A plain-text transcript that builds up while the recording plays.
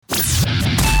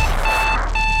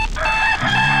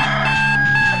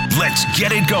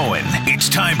get it going. It's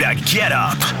time to get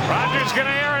up. Rodgers going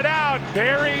to air it out.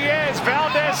 There he is.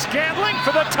 Valdez-Scantling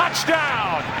for the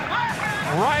touchdown.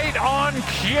 Right on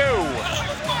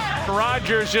cue.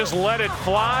 Rodgers just let it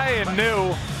fly and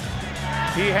knew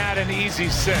he had an easy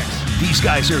 6. These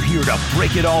guys are here to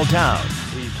break it all down.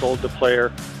 He told the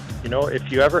player,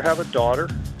 if you ever have a daughter,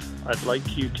 I'd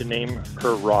like you to name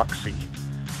her Roxy,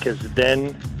 because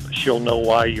then she'll know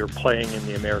why you're playing in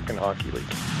the American Hockey League.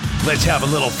 Let's have a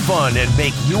little fun and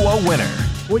make you a winner.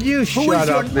 Will you shut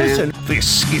up, man? Listen,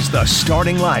 this is the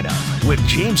starting lineup with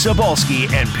James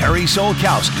Cebulski and Perry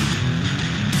Solkowski.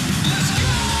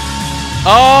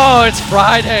 Oh, it's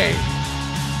Friday.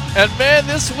 And man,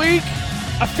 this week,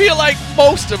 I feel like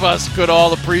most of us could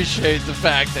all appreciate the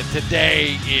fact that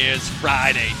today is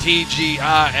Friday.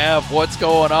 TGIF, what's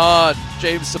going on?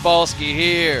 James Cebulski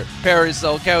here, Perry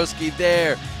Solkowski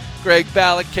there. Greg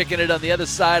Ballack kicking it on the other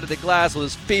side of the glass with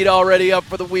his feet already up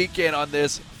for the weekend on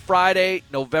this Friday,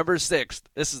 November 6th.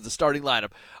 This is the starting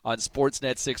lineup on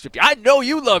Sportsnet 650. I know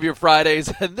you love your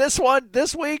Fridays, and this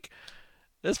week,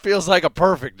 this feels like a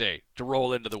perfect day to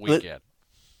roll into the weekend.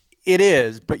 It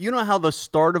is, but you know how the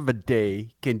start of a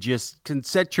day can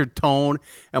set your tone,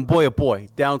 and boy, oh boy,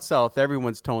 down south,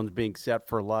 everyone's tone's being set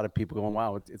for a lot of people going,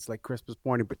 wow, it's like Christmas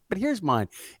morning. But here's mine.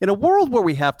 In a world where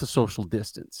we have to social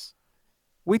distance,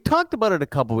 we talked about it a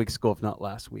couple weeks ago, if not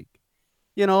last week,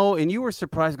 and you were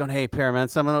surprised going, hey, Perry, man,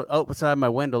 someone outside my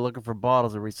window looking for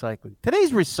bottles of recycling.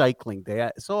 Today's recycling day,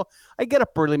 so I get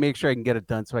up early, make sure I can get it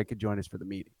done so I could join us for the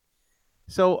meeting.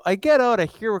 So I get out, I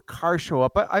hear a car show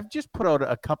up. I've just put out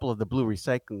a couple of the blue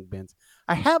recycling bins.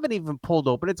 I haven't even pulled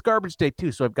open. It's garbage day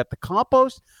too. So I've got the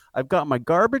compost. I've got my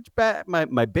garbage bag,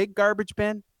 my big garbage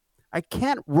bin. I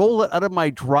can't roll it out of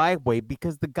my driveway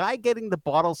because the guy getting the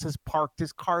bottles has parked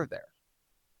his car there.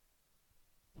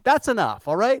 That's enough,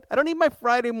 all right? I don't need my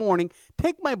Friday morning.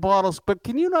 Take my bottles, but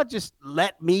can you not just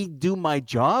let me do my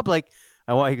job? He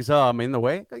goes, I'm in the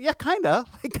way. Go, yeah, kind of.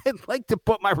 I'd like to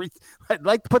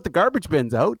put the garbage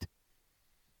bins out.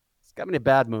 It's got me in a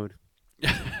bad mood.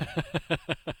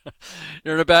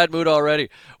 You're in a bad mood already.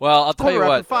 Well, I'll tell you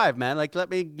what. 5, man. Let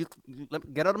me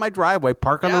get out of my driveway,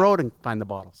 park on the road, and find the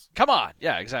bottles. Come on.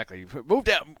 Yeah, exactly. Move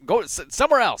down. Go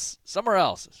somewhere else.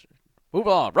 Move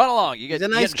on. Run along. He's a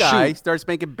nice guy. He starts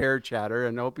making bear chatter,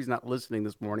 and I hope he's not listening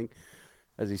this morning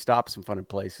as he stops in funny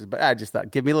places. But I just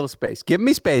thought, give me a little space. Give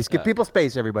me space. Give people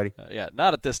space, everybody.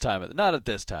 Not at this time of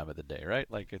the day, right?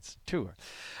 Like it's too.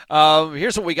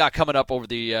 Here's what we got coming up over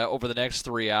the next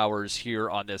 3 hours here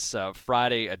on this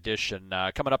Friday edition.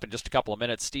 Coming up in just a couple of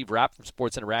minutes, Steve Rapp from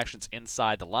Sports Interactions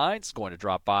Inside the Lines is going to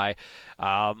drop by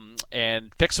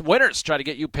and pick some winners. Try to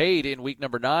get you paid in week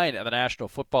number 9 of the National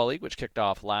Football League, which kicked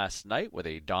off last night with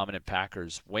a dominant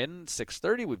Packers win.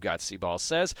 6:30, we've got C-Ball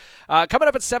Says. Coming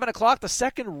up at 7 o'clock, the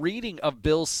second reading of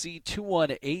Bill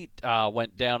C-218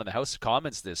 went down in the House of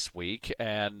Commons this week,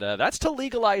 and that's to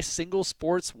legalize single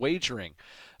sports wagering.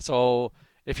 So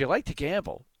if you like to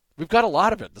gamble, we've got a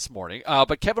lot of it this morning.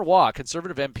 But Kevin Waugh,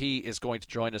 conservative MP, is going to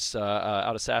join us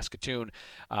out of Saskatoon,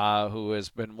 who has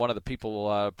been one of the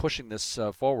people pushing this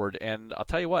forward. And I'll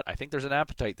tell you what, I think there's an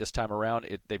appetite this time around.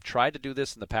 They've tried to do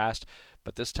this in the past,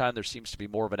 but this time there seems to be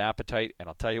more of an appetite. And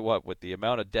I'll tell you what, with the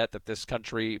amount of debt that this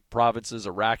country, provinces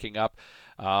are racking up,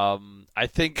 I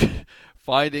think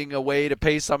finding a way to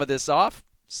pay some of this off,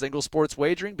 single sports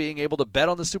wagering, being able to bet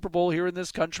on the Super Bowl here in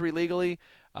this country legally,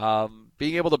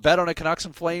 being able to bet on a Canucks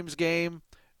and Flames game,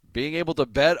 being able to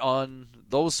bet on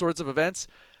those sorts of events,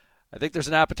 I think there's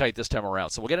an appetite this time around.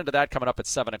 So we'll get into that coming up at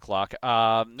 7 o'clock.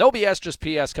 No BS, just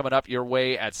PS coming up your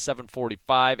way at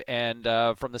 7:45.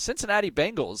 And from the Cincinnati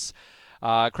Bengals,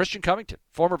 Christian Covington,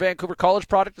 former Vancouver College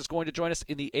product, is going to join us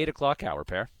in the 8 o'clock hour,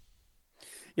 Pair.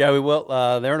 Yeah, we will.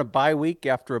 They're in a bye week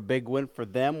after a big win for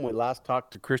them. We last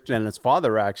talked to Christian and his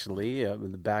father, actually,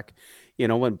 in the back,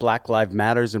 when Black Lives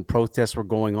Matters and protests were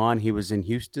going on. He was in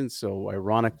Houston, so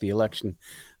ironic the election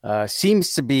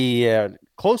seems to be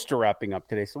close to wrapping up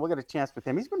today. So we'll get a chance with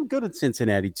him. He's been good at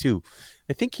Cincinnati, too.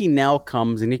 I think he now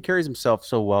comes, and he carries himself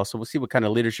so well, so we'll see what kind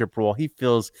of leadership role he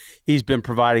feels he's been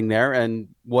providing there and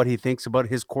what he thinks about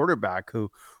his quarterback, who,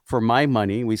 for my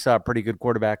money, we saw a pretty good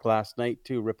quarterback last night,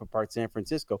 too, rip apart San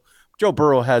Francisco. Joe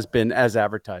Burrow has been as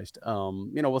advertised.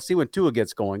 We'll see when Tua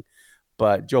gets going.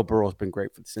 But Joe Burrow's been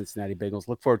great for the Cincinnati Bengals.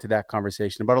 Look forward to that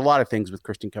conversation about a lot of things with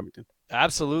Christian Covington.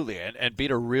 Absolutely, and beat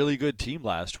a really good team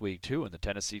last week, too, in the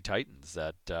Tennessee Titans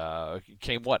that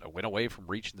came, a win away from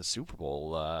reaching the Super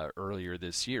Bowl earlier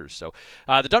this year. So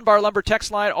the Dunbar Lumber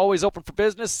text line, always open for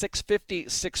business,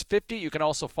 650-650. You can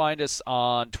also find us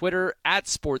on Twitter, at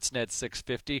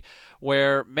Sportsnet650,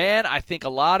 where, man, I think a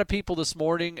lot of people this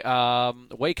morning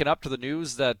waking up to the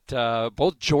news that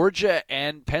both Georgia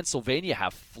and Pennsylvania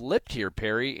have flipped here,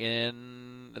 Perry,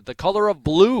 in the color of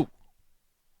blue.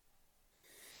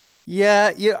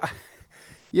 Yeah.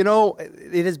 You know,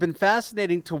 it has been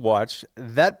fascinating to watch.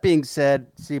 That being said,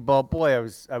 boy,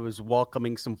 I was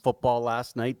welcoming some football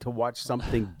last night to watch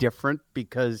something different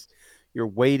because you're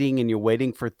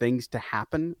waiting for things to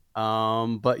happen.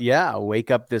 But yeah, wake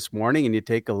up this morning and you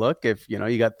take a look. If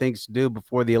you got things to do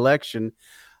before the election,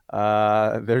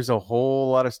 there's a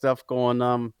whole lot of stuff going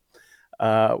on.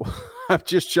 I'm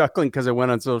just chuckling because I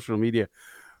went on social media.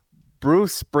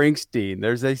 Bruce Springsteen.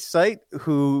 There's a site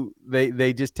who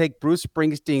they just take Bruce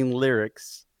Springsteen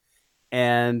lyrics,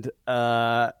 and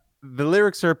the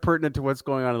lyrics are pertinent to what's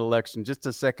going on in the election. Just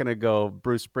a second ago,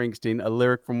 Bruce Springsteen, a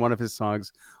lyric from one of his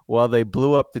songs, "Well, they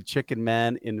blew up the Chicken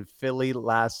Man in Philly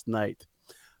last night."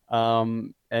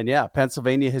 And yeah,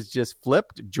 Pennsylvania has just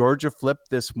flipped. Georgia flipped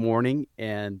this morning,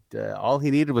 and all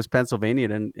he needed was Pennsylvania,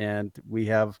 and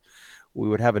we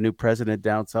would have a new president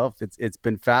down south. It's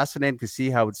been fascinating to see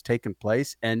how it's taken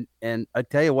place. And I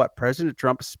tell you what, President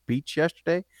Trump's speech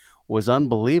yesterday was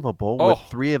unbelievable with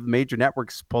 3 of the major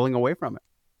networks pulling away from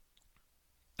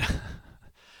it.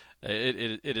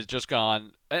 It has just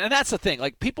gone. And that's the thing.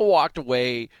 Like, people walked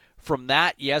away from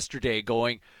that yesterday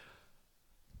going,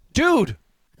 dude,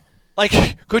 like,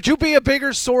 could you be a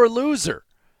bigger sore loser?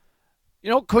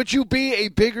 Could you be a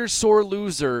bigger sore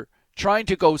loser trying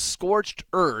to go scorched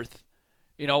earth,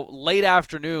 late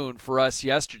afternoon for us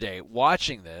yesterday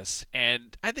watching this?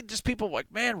 And I think just people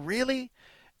like, man, really?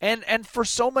 And for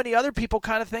so many other people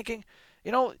kind of thinking,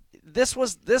 this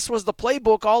was the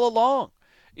playbook all along.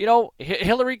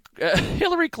 Hillary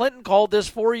Clinton called this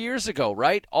 4 years ago,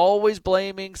 right? Always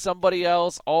blaming somebody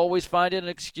else, always finding an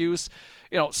excuse.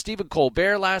 Stephen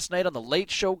Colbert last night on the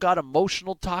Late Show got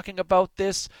emotional talking about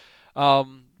this.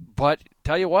 But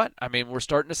tell you what, I mean, we're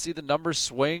starting to see the numbers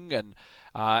swing, and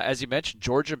as you mentioned,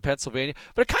 Georgia and Pennsylvania.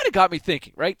 But it kind of got me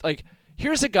thinking, right? Like,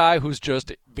 here's a guy who's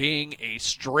just being a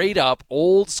straight-up,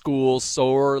 old-school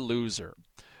sore loser.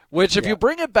 Which, if you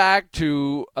bring it back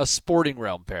to a sporting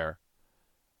realm, pair,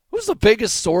 who's the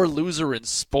biggest sore loser in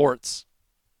sports?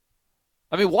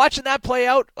 I mean, watching that play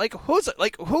out,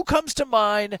 who comes to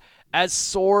mind as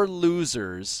sore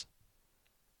losers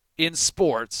in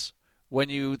sports when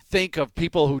you think of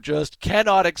people who just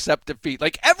cannot accept defeat?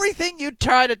 Like, everything you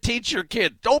try to teach your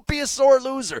kid, don't be a sore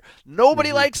loser.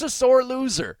 Nobody likes a sore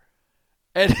loser.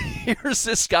 And here's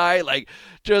this guy,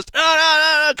 just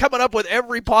coming up with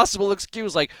every possible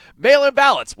excuse, like mail-in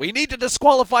ballots. We need to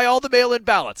disqualify all the mail-in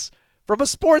ballots. From a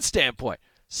sports standpoint,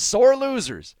 sore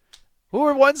losers. Who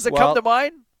are ones that come to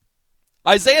mind?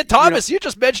 Isaiah Thomas, you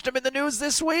just mentioned him in the news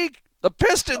this week. The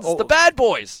Pistons, the bad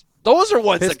boys. Those are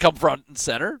ones that come front and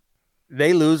center.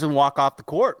 They lose and walk off the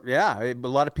court. Yeah, a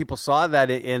lot of people saw that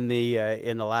in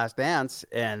the Last Dance,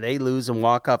 and they lose and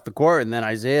walk off the court. And then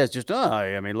Isaiah's just,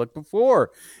 look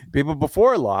before. People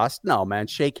before lost. No, man,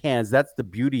 shake hands. That's the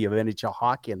beauty of NHL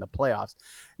hockey in the playoffs.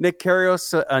 Nick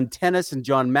Kyrgios on tennis and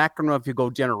John McEnroe, if you go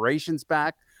generations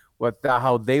back, with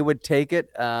how they would take it.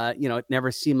 It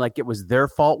never seemed like it was their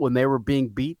fault when they were being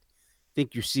beat. I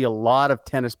think you see a lot of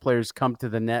tennis players come to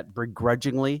the net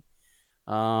begrudgingly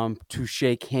to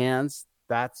shake hands.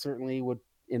 That certainly would,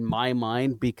 in my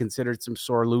mind, be considered some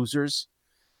sore losers.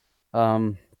 I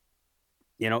was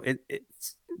going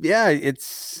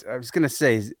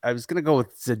to go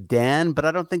with Zidane, but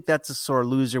I don't think that's a sore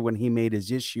loser when he made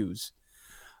his issues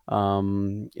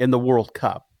in the World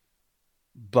Cup.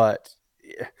 But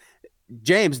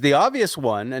James, the obvious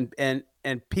one,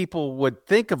 and people would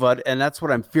think of it, and that's what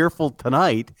I'm fearful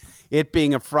tonight, it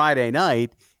being a Friday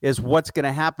night, is what's going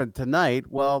to happen tonight.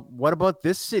 Well, what about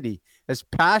this city? As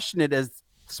passionate as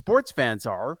sports fans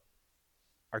are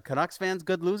Canucks fans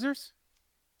good losers?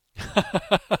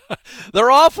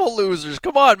 They're awful losers.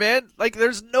 Come on, man.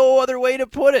 There's no other way to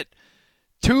put it.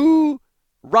 2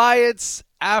 riots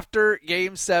after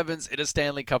Game 7s in a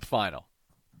Stanley Cup final.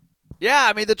 Yeah,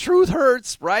 I mean, the truth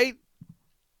hurts, right?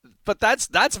 But that's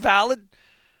valid.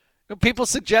 People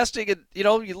suggesting it,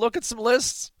 you look at some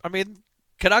lists. I mean,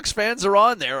 Canucks fans are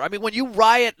on there. I mean, when you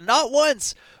riot not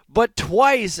once, but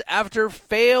twice after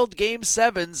failed Game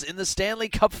 7s in the Stanley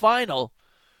Cup final,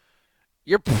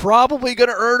 you're probably going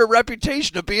to earn a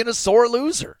reputation of being a sore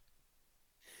loser.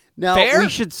 Now, Fair? we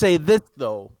should say this,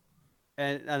 though,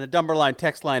 and the Dumber Line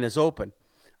text line is open.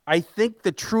 I think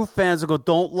the true fans will go,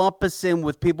 don't lump us in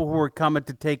with people who are coming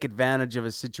to take advantage of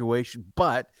a situation.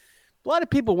 But a lot of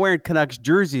people wearing Canucks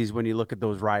jerseys when you look at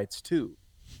those riots, too.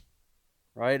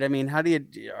 Right? I mean, how do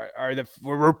you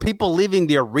were people leaving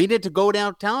the arena to go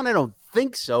downtown? I don't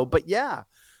think so. But yeah,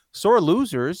 sore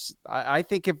losers. I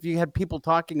think if you had people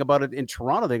talking about it in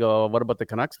Toronto, they go, oh, what about the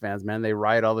Canucks fans, man? They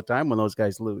riot all the time when those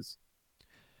guys lose.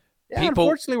 Yeah,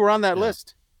 unfortunately, we're on that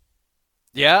list.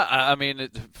 Yeah, I mean,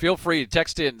 feel free to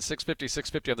text in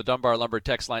 650-650 on the Dunbar Lumber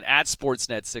text line at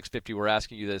Sportsnet 650. We're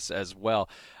asking you this as well.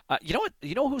 You know what?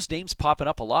 You know whose name's popping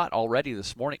up a lot already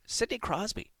this morning? Sidney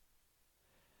Crosby.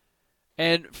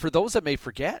 And for those that may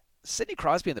forget, Sidney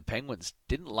Crosby and the Penguins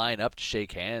didn't line up to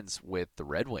shake hands with the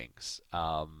Red Wings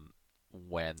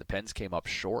when the Pens came up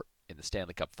short in the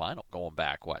Stanley Cup final, going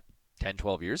back, 10,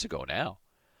 12 years ago now.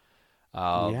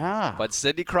 Yeah. But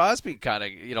Sidney Crosby kind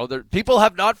of, people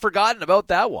have not forgotten about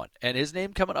that one, and his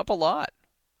name coming up a lot.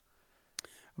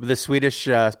 The Swedish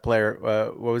player,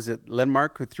 what was it,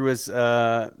 Lindmark, who threw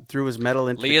his medal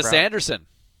into Elias the crowd? Anderson.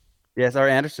 Yes, our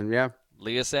Anderson, yeah.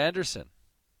 Elias Anderson.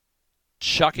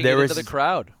 Chucking it into the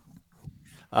crowd.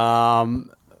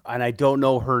 And I don't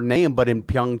know her name, but in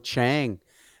Pyeongchang,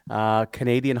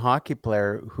 Canadian hockey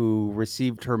player who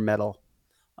received her medal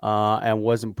and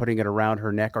wasn't putting it around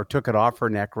her neck or took it off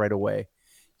her neck right away.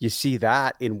 You see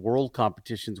that in world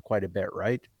competitions quite a bit,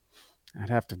 right? I'd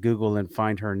have to Google and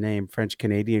find her name,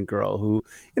 French-Canadian girl who,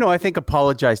 I think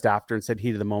apologized after and said,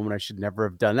 heat of the moment, I should never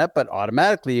have done that. But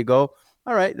automatically you go,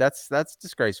 all right, that's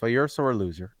disgraceful. You're a sore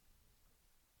loser.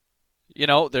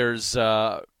 There's,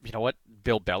 what?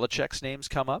 Bill Belichick's name's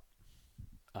come up.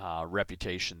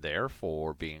 Reputation there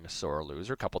for being a sore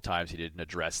loser. A couple times he didn't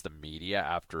address the media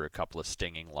after a couple of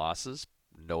stinging losses,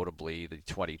 notably the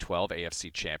 2012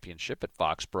 AFC Championship at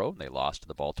Foxborough, and they lost to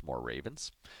the Baltimore Ravens.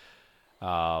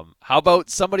 How about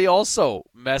somebody also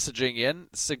messaging in,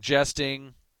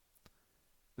 suggesting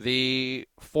the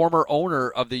former owner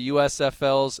of the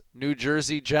USFL's New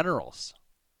Jersey Generals?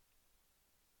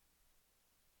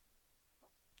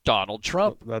 Donald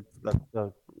Trump.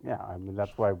 Yeah, I mean,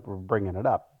 that's why we're bringing it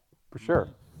up, for sure.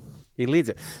 He leads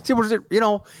it. See,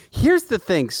 here's the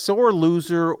thing, sore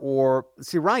loser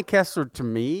Ryan Kessler, to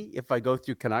me, if I go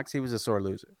through Canucks, he was a sore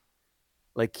loser.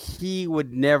 Like, he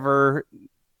would never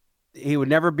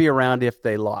be around if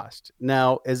they lost.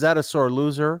 Now, is that a sore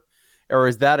loser, or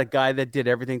is that a guy that did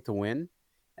everything to win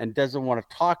and doesn't want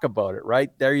to talk about it,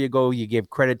 right? There you go. You give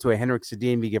credit to a Henrik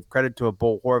Sedin. You give credit to a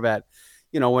Bo Horvat.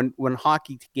 When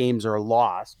hockey games are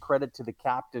lost, credit to the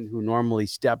captain who normally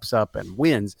steps up and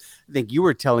wins. I think you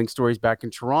were telling stories back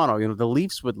in Toronto. The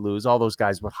Leafs would lose. All those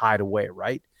guys would hide away,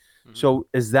 right? Mm-hmm. So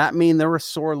does that mean they're a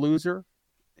sore loser?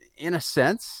 In a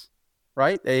sense,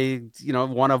 right? They,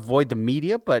 want to avoid the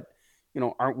media, but,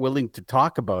 aren't willing to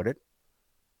talk about it.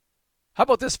 How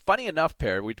about this? Funny enough,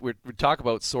 Per, we talk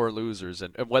about sore losers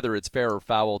and whether it's fair or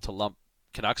foul to lump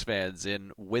Canucks fans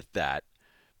in with that,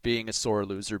 being a sore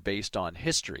loser based on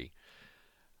history.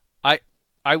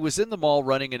 I was in the mall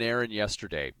running an errand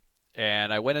yesterday,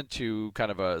 and I went into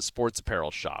kind of a sports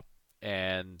apparel shop,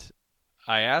 and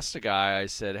I asked a guy, I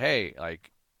said, hey, you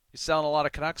selling a lot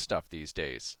of Canucks stuff these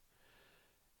days?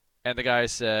 And the guy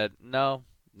said, no,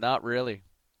 not really.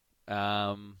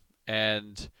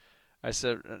 And I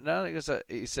said, no.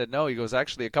 He said, no. He goes,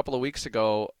 actually, a couple of weeks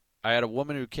ago, I had a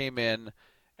woman who came in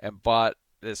and bought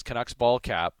this Canucks ball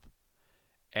cap,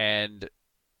 and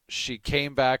she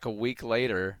came back a week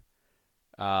later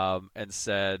and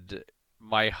said,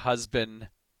 my husband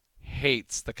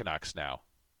hates the Canucks now.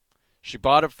 She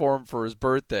bought it for him for his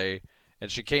birthday,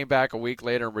 and she came back a week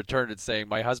later and returned it saying,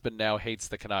 my husband now hates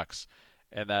the Canucks.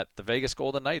 And that the Vegas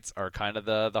Golden Knights are kind of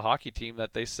the hockey team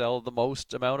that they sell the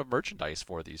most amount of merchandise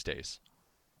for these days.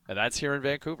 And that's here in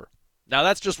Vancouver. Now,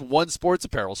 that's just one sports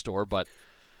apparel store, but...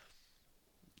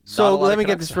 So let me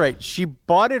get this right. She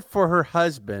bought it for her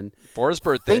husband for his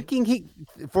birthday, thinking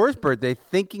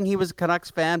he was a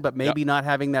Canucks fan, but maybe not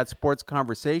having that sports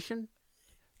conversation.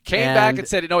 Came back and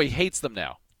said, no, he hates them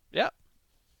now. Yeah.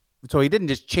 So he didn't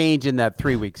just change in that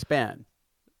 3-week span.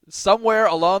 Somewhere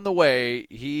along the way,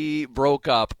 he broke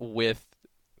up with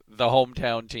the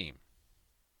hometown team,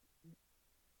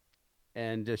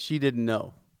 and she didn't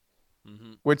know.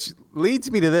 Mm-hmm. Which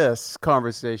leads me to this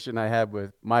conversation I had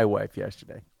with my wife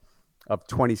yesterday of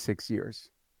 26 years.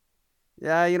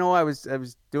 Yeah, I was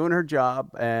doing her job,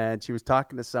 and she was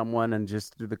talking to someone, and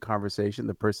just through the conversation,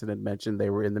 the person had mentioned they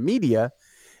were in the media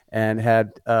and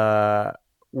had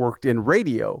worked in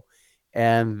radio,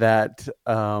 and that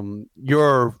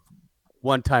your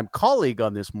one-time colleague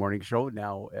on this morning show,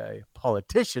 now a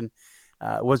politician,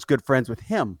 was good friends with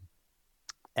him.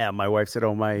 And my wife said,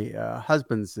 "Oh, my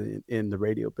husband's in the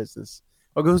radio business."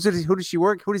 Okay, who does she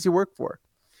work? Who does he work for?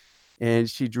 And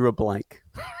she drew a blank.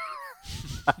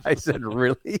 I said,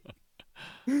 "Really?"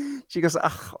 She goes,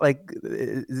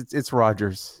 it's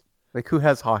Rogers. Like, who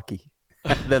has hockey?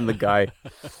 And then the guy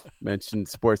mentioned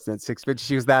Sportsnet 650.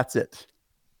 She goes, "That's it.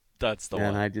 That's the one."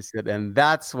 And I just said, and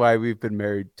that's why we've been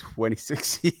married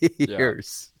 26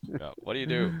 years. Yeah. What do you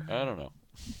do? I don't know.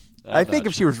 I think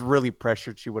if she was really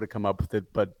pressured, she would have come up with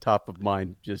it, but top of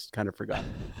mind, just kind of forgot.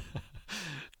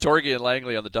 Torgy and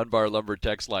Langley on the Dunbar Lumber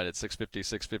text line at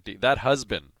 650. That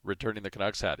husband returning the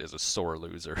Canucks hat is a sore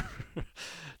loser.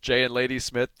 Jay and Lady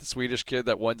Smith, the Swedish kid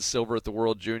that won silver at the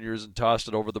World Juniors and tossed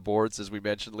it over the boards, as we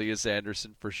mentioned, Lias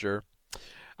Andersson for sure.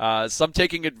 Some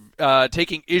taking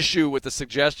issue with the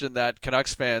suggestion that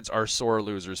Canucks fans are sore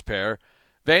losers, pair.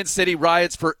 Van City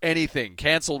riots for anything.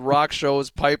 Canceled rock shows,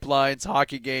 pipelines,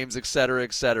 hockey games, etc.,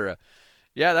 etc.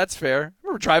 Yeah, that's fair. I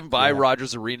remember driving by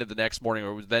Rogers Arena the next morning,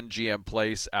 or it was then GM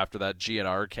Place, after that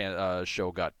GNR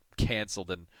show got canceled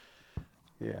and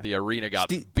the arena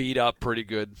got beat up pretty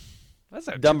good. That's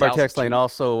Dunbar text line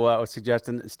also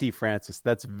suggesting Steve Francis.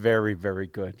 That's very, very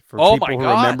good. For people who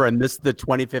God. remember, and this is the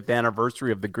 25th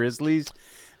anniversary of the Grizzlies,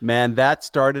 man, that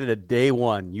started at day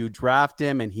one. You draft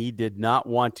him, and he did not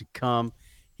want to come.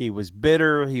 He was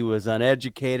bitter. He was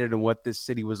uneducated in what this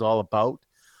city was all about.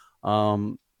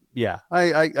 I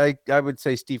would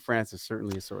say Steve Francis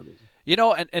certainly is sore loser. You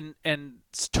know, and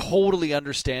it's totally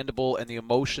understandable, and the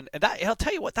emotion. And that, I'll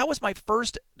tell you what, that was my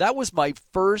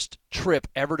first trip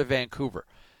ever to Vancouver,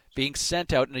 being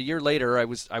sent out. And a year later, I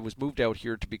was moved out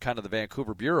here to be kind of the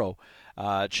Vancouver bureau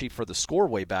chief for the Score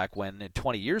way back when,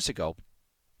 20 years ago.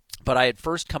 But I had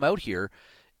first come out here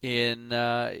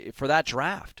for that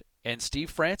draft. And Steve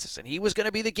Francis, and he was going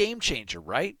to be the game changer,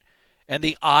 right? And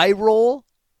the eye roll,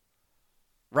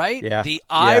 right? Yeah. The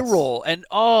eye roll. And,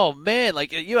 oh, man,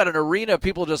 like, you had an arena of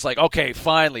people just like, okay,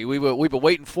 finally, we've been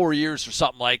waiting 4 years for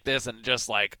something like this, and just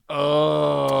like,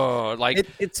 oh, like,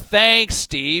 it's thanks,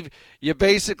 Steve. You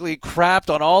basically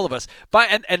crapped on all of us.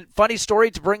 But and funny story,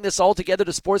 to bring this all together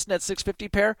to Sportsnet 650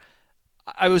 pair,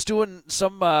 I was doing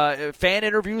some fan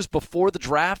interviews before the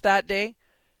draft that day.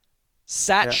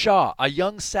 Shaw, a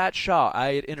young Sat Shaw,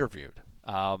 I had interviewed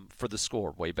for the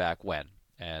Score way back when.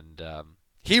 And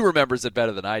he remembers it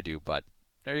better than I do, but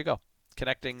there you go.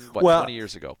 Connecting, 20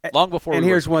 years ago. Long before And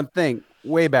here's one thing.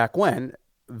 Way back when,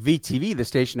 VTV, the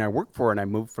station I worked for and I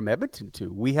moved from Edmonton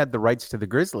to, we had the rights to the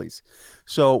Grizzlies.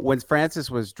 So when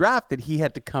Francis was drafted, he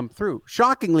had to come through.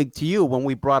 Shockingly to you, when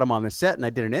we brought him on the set and I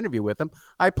did an interview with him,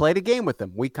 I played a game with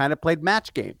him. We kind of played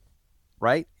match game,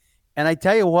 right? And I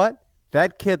tell you what,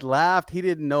 that kid laughed. He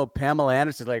didn't know Pamela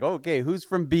Anderson. Like, okay, who's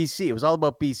from BC? It was all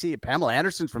about BC. Pamela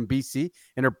Anderson's from BC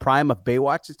in her prime of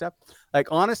Baywatch and stuff. Like,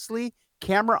 honestly,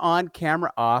 camera on,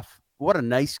 camera off. What a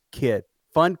nice kid.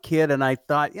 Fun kid. And I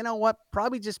thought, you know what?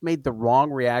 Probably just made the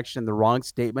wrong reaction, the wrong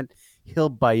statement. He'll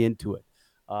buy into it.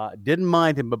 Didn't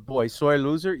mind him, but boy, sore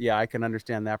loser. Yeah, I can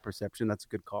understand that perception. That's a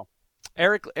good call.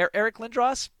 Eric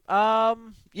Lindros, not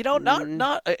you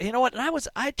know what? And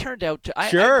I turned out to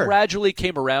I gradually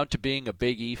came around to being a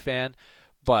Big E fan,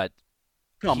 but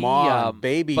come on,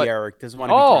 baby Eric doesn't want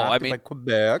to be drafted by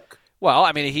Quebec. Well,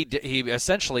 I mean, he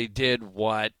essentially did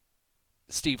what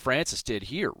Steve Francis did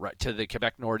here, right, to the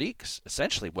Quebec Nordiques.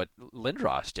 Essentially, what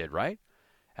Lindros did, right?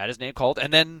 Had his name called,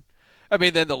 and then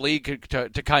the league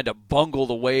to kind of bungle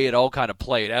the way it all kind of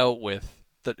played out with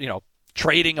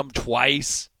trading him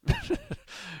twice.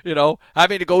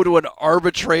 Having to go to an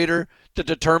arbitrator to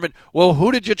determine, well,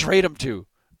 who did you trade him to?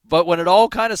 But when it all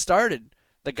kind of started,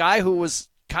 the guy who was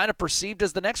kind of perceived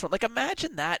as the next one, like,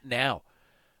 imagine that now.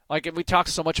 Like, and we talk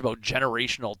so much about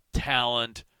generational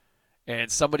talent,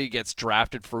 and somebody gets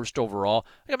drafted first overall.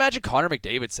 Like, imagine Connor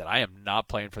McDavid said, I am not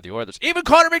playing for the Oilers. Even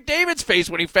Connor McDavid's face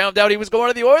when he found out he was going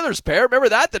to the Oilers, pair. Remember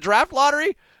that? The draft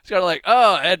lottery? He's kind of like,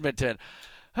 oh, Edmonton.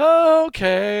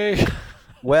 Okay.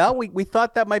 Well, we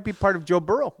thought that might be part of Joe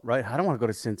Burrow, right? I don't want to go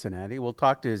to Cincinnati. We'll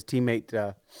talk to his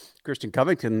teammate Christian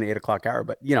Covington in the 8 o'clock hour.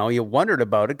 But, you wondered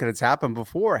about it because it's happened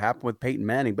before. It happened with Peyton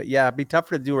Manning. But, yeah, it'd be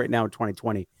tougher to do right now in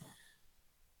 2020.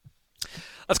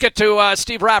 Let's get to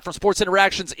Steve Rapp from Sports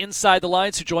Interactions Inside the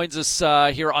Lines, who joins us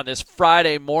here on this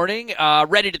Friday morning.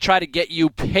 Ready to try to get you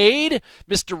paid.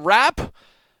 Mr. Rapp,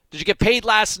 did you get paid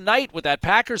last night with that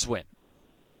Packers win?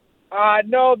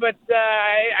 No, but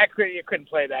you couldn't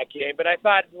play that game. But I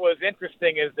thought what was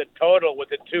interesting is the total with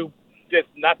the two just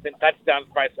nothing touchdowns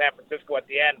by San Francisco at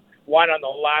the end, one on the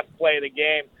last play of the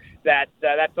game. That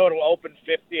total opened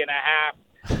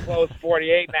 50.5, closed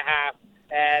 48.5.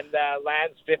 and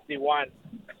lands 51.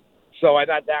 So I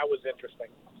thought that was interesting.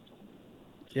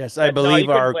 Yes, I believe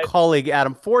our colleague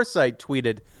Adam Forsythe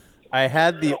tweeted, "I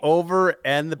had the over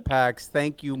and the Packs.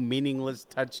 Thank you, meaningless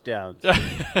touchdowns."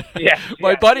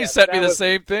 My buddy sent me the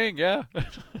same thing. Yeah.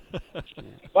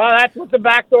 Well, that's what the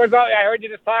backdoors are. I heard you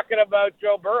just talking about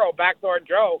Joe Burrow, backdoor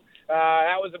Joe.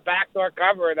 That was a backdoor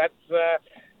cover. That's the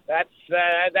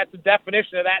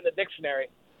definition of that in the dictionary.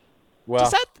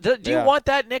 Well, do you want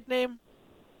that nickname?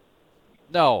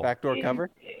 No. Backdoor cover?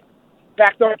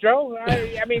 Backdoor Joe?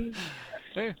 I mean,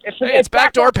 it's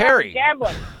backdoor Perry.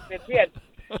 Gambling.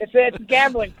 It's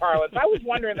gambling parlance. I was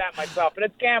wondering that myself, but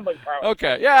it's gambling parlance.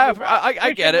 Okay, yeah,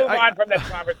 I get it. Move on from this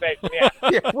conversation. Yeah,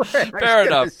 right. Fair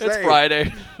enough. It's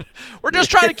Friday. We're just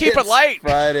trying to keep it light.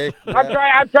 Friday. Yeah.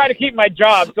 I'm trying to keep my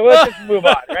job, so let's just move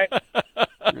on, right?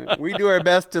 We do our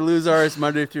best to lose ours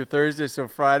Monday through Thursday, so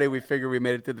Friday we figure we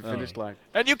made it to the finish line.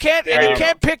 And you can't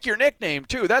pick your nickname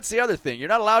too. That's the other thing. You're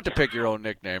not allowed to pick your own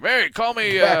nickname. Hey, call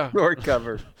me backdoor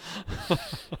cover.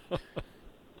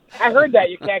 I heard that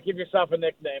you can't give yourself a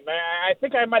nickname. I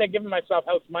think I might have given myself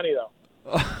house money, though.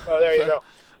 So there you go.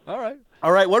 All right.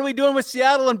 What are we doing with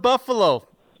Seattle and Buffalo?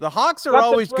 The Hawks are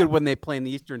always good when they play in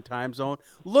the Eastern time zone.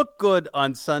 Look good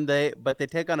on Sunday, but they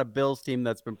take on a Bills team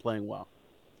that's been playing well.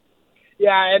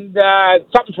 Yeah, and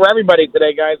something for everybody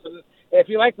today, guys. And if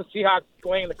you like the Seahawks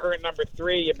playing the current number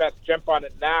 3, you best jump on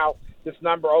it now. This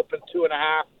number opened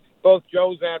 2.5. Both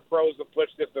Joes and pros have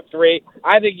pushed this to 3.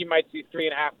 I think you might see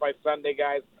 3.5 by Sunday,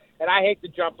 guys. And I hate to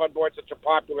jump on board such a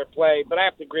popular play, but I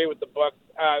have to agree with the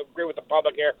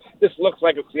public here. This looks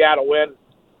like a Seattle win.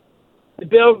 The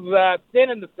Bills thin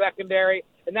in the secondary,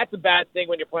 and that's a bad thing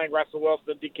when you're playing Russell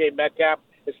Wilson and DK Metcalf,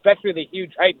 especially the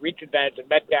huge height reach advantage that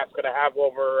Metcalf's going to have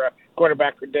over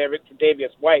quarterback for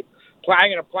Davius White. I'm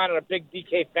going to plan on a big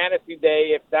DK fantasy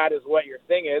day if that is what your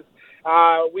thing is.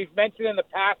 We've mentioned in the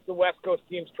past the West Coast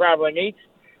teams traveling east.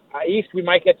 East, we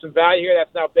might get some value here.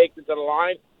 That's now baked into the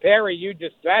line. Perry, you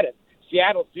just said it.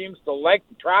 Seattle seems to like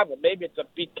to travel. Maybe it's a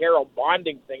Pete Carroll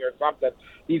bonding thing or something.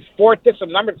 There's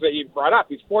some numbers that you brought up.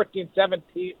 He's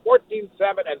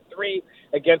 14-7-3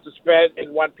 against the spread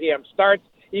in 1 p.m. starts.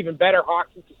 Even better,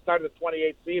 Hawks since the start of the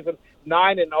 28th season,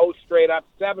 9-0 straight up,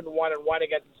 7-1-1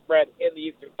 against the spread in the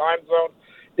Eastern time zone.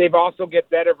 They've also get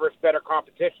better versus better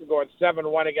competition, going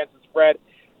 7-1 against the spread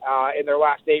in their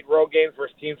last 8 road games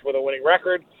versus teams with a winning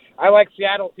record. I like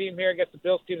Seattle team here against the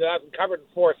Bills team that hasn't covered in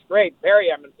 4 straight.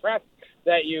 Perry, I'm impressed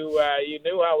that you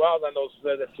knew how well then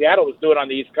that Seattle was doing on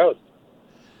the East Coast.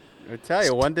 I tell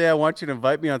you, one day I want you to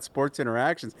invite me on Sports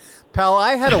Interactions. Pal,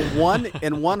 I had a 1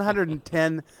 in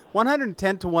 110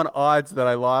 to 1 odds that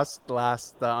I lost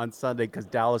last on Sunday because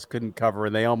Dallas couldn't cover,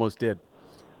 and they almost did.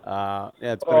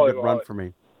 It's been a good run for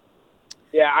me.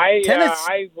 Yeah,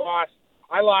 I lost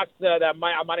that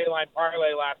money line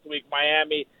parlay last week,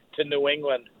 Miami to New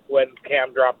England when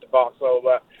Cam dropped the ball.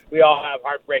 So we all have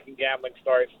heartbreaking gambling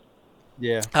stories.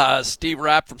 Yeah. Steve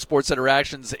Rapp from Sports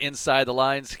Interactions, Inside the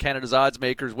Lines, Canada's odds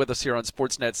makers, with us here on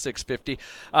Sportsnet 650.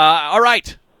 All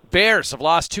right. Bears have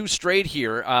lost 2 straight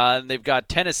here. And they've got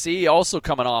Tennessee also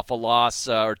coming off a loss,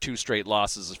 or 2 straight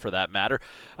losses for that matter.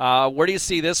 Where do you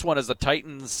see this one as the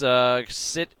Titans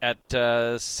sit at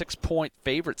 6-point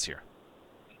favorites here?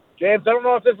 James, I don't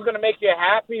know if this is going to make you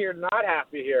happy or not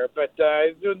happy here, but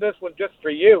I'm doing this one just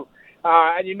for you.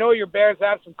 And you know your Bears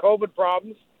have some COVID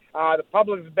problems. The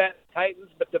public's bet Titans,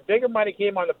 but the bigger money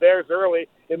came on the Bears early.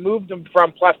 It moved them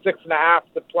from plus 6.5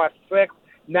 to plus 6.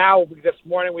 Now, this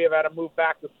morning, we have had to move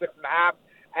back to 6.5.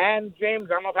 And, James,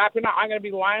 I don't know if happy or not, I'm going to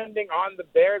be landing on the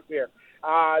Bears here.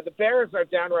 The Bears are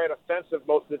downright offensive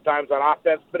most of the times on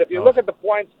offense, but if you look at the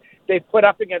points they put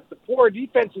up against the poor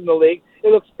defense in the league, it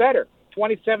looks better.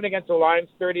 27 against the Lions,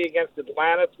 30 against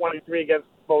Atlanta, 23 against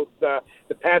both the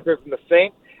Panthers and the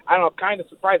Saints. I don't know, kind of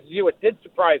surprises you. It did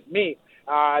surprise me.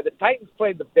 The Titans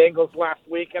played the Bengals last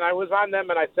week, and I was on them,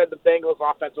 and I said the Bengals'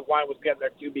 offensive line was getting their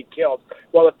QB killed.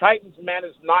 Well, the Titans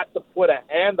managed not to put a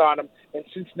hand on them, and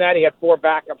Cincinnati had 4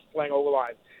 backups playing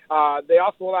O-line. They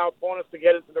also allow opponents to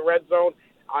get into the red zone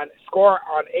score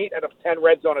on 8 out of 10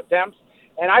 red zone attempts.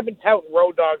 And I've been touting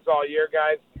road dogs all year,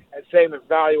 guys, and saying there's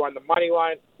value on the money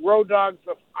line. Road dogs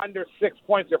of under 6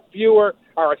 points or fewer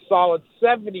are a solid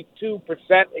 72%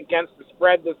 against the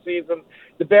spread this season.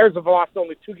 The Bears have lost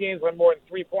only 2 games by more than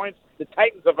 3 points. The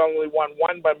Titans have only won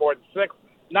 1 by more than 6.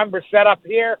 Number set up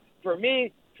here for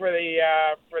me, for the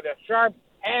Sharps,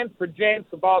 and for James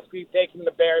Sabalski taking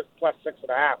the Bears plus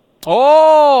 6.5.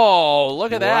 Oh,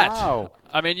 look at that! Wow.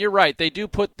 I mean, you're right. They do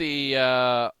put the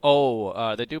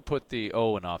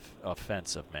O in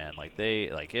offensive, man.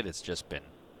 It has just been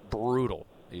brutal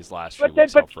these last few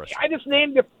But weeks. I just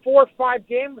named you four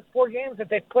games that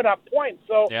they put up points.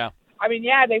 So yeah. I mean,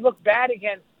 yeah, they look bad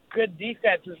against good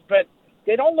defenses, but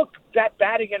they don't look that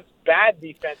bad against bad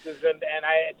defenses. And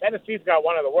Tennessee's got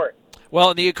one of the worst.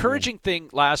 Well, the encouraging thing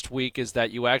last week is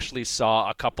that you actually saw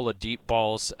a couple of deep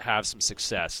balls have some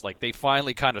success. Like they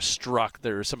finally kind of struck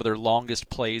some of their longest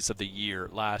plays of the year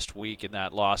last week in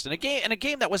that loss. And a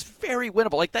game that was very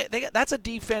winnable. Like that's a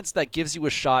defense that gives you a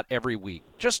shot every week.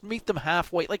 Just meet them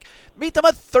halfway. Like meet them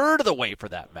a third of the way for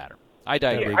that matter. I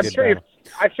digress.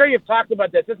 I'm sure you've talked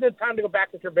about this. Isn't it time to go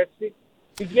back to Trubisky?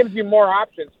 He gives you more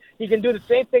options. He can do the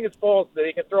same thing as Foles did.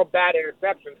 He can throw bad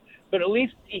interceptions. But at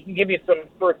least he can give you some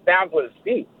first downs with his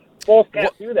feet. Foles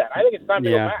can't do that. I think it's time to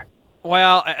go back.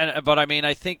 Well, but I mean,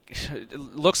 I think it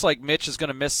looks like Mitch is going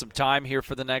to miss some time here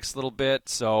for the next little bit.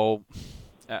 So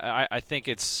I think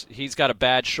he's got a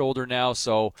bad shoulder now.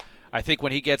 So I think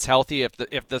when he gets healthy, if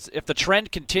the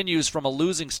trend continues from a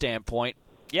losing standpoint,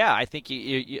 yeah, I think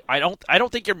I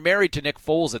don't think you're married to Nick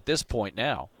Foles at this point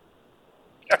now.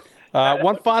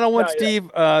 One final one, Steve.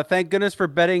 Thank goodness for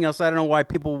betting else. I don't know why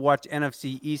people watch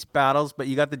NFC East battles, but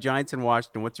you got the Giants in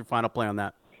Washington. What's your final play on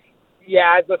that?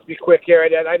 Yeah, let's be quick here.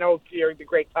 I know the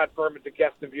great Todd Furman's a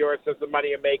guest of yours, says the money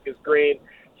you make is green.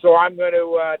 So I'm going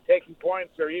to take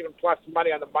points or even plus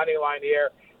money on the money line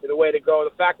here is the way to go.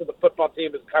 The fact that the football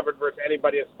team is covered versus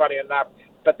anybody is funny enough,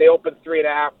 but they opened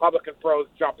 3.5. Public and pros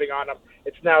jumping on them.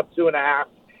 It's now 2.5.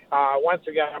 Once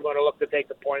again, I'm going to look to take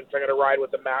the points. I'm going to ride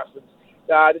with the Masters.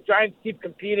 The Giants keep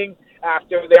competing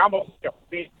after they almost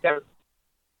beat them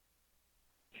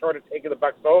short of taking the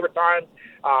Bucs to overtime.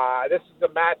 This is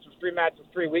a match of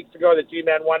 3 weeks ago. The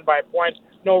G-Men won by a point.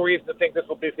 No reason to think this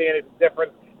will be anything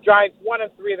different. Giants 1-3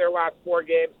 their last 4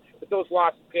 games, but those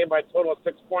losses came by a total of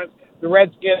 6 points. The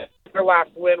Redskins, their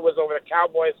last win was over the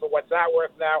Cowboys, so what's that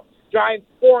worth now? Giants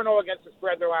 4-0 against the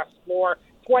spread their last 4,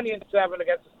 20-7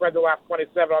 against the spread their last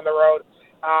 27 on the road.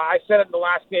 I said it in the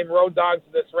last game, road dogs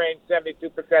in this range,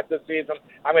 72% this season.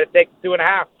 I'm going to take the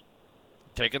 2.5.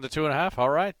 Taking the 2.5. All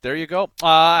right, there you go.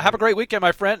 Have a great weekend,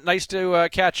 my friend. Nice to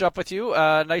catch up with you.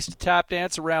 Nice to tap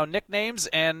dance around nicknames,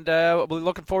 and we'll be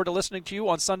looking forward to listening to you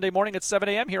on Sunday morning at 7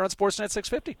 a.m. here on Sportsnet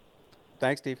 650.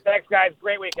 Thanks, Steve. Thanks, guys.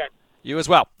 Great weekend. You as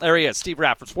well. There he is, Steve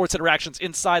Rapp from Sports Interactions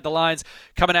Inside the Lines,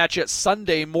 coming at you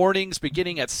Sunday mornings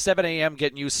beginning at 7 a.m.,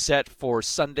 getting you set for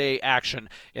Sunday action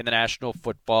in the National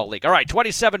Football League. All right,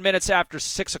 27 minutes after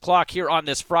 6 o'clock here on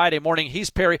this Friday morning. He's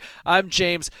Perry. I'm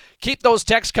James. Keep those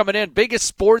texts coming in.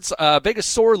 Biggest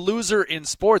sore loser in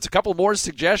sports. A couple more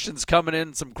suggestions coming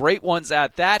in. Some great ones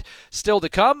at that. Still to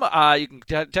come. You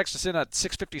can text us in at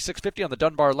 650-650 on the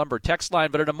Dunbar Lumber text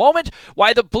line. But in a moment,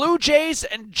 why the Blue Jays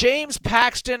and James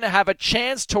Paxton have a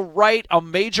chance to right a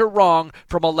major wrong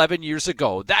from 11 years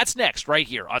ago. That's next right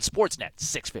here on Sportsnet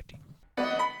 650.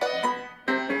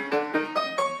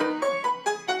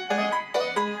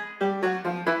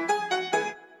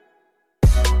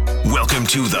 Welcome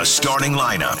to the starting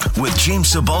lineup with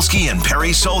James Cebulski and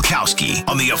Perry Solkowski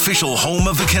on the official home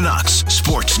of the Canucks,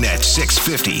 Sportsnet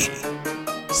 650.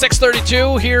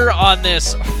 6:32 here on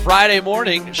this Friday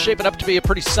morning. Shaping up to be a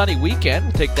pretty sunny weekend.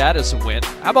 We'll take that as a win.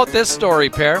 How about this story,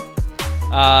 Perry?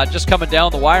 Just coming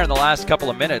down the wire in the last couple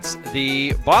of minutes,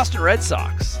 the Boston Red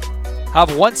Sox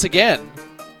have once again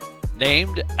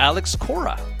named Alex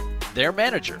Cora their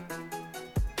manager.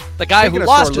 The guy who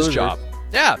lost his job.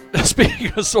 Yeah,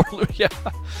 speaking of sore loser, yeah.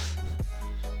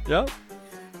 Yeah.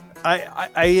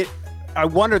 I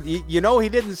wondered, he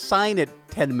didn't sign it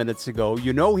 10 minutes ago.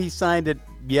 He signed it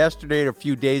yesterday or a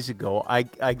few days ago. I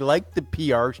like the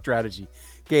PR strategy.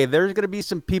 Okay, there's going to be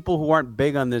some people who aren't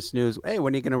big on this news. Hey,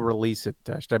 when are you going to release it?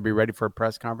 Should I be ready for a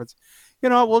press conference?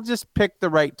 We'll just pick the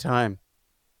right time.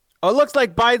 Oh, it looks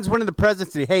like Biden's winning the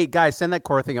presidency. Hey, guys, send that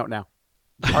core thing out now.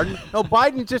 Pardon?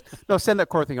 No, send that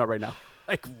core thing out right now.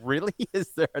 Like, really?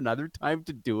 Is there another time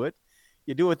to do it?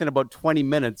 You do it within about 20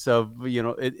 minutes of,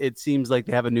 it seems like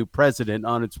they have a new president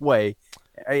on its way.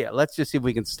 Yeah, let's just see if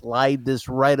we can slide this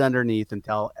right underneath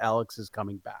until Alex is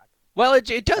coming back. Well,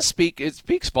 it does speak. It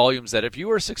speaks volumes that if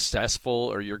you are successful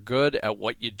or you're good at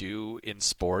what you do in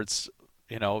sports,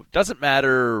 doesn't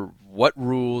matter what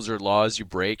rules or laws you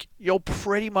break, you'll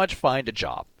pretty much find a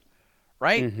job,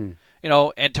 right? Mm-hmm.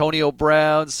 Antonio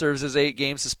Brown serves his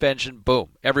 8-game suspension. Boom,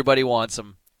 everybody wants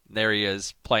him. And there he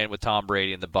is playing with Tom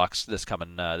Brady and the Bucs this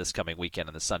coming weekend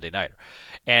on the Sunday nighter.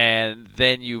 And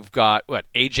then you've got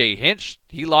AJ Hinch.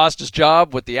 He lost his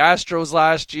job with the Astros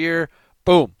last year.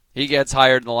 Boom. He gets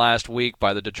hired in the last week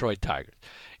by the Detroit Tigers.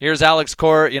 Here's Alex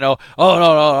Cora, oh,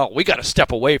 no, we got to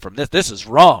step away from this. This is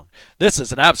wrong. This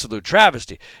is an absolute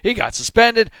travesty. He got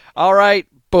suspended. All right,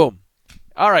 boom.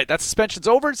 All right, that suspension's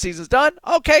over. Season's done.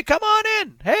 Okay, come on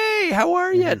in. Hey, how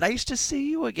are you? Nice to see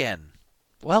you again.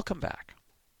 Welcome back.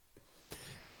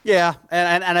 Yeah,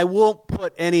 and I won't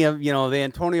put any of, the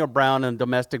Antonio Brown and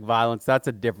domestic violence. That's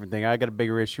a different thing. I got a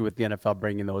bigger issue with the NFL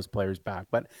bringing those players back.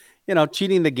 But,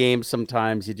 cheating the game,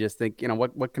 sometimes you just think,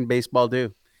 what can baseball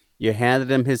do? You handed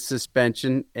him his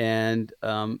suspension, and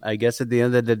I guess at the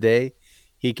end of the day,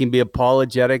 he can be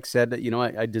apologetic, said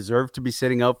that, I deserve to be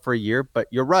sitting out for a year. But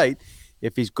you're right.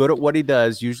 If he's good at what he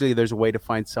does, usually there's a way to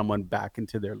find someone back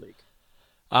into their league.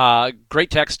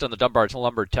 Great text on the Dunbar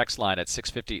Lumber text line at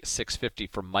 650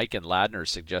 from Mike and Ladner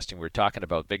suggesting we're talking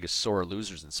about biggest sore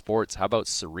losers in sports. How about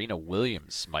Serena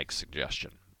Williams, Mike's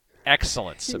suggestion?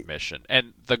 Excellent submission.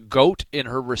 And the GOAT in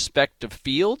her respective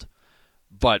field,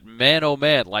 but man, oh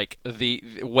man, like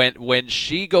when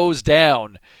she goes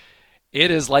down, it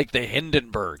is like the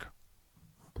Hindenburg.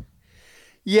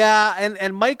 Yeah,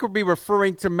 and Mike would be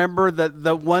referring to, remember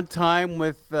the one time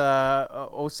with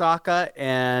Osaka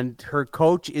and her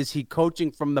coach, is he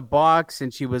coaching from the box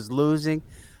and she was losing?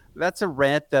 That's a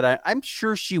rant that I'm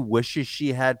sure she wishes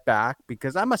she had back,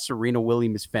 because I'm a Serena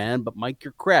Williams fan, but Mike,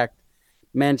 you're correct.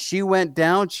 Man, she went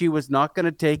down. She was not going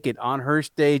to take it on her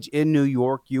stage in New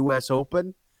York, U.S.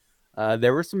 Open.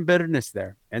 There was some bitterness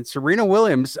there. And Serena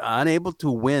Williams, unable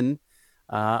to win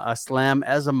a slam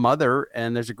as a mother,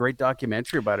 and there's a great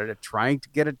documentary about it, trying to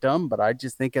get it done. But I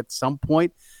just think at some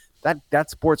point that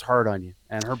sport's hard on you,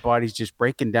 and her body's just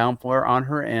breaking down on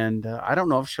her, and I don't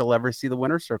know if she'll ever see the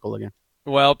winner's circle again.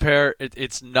 Well, Per,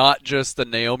 it's not just the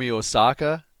Naomi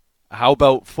Osaka. How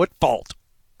about foot fault,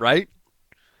 right?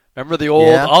 Remember the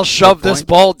old, I'll shove this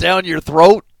ball down your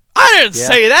throat? I didn't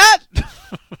say that!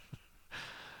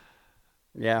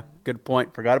 Yeah, good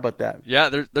point. Forgot about that.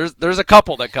 Yeah, there's a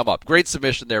couple that come up. Great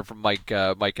submission there from Mike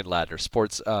and Ladner.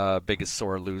 Sports biggest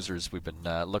sore losers. We've been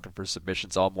looking for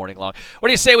submissions all morning long. What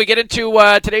do you say we get into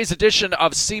today's edition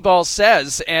of C-Ball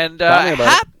Says? And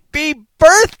happy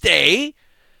birthday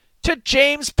to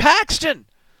James Paxton,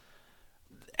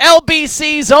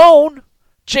 LBC's own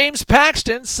James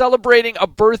Paxton, celebrating a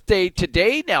birthday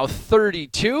today, now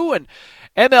 32, and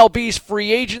MLB's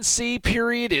free agency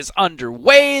period is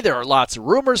underway. There are lots of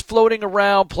rumors floating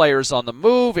around, players on the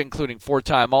move, including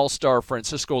four-time All-Star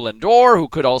Francisco Lindor, who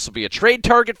could also be a trade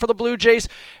target for the Blue Jays.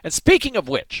 And speaking of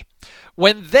which,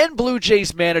 when then Blue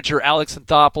Jays manager Alex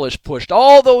Anthopoulos pushed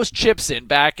all those chips in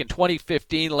back in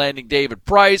 2015, landing David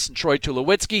Price and Troy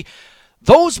Tulowitzki,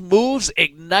 those moves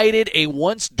ignited a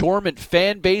once dormant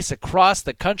fan base across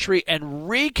the country and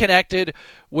reconnected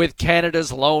with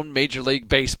Canada's lone Major League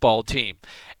Baseball team.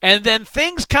 And then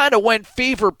things kind of went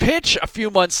fever pitch a few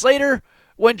months later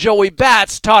when Joey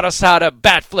Bats taught us how to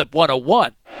bat flip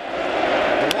 101.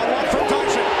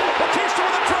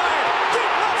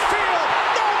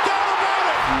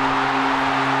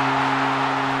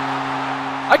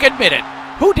 I can admit it.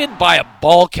 Who didn't buy a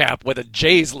ball cap with a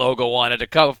Jays logo on it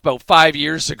about 5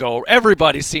 years ago?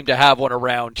 Everybody seemed to have one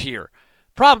around here.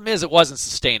 Problem is, it wasn't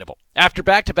sustainable. After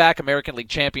back-to-back American League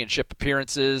Championship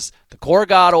appearances, the core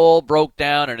got old, broke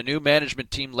down, and a new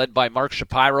management team led by Mark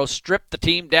Shapiro stripped the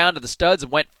team down to the studs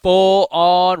and went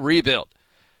full-on rebuild.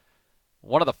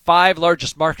 One of the 5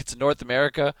 largest markets in North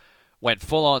America went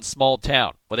full-on small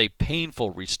town with a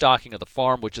painful restocking of the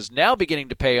farm, which is now beginning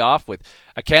to pay off with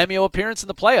a cameo appearance in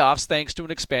the playoffs thanks to an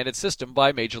expanded system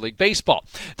by Major League Baseball.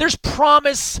 There's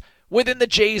promise within the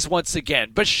Jays once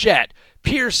again. Bichette,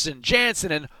 Pearson,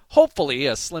 Jansen, and hopefully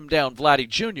a slimmed-down Vladdy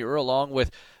Jr., along with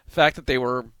the fact that they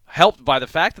were helped by the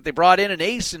fact that they brought in an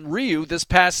ace in Ryu this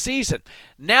past season.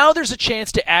 Now there's a chance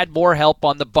to add more help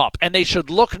on the bump, and they should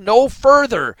look no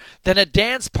further than a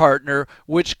dance partner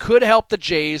which could help the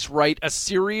Jays right a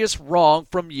serious wrong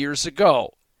from years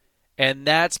ago. And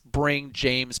that's bring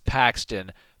James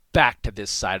Paxton back to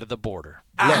this side of the border.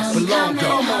 I'm coming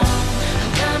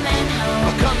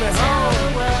home.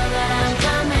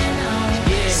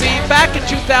 See, back in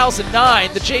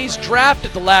 2009, the Jays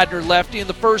drafted the Ladner lefty in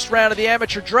the first round of the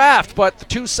amateur draft, but the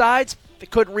two sides, they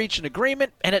couldn't reach an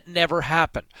agreement, and it never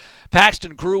happened.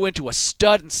 Paxton grew into a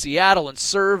stud in Seattle and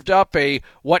served up a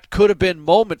what could have been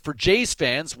moment for Jays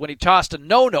fans when he tossed a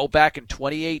no-no back in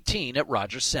 2018 at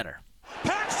Rogers Center.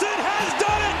 Paxton has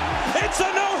done it! It's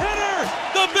a no-hitter!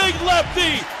 The big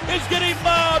lefty is getting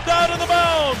mobbed out of the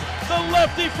mound. The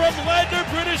lefty from Ladner,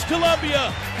 British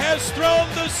Columbia, has thrown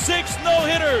the 6th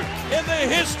no-hitter in the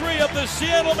history of the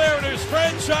Seattle Mariners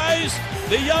franchise.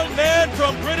 The young man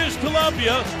from British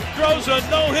Columbia throws a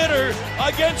no-hitter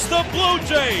against the Blue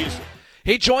Jays.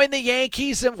 He joined the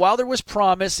Yankees, and while there was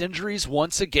promise, injuries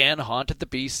once again haunted the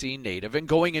BC native. And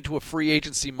going into a free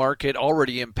agency market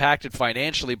already impacted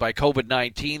financially by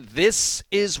COVID-19, this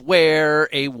is where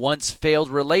a once failed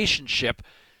relationship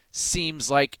seems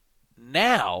like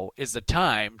now is the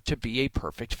time to be a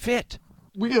perfect fit.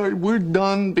 We're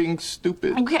done being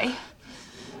stupid. Okay.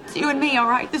 It's you and me, all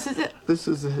right? This is it. This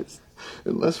is it.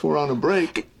 Unless we're on a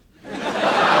break.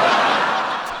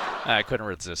 I couldn't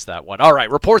resist that one. All right,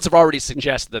 reports have already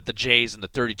suggested that the Jays and the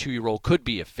 32-year-old could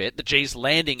be a fit. The Jays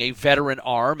landing a veteran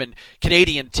arm and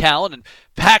Canadian talent, and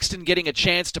Paxton getting a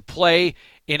chance to play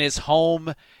in his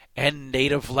home and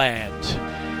native land.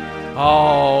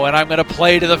 Oh, and I'm going to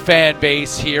play to the fan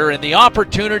base here, and the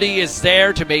opportunity is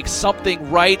there to make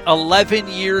something right 11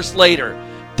 years later.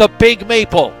 The Big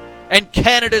Maple and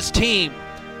Canada's team,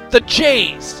 the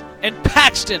Jays and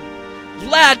Paxton,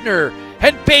 Ladner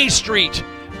and Bay Street,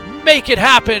 make it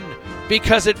happen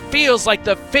because it feels like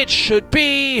the fit should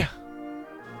be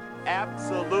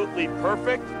Absolutely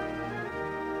perfect.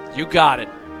 You got it.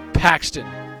 Paxton,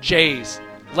 Jays.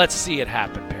 Let's see it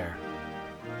happen, pair.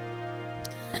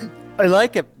 I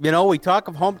like it. You know, we talk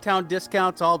of hometown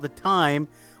discounts all the time.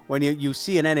 When you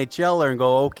see an NHLer and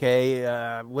go,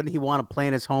 okay, wouldn't he want to play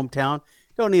in his hometown?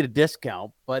 You don't need a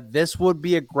discount, but this would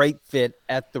be a great fit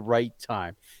at the right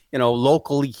time. You know,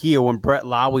 locally here, when Brett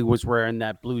Lowry was wearing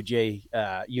that Blue Jay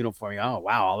uniform, oh,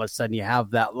 wow, all of a sudden you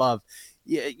have that love.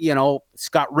 You know,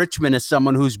 Scott Richmond is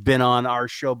someone who's been on our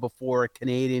show before, a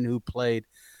Canadian who played,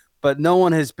 but no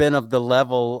one has been of the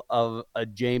level of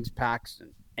James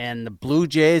Paxton. And the Blue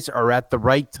Jays are at the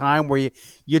right time where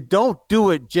you don't do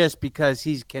it just because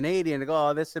he's Canadian and go,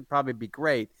 oh, this would probably be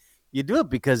great. You do it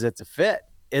because it's a fit.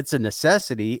 It's a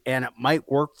necessity, and it might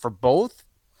work for both.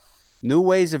 New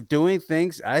ways of doing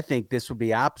things. I think this would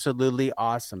be absolutely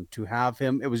awesome to have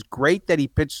him. It was great that he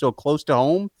pitched so close to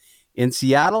home in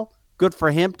Seattle. Good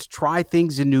for him to try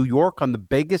things in New York on the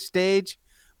biggest stage.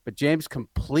 But James,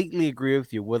 completely agree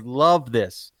with you. Would love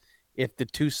this if the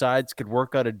two sides could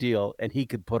work out a deal and he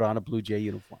could put on a Blue Jay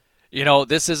uniform. You know,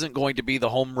 this isn't going to be the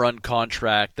home run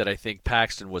contract that I think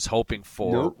Paxton was hoping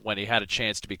for when he had a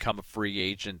chance to become a free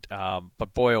agent.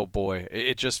 But boy, oh boy,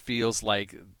 it just feels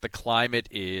like the climate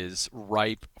is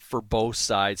ripe for both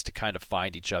sides to kind of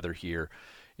find each other here.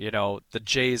 You know, the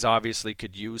Jays obviously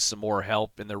could use some more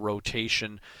help in their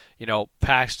rotation. You know,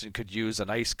 Paxton could use a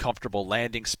nice, comfortable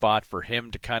landing spot for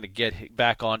him to kind of get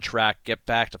back on track, get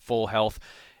back to full health.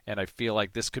 And I feel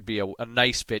like this could be a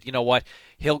nice fit. You know what?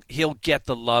 He'll get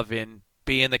the love in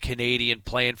being the Canadian,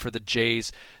 playing for the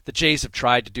Jays. The Jays have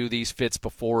tried to do these fits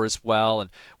before as well, and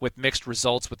with mixed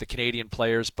results with the Canadian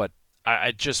players, but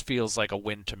it just feels like a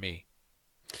win to me.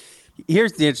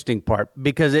 Here's the interesting part,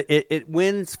 because it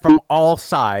wins from all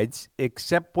sides,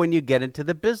 except when you get into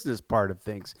the business part of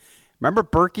things. Remember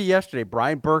Berkey yesterday,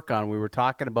 Brian Burke on, we were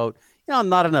talking about,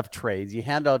 not enough trades. You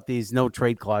hand out these no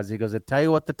trade clauses. He goes, I tell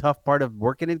you what the tough part of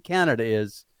working in Canada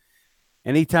is.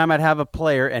 Anytime I'd have a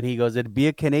player, and he goes, it'd be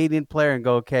a Canadian player, and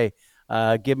go, okay,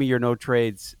 give me your no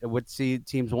trades. What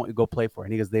teams won't you go play for?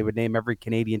 And he goes, they would name every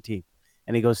Canadian team.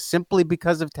 And he goes, simply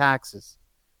because of taxes.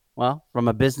 Well, from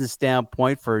a business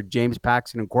standpoint for James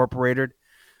Paxton Incorporated,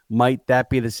 might that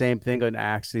be the same thing? And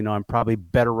actually, no, I'm probably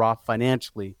better off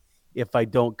financially if I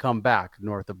don't come back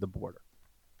north of the border.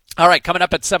 All right, coming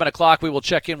up at 7 o'clock, we will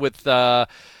check in with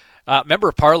Member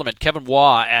of Parliament Kevin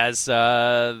Waugh as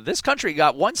this country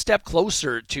got one step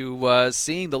closer to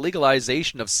seeing the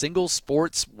legalization of single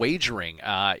sports wagering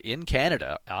in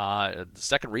Canada. The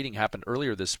second reading happened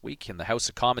earlier this week in the House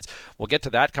of Commons. We'll get to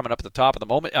that coming up at the top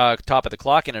of the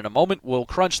clock, and in a moment we'll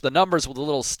crunch the numbers with a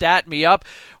little Stat Me Up,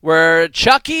 where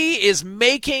Chucky is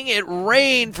making it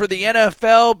rain for the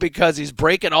NFL because he's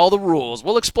breaking all the rules.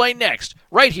 We'll explain next,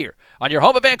 right here on your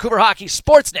home of Vancouver Hockey,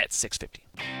 Sportsnet 650.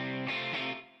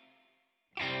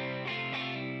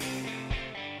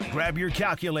 Grab your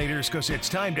calculators because it's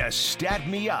time to stat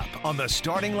me up on the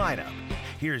starting lineup.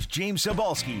 Here's James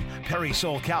Cebulski, Perry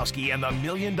Solkowski, and the $1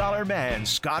 Million Man,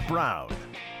 Scott Brown.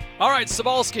 All right,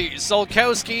 Cebulski,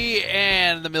 Solkowski,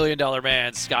 and the $1 Million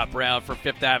Man, Scott Brown from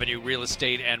Fifth Avenue Real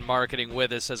Estate and Marketing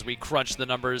with us as we crunch the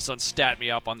numbers on Stat Me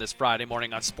Up on this Friday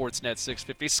morning on Sportsnet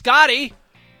 650. Scotty,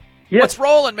 what's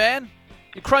rolling, man?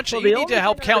 You crunch it. You need to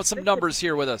help count some numbers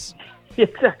here with us.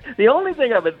 The only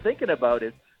thing I've been thinking about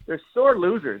is they're sore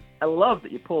losers. I love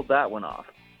that you pulled that one off.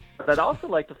 But I'd also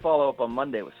like to follow up on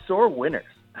Monday with sore winners.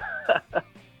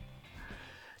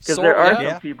 Because there are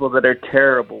some people that are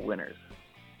terrible winners.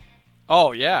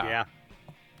 Oh, yeah. Yeah.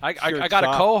 I got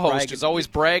a co-host who's always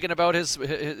bragging about his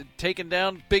taking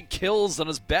down big kills on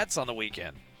his bets on the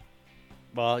weekend.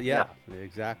 Well, yeah.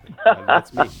 Exactly.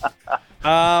 That's me.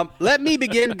 Let me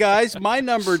begin, guys. My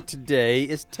number today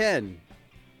is 10.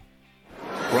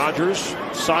 Rodgers,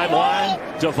 sideline,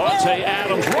 Davante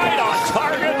Adams right on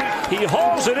target. He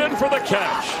hauls it in for the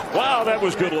catch. Wow, that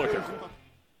was good looking.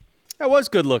 That was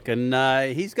good looking.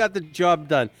 He's got the job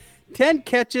done. 10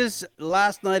 catches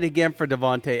last night again for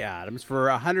Davante Adams for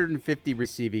 150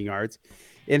 receiving yards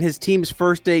in his team's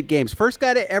first 8 games. First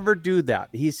guy to ever do that.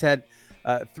 He's had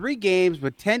 3 games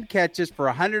with 10 catches for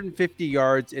 150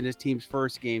 yards in his team's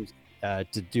first games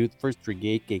to do the first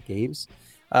 3 games.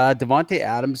 Davante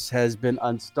Adams has been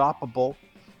unstoppable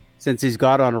since he's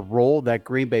got on a roll. That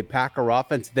Green Bay Packer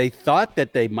offense, they thought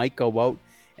that they might go out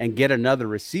and get another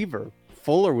receiver.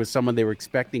 Fuller was someone they were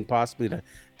expecting possibly to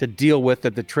deal with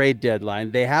at the trade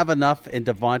deadline. They have enough in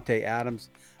Davante Adams.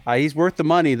 He's worth the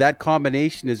money. That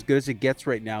combination is as good as it gets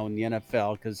right now in the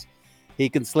NFL because he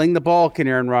can sling the ball, can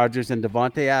Aaron Rodgers, and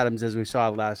Davante Adams, as we saw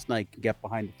last night, can get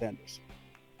behind defenders.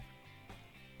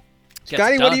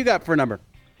 Scotty, what do you got for a number?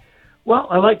 Well,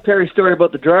 I like Perry's story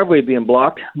about the driveway being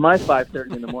blocked. My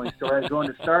 5:30 in the morning story, I was going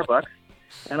to Starbucks,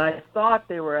 and I thought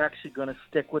they were actually going to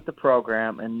stick with the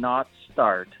program and not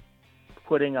start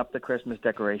putting up the Christmas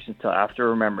decorations till after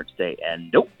Remembrance Day, and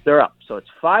nope, they're up. So it's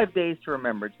 5 days to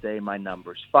Remembrance Day. My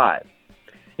number's 5.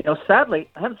 You know, sadly,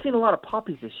 I haven't seen a lot of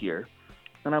poppies this year,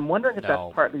 and I'm wondering if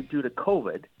that's partly due to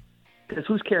COVID, because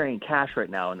who's carrying cash right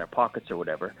now in their pockets or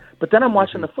whatever. But then I'm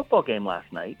watching the football game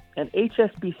last night, and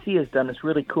HSBC has done this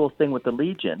really cool thing with the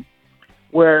Legion,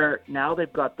 where now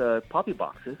they've got the poppy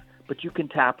boxes, but you can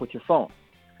tap with your phone.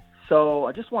 So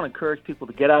I just want to encourage people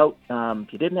to get out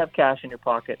if you didn't have cash in your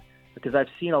pocket, because I've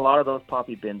seen a lot of those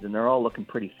poppy bins, and they're all looking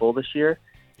pretty full this year.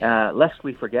 Lest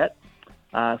we forget,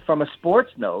 from a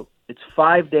sports note, it's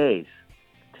 5 days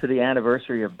to the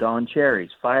anniversary of Don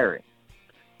Cherry's firing.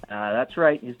 That's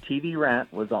right. His TV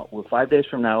rant was 5 days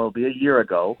from now. It'll be a year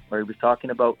ago, where he was talking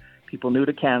about people new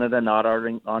to Canada not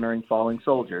honoring fallen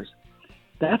soldiers.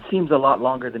 That seems a lot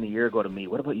longer than a year ago to me.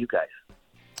 What about you guys?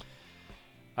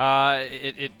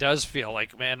 It does feel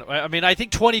like, man. I mean, I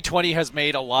think 2020 has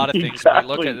made a lot of things.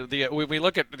 Exactly. We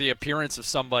look at the appearance of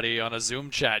somebody on a Zoom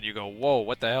chat, and you go, "Whoa,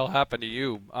 what the hell happened to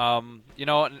you?" You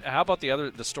know, how about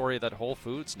the story that Whole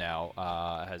Foods now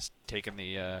has taken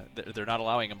they're not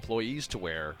allowing employees to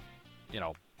wear,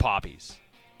 poppies.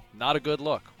 Not a good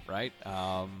look, right?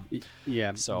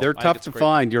 Yeah, so they're tough to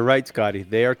find. You're right, Scotty.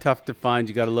 They are tough to find.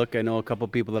 You got to look. I know a couple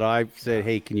of people that I've said,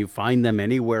 "Hey, can you find them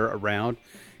anywhere around?"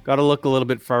 Got to look a little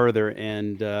bit further,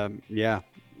 and yeah,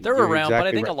 they're around. Exactly, but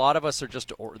I think a lot of us are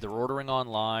just they're ordering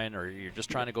online, or you're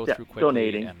just trying to go through quickly.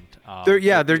 Donating. And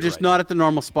they're just not at the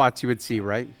normal spots you would see,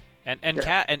 right? And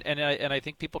I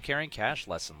think people carrying cash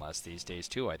less and less these days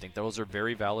too. I think those are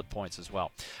very valid points as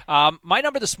well. My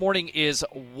number this morning is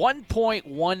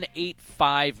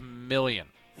 $1.185 million.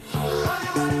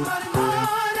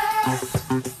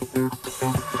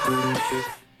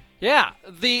 Yeah,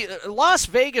 the Las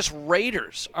Vegas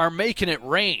Raiders are making it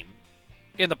rain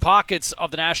in the pockets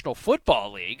of the National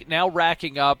Football League, now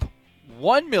racking up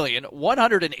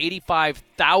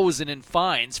 $1,185,000 in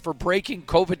fines for breaking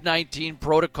COVID-19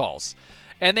 protocols.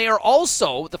 And they are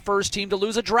also the first team to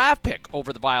lose a draft pick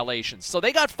over the violations. So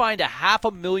they got fined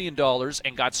 $500,000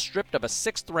 and got stripped of a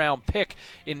 6th-round pick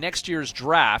in next year's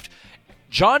draft.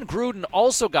 John Gruden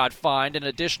also got fined an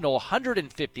additional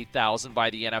 $150,000 by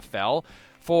the NFL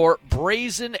for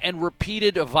brazen and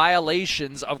repeated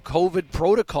violations of COVID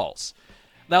protocols.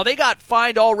 Now, they got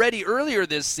fined already earlier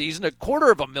this season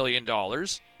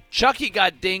 $250,000. Chucky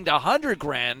got dinged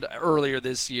 $100,000 earlier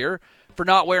this year for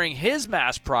not wearing his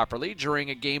mask properly during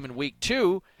a game in Week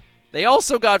 2. They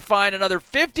also got fined another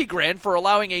 $50,000 for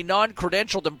allowing a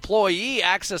non-credentialed employee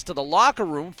access to the locker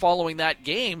room following that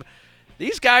game.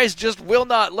 These guys just will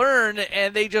not learn,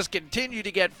 and they just continue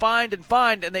to get fined,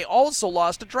 and they also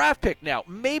lost a draft pick now.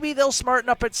 Maybe they'll smarten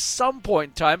up at some point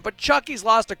in time, but Chucky's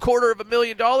lost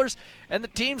 $250,000, and the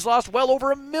team's lost well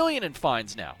over $1 million in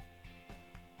fines now.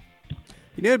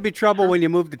 You knew it'd be trouble when you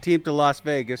move the team to Las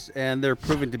Vegas, and they're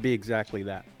proving to be exactly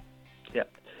that. Yeah.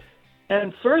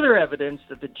 And further evidence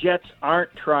that the Jets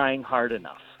aren't trying hard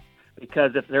enough.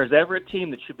 Because if there's ever a team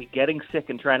that should be getting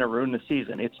sick and trying to ruin the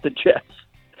season, it's the Jets.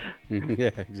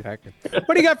 Yeah, exactly.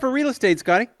 What do you got for real estate,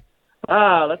 Scotty?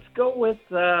 Let's go with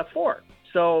 4.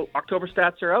 So October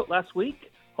stats are out last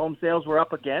week. Home sales were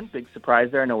up again. Big surprise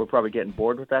there. I know we're probably getting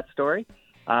bored with that story.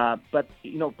 But,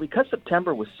 because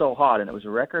September was so hot and it was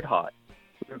a record hot,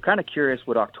 we were kind of curious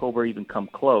would October even come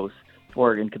close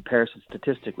or in comparison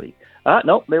statistically.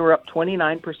 No, they were up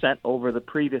 29% over the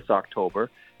previous October,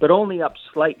 but only up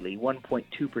slightly,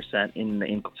 1.2%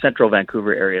 in central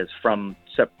Vancouver areas from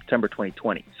September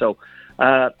 2020. So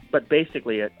But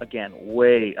basically, again,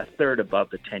 way a third above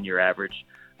the 10-year average.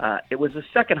 It was the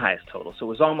second highest total, so it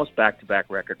was almost back-to-back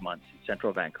record months in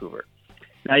central Vancouver.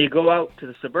 Now you go out to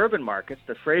the suburban markets,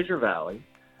 the Fraser Valley,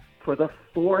 for the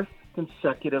fourth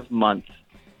consecutive month,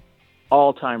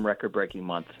 all-time record-breaking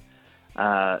month.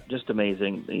 Just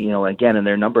amazing. Again, and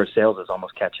their number of sales is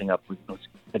almost catching up with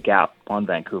the gap on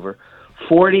Vancouver.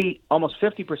 Almost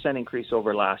 50% increase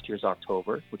over last year's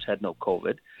October, which had no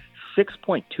COVID.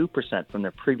 6.2% from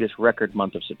their previous record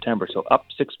month of September, so up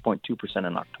 6.2%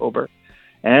 in October.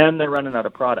 And they're running out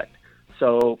of product.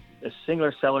 So a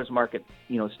singular seller's market,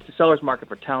 seller's market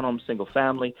for townhomes, single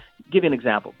family. Give you an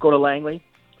example. Go to Langley.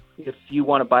 If you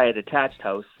want to buy a detached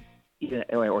house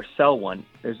or sell one,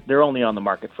 they're only on the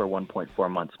market for 1.4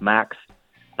 months max.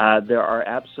 There are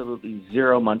absolutely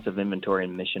 0 months of inventory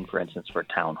in Mission, for instance, for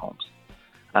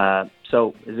townhomes.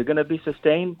 So is it going to be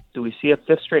sustained? Do we see a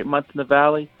fifth straight month in the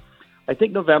Valley? I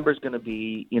think November is going to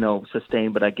be,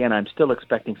 sustained, but again, I'm still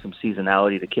expecting some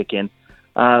seasonality to kick in.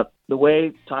 The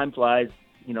way time flies,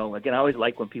 again, I always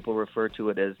like when people refer to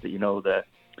it as the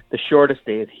shortest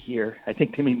day of the year. I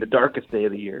think they mean the darkest day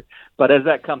of the year. But as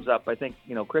that comes up, I think,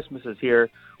 Christmas is here.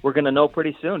 We're going to know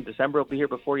pretty soon. December will be here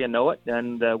before you know it,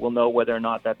 and we'll know whether or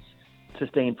not that's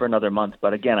sustained for another month.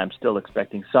 But again, I'm still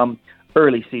expecting some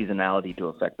early seasonality to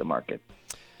affect the market.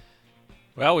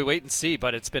 Well, we wait and see,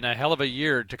 but it's been a hell of a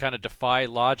year to kind of defy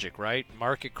logic, right?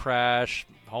 Market crash,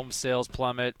 home sales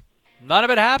plummet. None of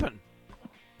it happened.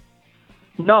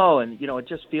 No, and it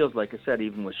just feels like I said,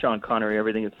 even with Sean Connery,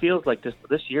 everything. It feels like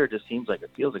this year just seems like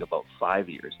it feels like about 5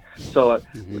 years. So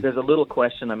there's a little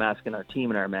question I'm asking our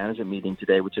team in our management meeting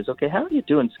today, which is, okay, how are you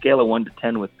doing scale of 1 to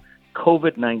 10 with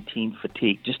COVID-19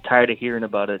 fatigue? Just tired of hearing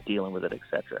about it, dealing with it,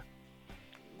 etc.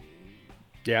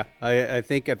 Yeah, I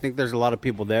think there's a lot of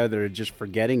people there that are just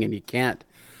forgetting, and you can't.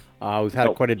 We've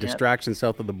had quite a distraction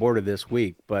south of the border this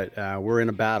week, but we're in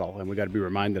a battle, and we got to be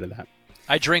reminded of that.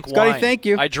 I drink Scotty, wine. Thank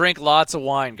you. I drink lots of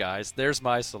wine, guys. There's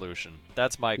my solution.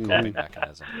 That's my coping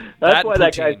mechanism. That's why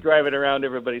that guy's driving around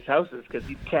everybody's houses, because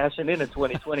he's cashing in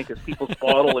 2020 because people's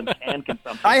bottle and can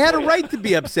consumption. I had a right to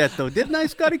be upset, though, didn't I,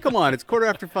 Scotty? Come on, it's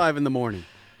 5:15 in the morning.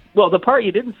 Well, the part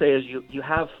you didn't say is you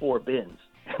have 4 bins.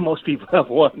 Most people have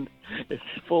 1. It's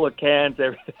full of cans,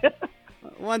 everything.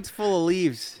 One's full of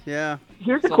leaves, yeah.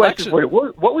 Here's a question for you.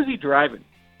 What was he driving?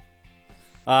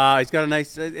 He's got a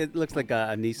nice, it looks like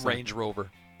a Nissan. Range Rover.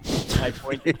 Nice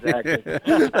point, exactly.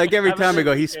 Like every time I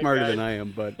go, he's smarter than I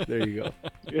am, but there you go.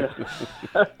 Yeah.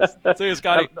 See you,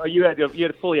 Scotty. You had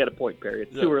a point, Perry.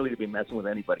 It's too early to be messing with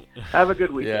anybody. Have a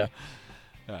good weekend.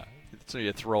 Yeah. So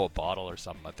you throw a bottle or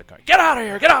something at the car. Get out of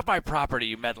here! Get off my property,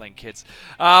 you meddling kids.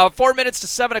 4 minutes to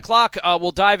 7 o'clock.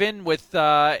 We'll dive in with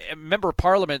Member of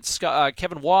Parliament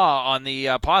Kevin Waugh on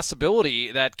the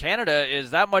possibility that Canada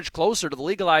is that much closer to the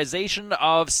legalization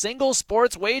of single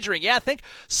sports wagering. Yeah, think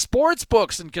sports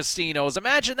books and casinos.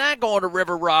 Imagine that, going to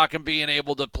River Rock and being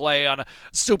able to play on a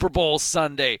Super Bowl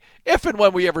Sunday. If and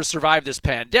when we ever survive this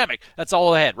pandemic. That's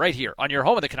all ahead right here on your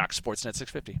home of the Canucks, Sportsnet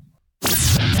 650.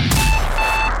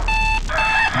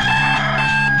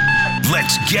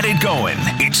 Let's get it going.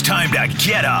 It's time to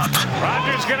get up.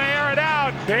 Rogers going to air it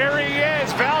out. There he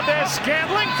is.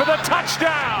 Valdez-Scantling for the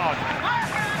touchdown.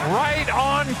 Right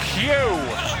on cue.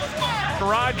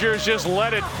 Rogers just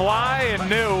let it fly and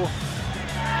knew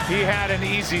he had an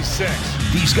easy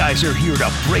 6. These guys are here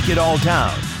to break it all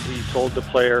down. He told the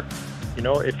player,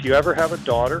 if you ever have a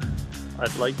daughter,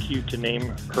 I'd like you to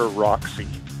name her Roxy,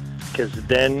 because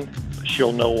then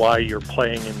she'll know why you're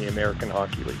playing in the American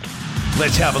Hockey League.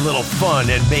 Let's have a little fun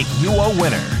and make you a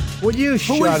winner. Would you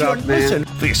shut up, man? Listen,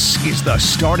 this is the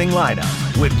starting lineup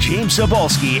with James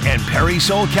Cebulski and Perry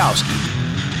Solkowski.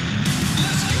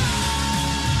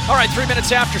 All right, 3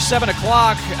 minutes after 7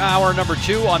 o'clock, hour number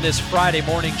 2 on this Friday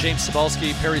morning. James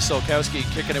Cebulski, Perry Solkowski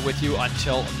kicking it with you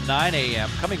until 9 a.m.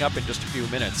 Coming up in just a few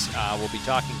minutes, we'll be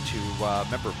talking to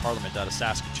Member of Parliament out of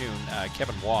Saskatchewan,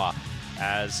 Kevin Waugh,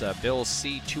 as Bill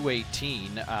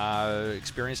C-218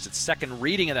 experienced its second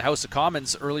reading in the House of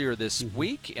Commons earlier this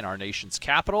week in our nation's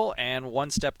capital, and one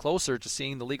step closer to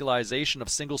seeing the legalization of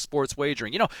single sports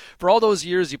wagering. For all those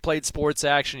years you played sports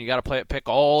action, you got to pick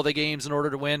all the games in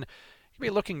order to win. You'd be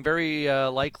looking very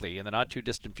likely in the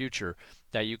not-too-distant future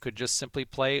that you could just simply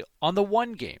play on the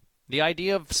one game. The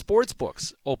idea of sports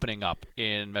books opening up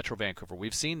in Metro Vancouver.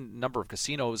 We've seen a number of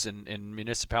casinos in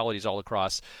municipalities all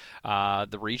across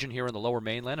the region here in the Lower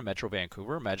Mainland and Metro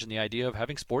Vancouver. Imagine the idea of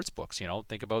having sports books.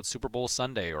 Think about Super Bowl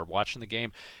Sunday or watching the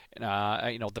game,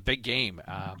 the big game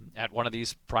at one of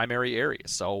these primary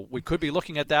areas. So we could be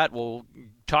looking at that. We'll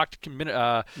talk to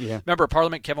Member of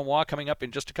Parliament Kevin Waugh coming up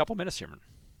in just a couple minutes here.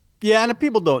 Yeah, and if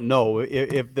people don't know,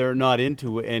 if they're not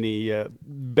into any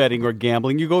betting or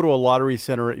gambling, you go to a lottery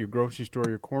center at your grocery store,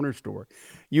 your corner store.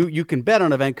 You can bet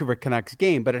on a Vancouver Canucks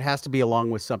game, but it has to be along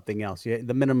with something else.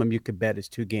 The minimum you could bet is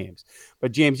 2 games.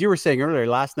 But James, you were saying earlier,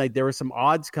 last night there were some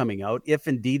odds coming out. If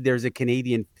indeed there's a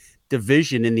Canadian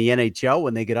division in the NHL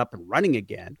when they get up and running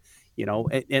again,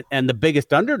 and the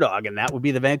biggest underdog in that would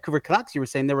be the Vancouver Canucks. You were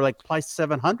saying they were like plus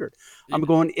 700. I'm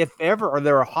going, if ever, are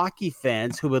there hockey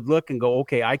fans who would look and go,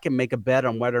 okay, I can make a bet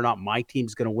on whether or not my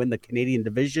team's going to win the Canadian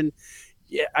division?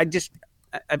 Yeah,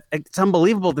 it's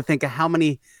unbelievable to think of how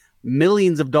many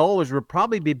millions of dollars would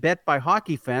probably be bet by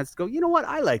hockey fans to go, you know what,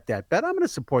 I like that bet. I'm going to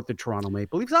support the Toronto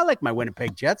Maple Leafs. I like my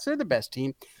Winnipeg Jets. They're the best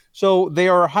team. So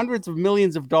there are hundreds of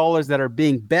millions of dollars that are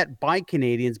being bet by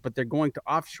Canadians, but they're going to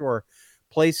offshore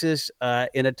places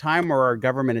in a time where our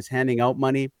government is handing out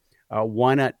money.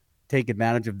 Why not take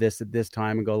advantage of this at this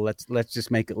time and go, let's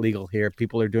just make it legal here.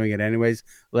 People are doing it anyways.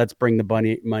 Let's bring the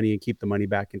money and keep the money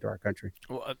back into our country.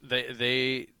 Well,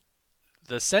 the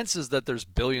sense is that there's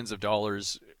billions of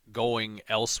dollars going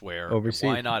elsewhere. Overseas.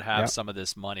 Why not have some of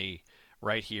this money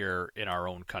right here in our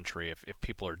own country if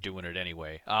people are doing it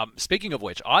anyway? Speaking of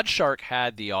which, OddsShark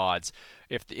had the odds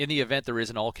if in the event there is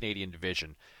an all-Canadian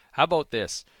division. How about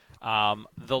this?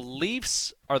 The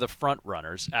Leafs are the front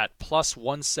runners at plus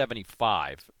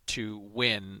 175 to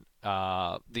win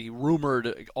the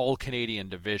rumored all-Canadian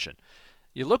division.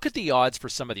 You look at the odds for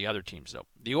some of the other teams, though.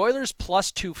 The Oilers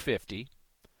plus 250,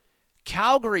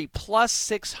 Calgary plus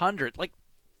 600. Like,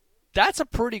 that's a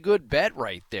pretty good bet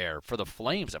right there for the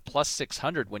Flames at plus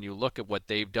 600 when you look at what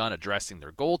they've done addressing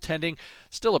their goaltending.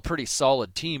 Still a pretty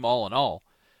solid team all in all.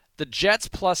 The Jets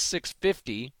plus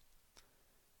 650.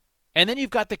 And then you've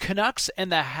got the Canucks and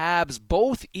the Habs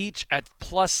both each at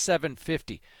plus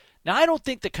 750. Now, I don't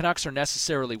think the Canucks are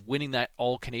necessarily winning that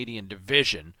all-Canadian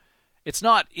division. It's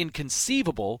not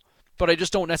inconceivable, but I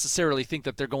just don't necessarily think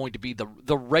that they're going to be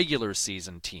the regular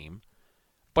season team.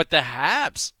 But the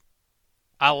Habs,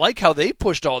 I like how they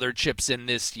pushed all their chips in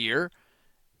this year.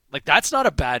 Like, that's not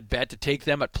a bad bet to take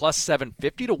them at plus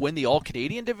 750 to win the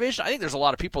all-Canadian division. I think there's a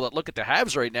lot of people that look at the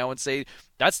Habs right now and say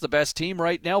that's the best team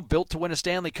right now built to win a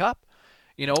Stanley Cup.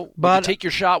 But you take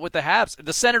your shot with the Habs.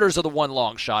 The Senators are the one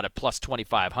long shot at plus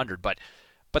 2,500. But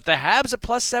the Habs at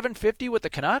plus 750 with the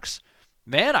Canucks,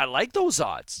 man, I like those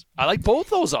odds. I like both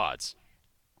those odds.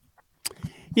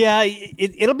 Yeah,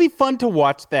 it'll be fun to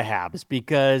watch the Habs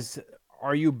because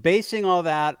are you basing all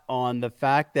that on the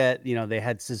fact that, they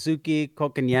had Suzuki,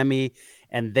 Kotkaniemi,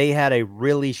 and they had a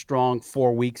really strong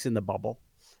 4 weeks in the bubble,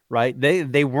 right?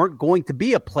 They weren't going to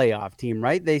be a playoff team,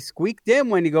 right? They squeaked in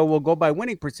when you go, we'll go by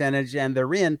winning percentage, and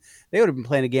they're in. They would have been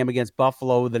playing a game against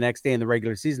Buffalo the next day in the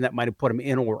regular season that might have put them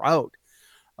in or out.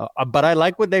 But I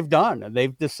like what they've done.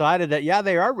 They've decided that,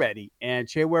 they are ready, and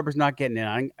Shea Weber's not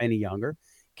getting any younger.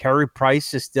 Carey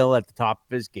Price is still at the top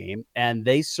of his game, and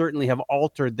they certainly have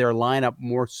altered their lineup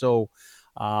more so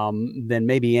than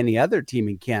maybe any other team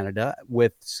in Canada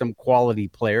with some quality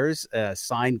players.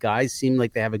 Signed guys seem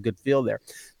like they have a good feel there.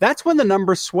 That's when the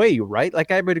numbers sway you, right?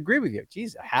 Like, I would agree with you.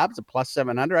 Geez, Habs a plus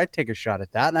 700. I'd take a shot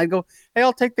at that. And I'd go, hey,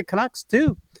 I'll take the Canucks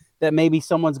too, that maybe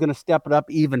someone's going to step it up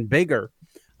even bigger.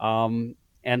 And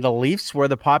the Leafs, where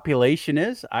the population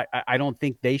is, I don't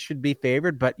think they should be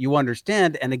favored, but you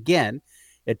understand. And again,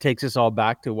 it takes us all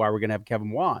back to why we're going to have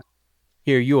Kevin Waugh.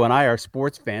 Here, you and I are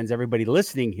sports fans. Everybody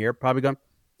listening here probably going,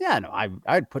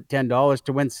 I'd put $10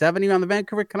 to win 70 on the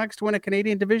Vancouver Canucks to win a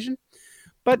Canadian division.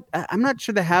 But I'm not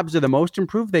sure the Habs are the most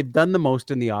improved. They've done the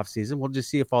most in the offseason. We'll just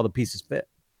see if all the pieces fit.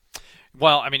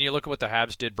 Well, I mean, you look at what the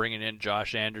Habs did, bringing in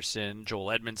Josh Anderson,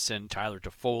 Joel Edmondson, Tyler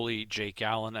Toffoli, Jake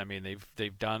Allen. I mean,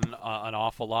 they've done an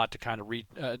awful lot to kind of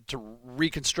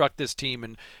reconstruct this team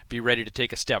and be ready to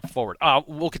take a step forward.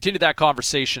 We'll continue that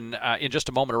conversation in just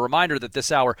a moment. A reminder that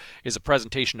this hour is a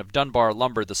presentation of Dunbar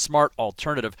Lumber, the smart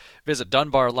alternative. Visit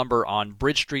Dunbar Lumber on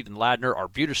Bridge Street in Ladner,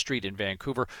 Arbutus Street in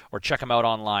Vancouver, or check them out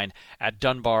online at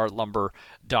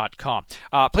dunbarlumber.com.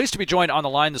 Pleased to be joined on the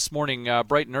line this morning,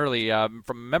 bright and early, from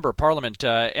a member of Parliament,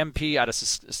 MP out of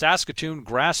Saskatoon,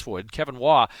 Grasswood, Kevin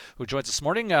Waugh, who joins us this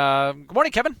morning. Good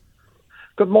morning, Kevin.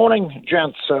 Good morning,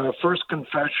 gents. First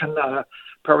confession,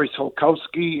 Perry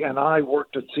Solkowski and I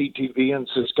worked at CTV in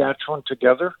Saskatchewan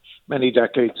together many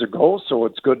decades ago, so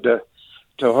it's good to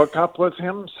hook up with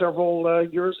him several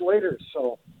years later.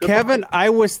 So, Kevin,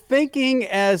 I was thinking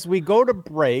as we go to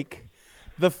break,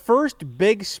 the first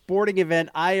big sporting event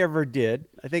I ever did,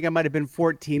 I think I might have been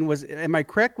 14, am I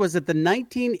correct, was it the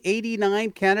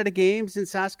 1989 Canada Games in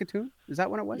Saskatoon? Is that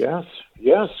when it was?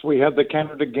 Yes, we had the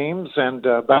Canada Games, and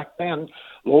back then,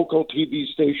 local TV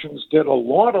stations did a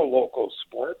lot of local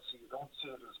sports. You don't see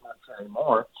it as much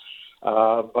anymore.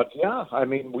 But yeah, I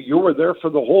mean, you were there for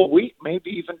the whole week, maybe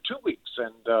even 2 weeks.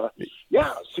 And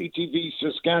yeah, CTV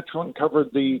Saskatchewan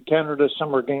covered the Canada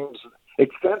Summer Games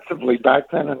extensively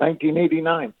back then in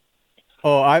 1989.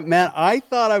 Oh, I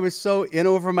thought I was so in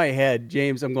over my head,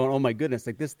 James. I'm going, oh my goodness,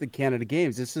 like this is the Canada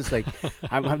Games. This is like,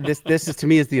 this is to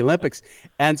me is the Olympics.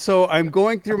 And so I'm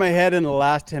going through my head in the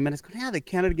last 10 minutes, going, yeah, the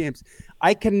Canada Games.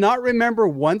 I cannot remember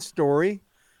one story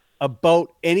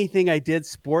about anything I did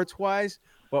sports-wise,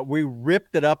 but we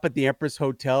ripped it up at the Empress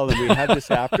Hotel and we had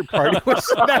this after party.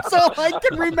 That's all I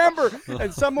can remember.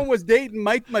 And someone was dating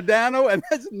Mike Modano, and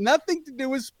that's nothing to do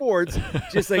with sports.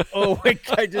 Just like, oh,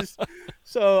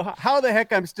 so how the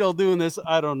heck I'm still doing this,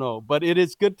 I don't know. But it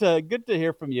is good to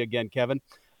hear from you again, Kevin.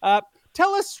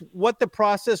 Tell us what the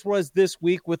process was this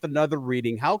week with another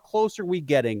reading. How close are we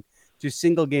getting to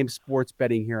single game sports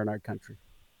betting here in our country?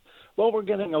 Well, we're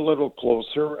getting a little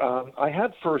closer. I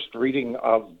had first reading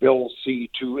of Bill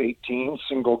C-218,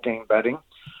 single game betting,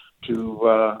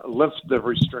 to lift the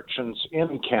restrictions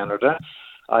in Canada.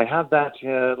 I had that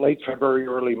late February,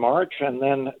 early March, and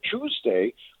then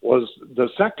Tuesday was the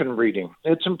second reading.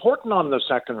 It's important on the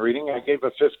second reading. I gave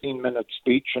a 15-minute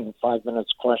speech and 5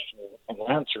 minutes question and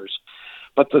answers.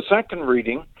 But the second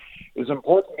reading is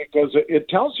important because it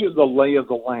tells you the lay of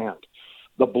the land.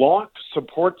 The Bloc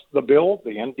supports the bill.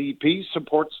 The NDP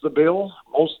supports the bill.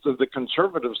 Most of the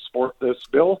Conservatives support this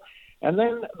bill. And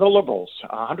then the Liberals,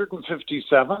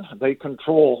 157, they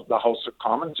control the House of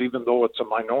Commons, even though it's a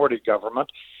minority government.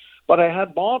 But I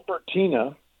had Bob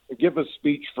Bertina give a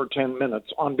speech for 10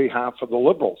 minutes on behalf of the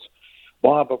Liberals.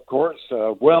 Bob, of course,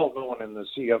 well known in the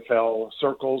CFL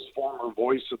circles, former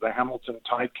voice of the Hamilton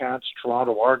Ticats,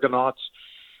 Toronto Argonauts.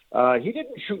 He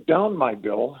didn't shoot down my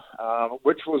bill,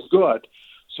 which was good.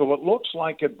 So it looks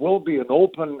like it will be an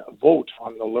open vote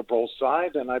on the Liberal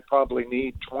side, and I probably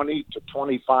need 20 to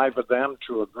 25 of them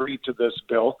to agree to this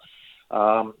bill.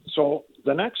 So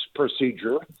the next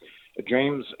procedure,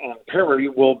 James and Perry,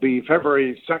 will be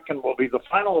February 2nd will be the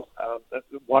final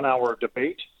 1 hour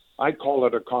debate. I call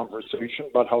it a conversation,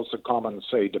 but House of Commons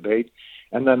say debate.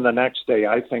 And then the next day,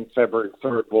 I think February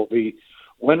 3rd will be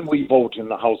when we vote in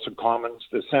the House of Commons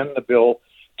to send the bill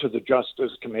to the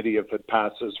Justice Committee if it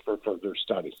passes for further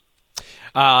study.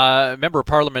 Member of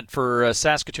Parliament for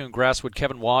Saskatoon Grasswood,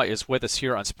 Kevin Waugh, is with us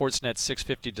here on Sportsnet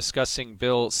 650 discussing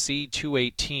Bill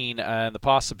C-218 and the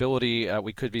possibility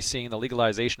we could be seeing the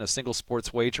legalization of single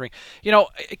sports wagering. You know,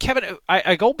 Kevin,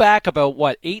 I go back about,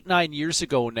 8-9 years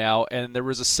ago now, and there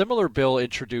was a similar bill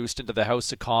introduced into the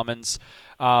House of Commons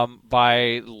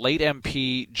by late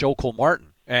MP Joe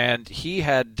Cole-Martin, and he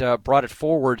had brought it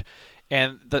forward.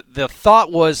 And the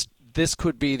thought was this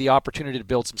could be the opportunity to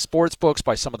build some sports books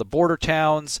by some of the border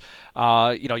towns.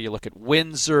 You look at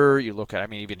Windsor, you look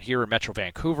at, even here in Metro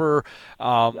Vancouver,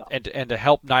 and to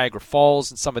help Niagara Falls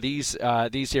and some of these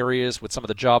areas with some of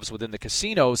the jobs within the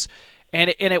casinos. And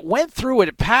it went through,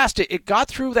 it passed, it got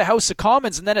through the House of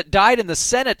Commons, and then it died in the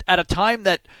Senate at a time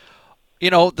that,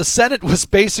 the Senate was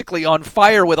basically on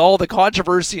fire with all the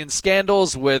controversy and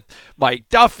scandals with Mike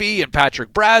Duffy and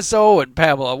Patrick Brazo and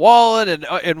Pamela Wallen,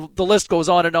 and the list goes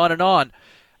on and on and on.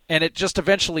 And it just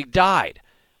eventually died.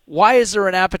 Why is there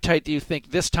an appetite, do you think,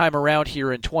 this time around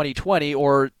here in 2020,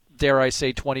 or dare I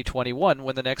say 2021,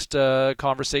 when the next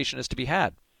conversation is to be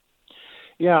had?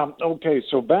 Yeah, okay.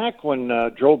 So back when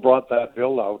Joe brought that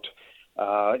bill out,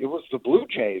 it was the Blue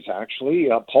Jays, actually,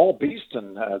 Paul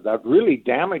Beeston, that really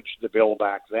damaged the bill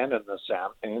back then in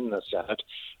the Senate.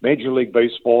 Major League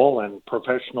Baseball and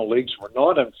professional leagues were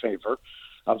not in favor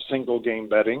of single-game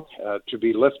betting to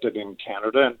be lifted in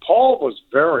Canada, and Paul was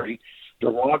very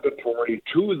derogatory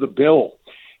to the bill.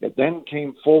 It then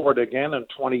came forward again in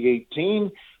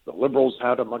 2018. The Liberals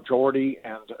had a majority,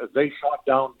 and they shot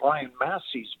down Brian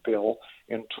Massey's bill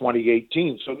in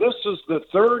 2018. So this is the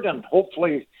third and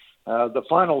hopefully the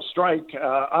final strike.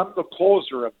 I'm the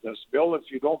closer of this bill, if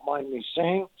you don't mind me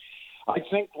saying. I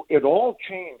think it all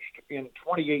changed in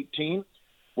 2018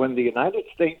 when the United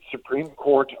States Supreme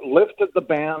Court lifted the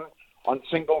ban on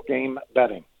single-game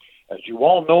betting. As you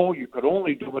all know, you could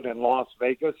only do it in Las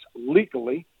Vegas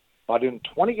legally, but in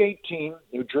 2018,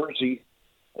 New Jersey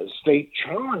state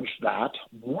challenged that,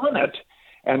 won it,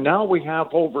 and now we have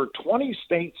over 20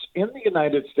 states in the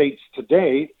United States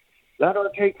today that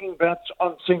are taking bets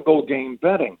on single-game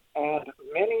betting, and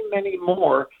many, many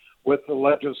more with the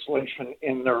legislation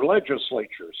in their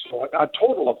legislatures. So a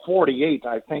total of 48,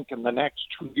 I think, in the next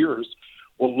 2 years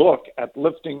will look at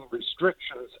lifting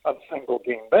restrictions of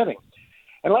single-game betting.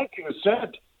 And like you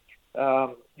said,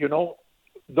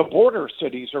 the border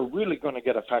cities are really going to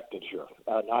get affected here.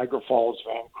 Niagara Falls,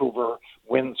 Vancouver,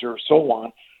 Windsor, so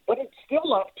on. But it's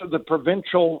still up to the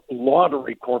provincial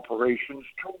lottery corporations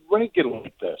to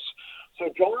regulate this. So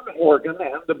John Horgan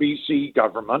and the BC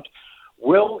government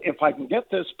will, if I can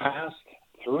get this passed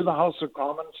through the House of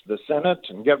Commons, the Senate,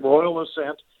 and get royal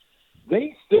assent,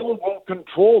 they still will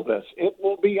control this. It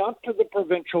will be up to the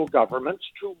provincial governments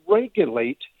to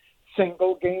regulate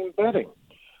single-game betting.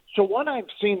 So what I've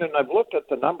seen, and I've looked at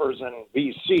the numbers in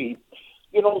BC,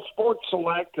 Sports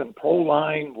Select and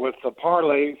Proline with the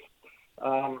parlays,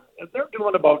 they're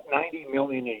doing about $90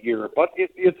 million a year, but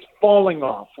it's falling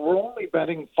off. We're only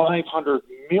betting $500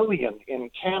 million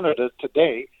in Canada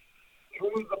today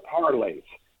through the parlays.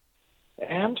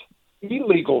 And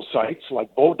illegal sites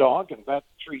like Bodog and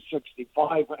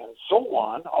Bet365 and so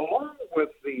on, along with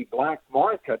the black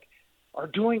market, are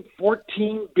doing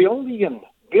 $14 billion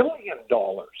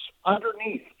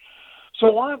underneath.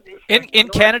 So in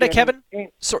Canada, Kevin.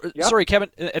 Sorry,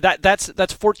 Kevin. That's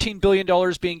 $14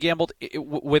 billion being gambled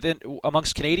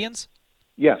amongst Canadians.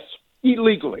 Yes,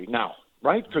 illegally now,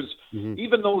 right? Because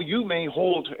even though you may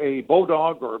hold a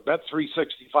Bodog or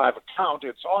Bet365 account,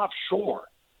 it's offshore,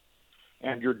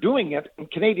 and you're doing it, and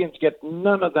Canadians get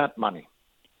none of that money.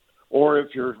 Or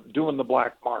if you're doing the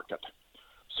black market.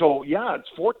 So yeah, it's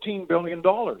 $14 billion.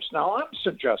 Now I'm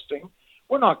suggesting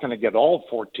we're not going to get all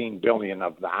 $14 billion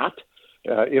of that.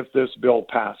 If this bill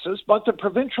passes, but the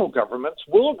provincial governments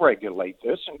will regulate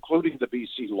this, including the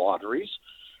BC lotteries,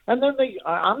 and then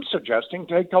I'm suggesting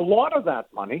take a lot of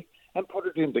that money and put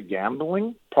it into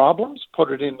gambling problems,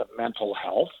 put it into mental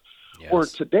health, where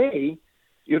today,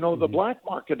 the black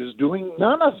market is doing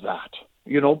none of that.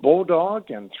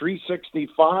 Bodog and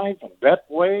 365 and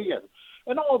Betway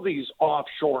and all these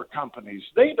offshore companies,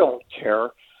 they don't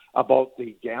care about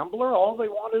the gambler. All they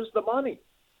want is the money.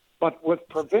 But with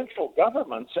provincial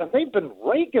governments, and they've been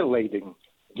regulating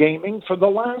gaming for the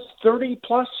last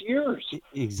 30-plus years.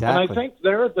 Exactly. And I think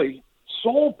they're the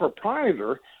sole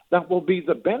proprietor that will be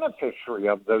the beneficiary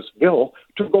of this bill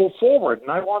to go forward.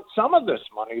 And I want some of this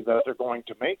money that they're going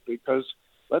to make because,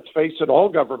 let's face it, all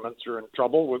governments are in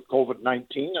trouble with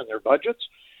COVID-19 and their budgets.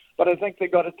 But I think they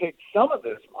got to take some of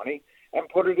this money and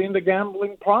put it in the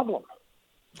gambling problem.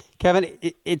 Kevin,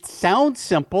 it sounds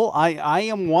simple. I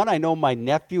am one. I know my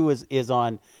nephew is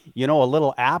on, a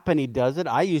little app and he does it.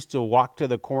 I used to walk to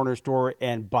the corner store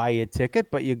and buy a ticket,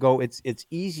 but it's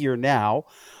easier now.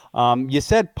 You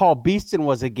said Paul Beeston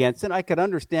was against it. I could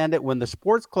understand it when the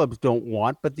sports clubs don't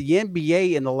want, but the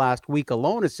NBA in the last week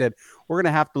alone has said we're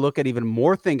going to have to look at even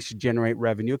more things to generate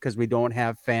revenue because we don't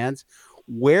have fans.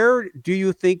 Where do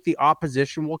you think the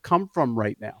opposition will come from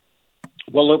right now?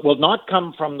 Well, it will not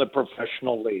come from the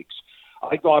professional leagues.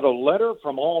 I got a letter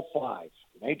from all five,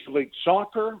 Major League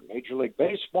Soccer, Major League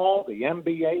Baseball, the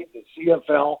NBA, the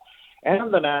CFL,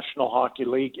 and the National Hockey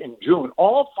League in June.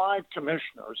 All five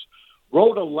commissioners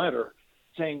wrote a letter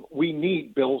saying we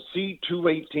need Bill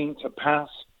C-218 to pass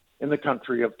in the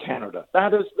country of Canada.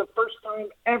 That is the first time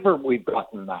ever we've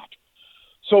gotten that.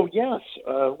 So, yes,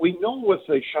 we know with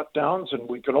the shutdowns, and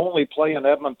we could only play in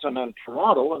Edmonton and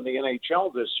Toronto in the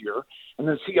NHL this year, and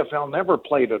the CFL never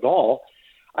played at all.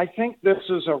 I think this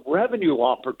is a revenue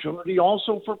opportunity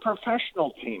also for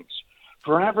professional teams,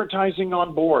 for advertising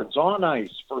on boards, on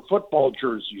ice, for football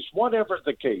jerseys, whatever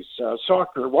the case,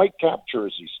 soccer, white-cap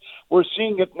jerseys. We're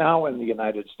seeing it now in the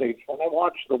United States. When I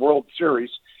watched the World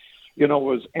Series, it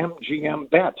was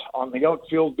MGM Bet on the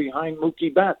outfield behind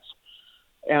Mookie Betts.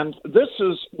 And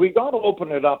we got to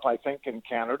open it up, I think, in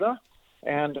Canada.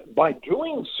 And by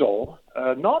doing so,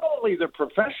 not only the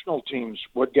professional teams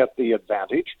would get the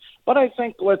advantage, but I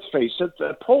think, let's face it,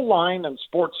 the Proline and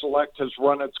Sports Select has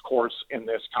run its course in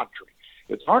this country.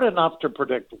 It's hard enough to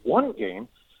predict one game,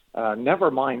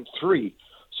 never mind three.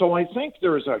 So I think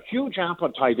there's a huge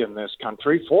appetite in this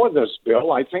country for this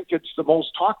bill. I think it's the most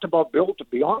talked about bill, to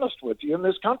be honest with you, in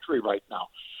this country right now.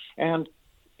 And,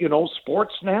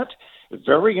 Sportsnet,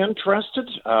 very interested.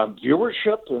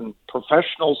 Viewership in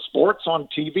professional sports on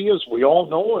TV, as we all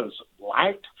know, is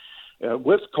lagged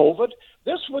with COVID.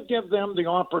 This would give them the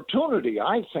opportunity,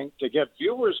 I think, to get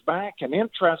viewers back and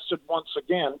interested once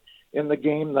again in the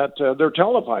game that they're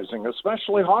televising,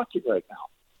 especially hockey right now.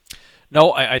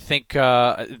 No, I think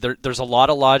there's a lot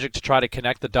of logic to try to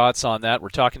connect the dots on that. We're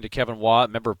talking to Kevin Waugh,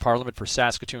 Member of Parliament for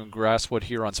Saskatoon Grasswood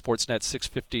here on Sportsnet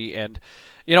 650. And,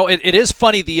 it is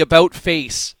funny, the about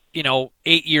face, 8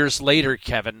 years later,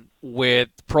 Kevin, with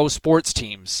pro sports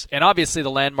teams. And obviously the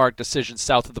landmark decision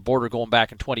south of the border going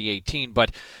back in 2018.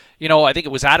 But, I think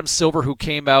it was Adam Silver who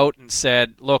came out and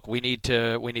said, look, we need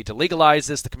to legalize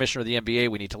this. The commissioner of the NBA,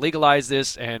 we need to legalize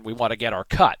this, and we want to get our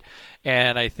cut.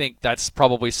 And I think that's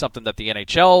probably something that the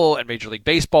NHL and Major League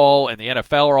Baseball and the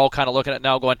NFL are all kind of looking at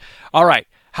now going, all right,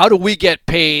 how do we get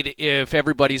paid if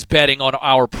everybody's betting on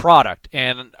our product?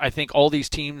 And I think all these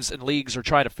teams and leagues are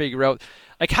trying to figure out,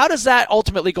 like, how does that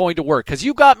ultimately going to work? Because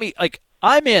you got me, like,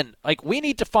 I'm in. Like, we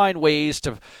need to find ways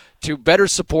to better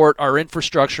support our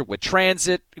infrastructure with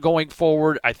transit going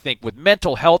forward. I think with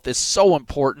mental health is so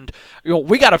important.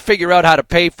 We got to figure out how to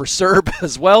pay for CERB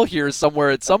as well here somewhere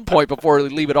at some point before we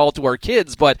leave it all to our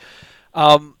kids. But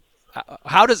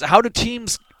how do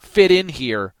teams fit in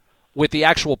here with the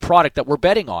actual product that we're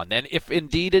betting on, and if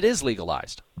indeed it is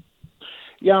legalized?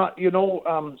 Yeah,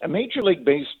 Major League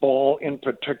Baseball in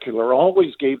particular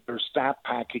always gave their stat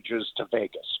packages to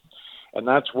Vegas. And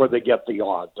that's where they get the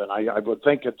odds. And I would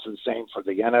think it's the same for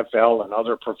the NFL and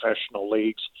other professional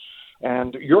leagues.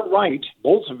 And you're right.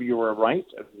 Both of you are right.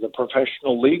 The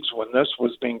professional leagues, when this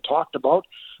was being talked about,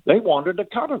 they wanted a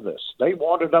cut of this. They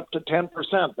wanted up to 10%.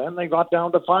 Then they got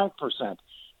down to 5%.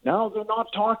 Now they're not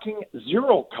talking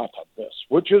zero cut of this,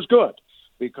 which is good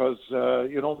because,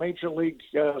 Major League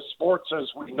sports as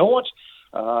we know it,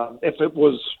 if it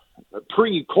was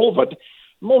pre-COVID,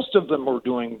 most of them were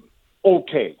doing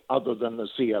okay, other than the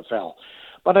CFL.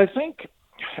 But I think,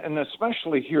 and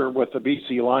especially here with the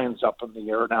BC Lions up in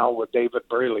the air now with David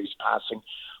Braley's passing,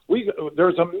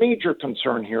 there's a major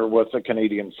concern here with the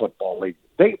Canadian Football League.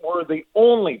 They were the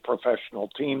only professional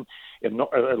team in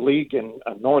a league in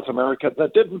North America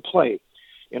that didn't play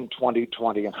in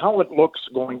 2020. And how it looks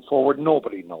going forward,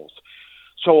 nobody knows.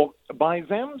 So by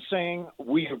them saying,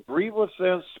 we agree with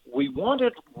this, we want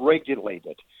it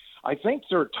regulated, I think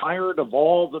they're tired of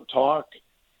all the talk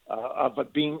of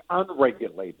it being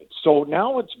unregulated. So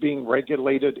now it's being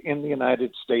regulated in the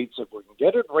United States. If we can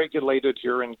get it regulated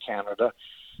here in Canada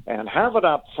and have it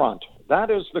up front, that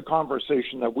is the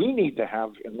conversation that we need to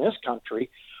have in this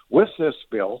country with this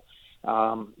bill.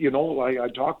 I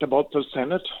talked about the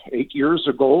Senate 8 years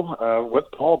ago with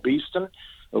Paul Beeston.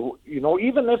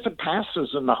 Even if it passes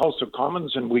in the House of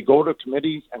Commons and we go to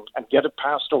committee and get it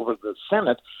passed over the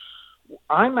Senate,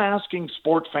 I'm asking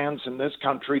sport fans in this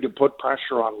country to put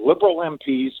pressure on Liberal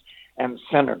MPs and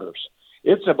senators.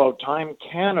 It's about time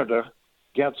Canada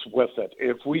gets with it.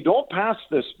 If we don't pass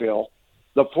this bill,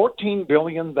 the $14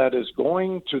 billion that is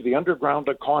going to the underground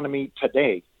economy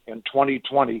today in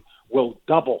 2020 will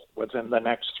double within the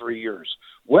next 3 years.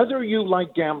 Whether you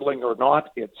like gambling or not,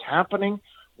 it's happening.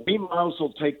 We might as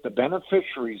well take the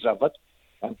beneficiaries of it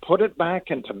and put it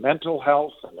back into mental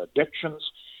health and addictions.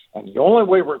 And the only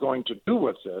way we're going to do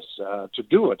with this,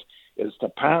 is to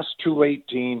pass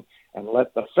 218 and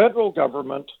let the federal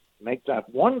government make that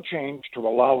one change to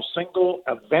allow single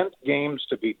event games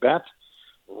to be bet,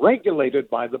 regulated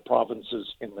by the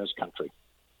provinces in this country.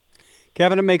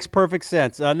 Kevin, it makes perfect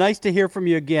sense. Nice to hear from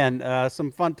you again.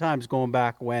 Some fun times going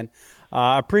back when.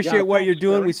 Appreciate what you're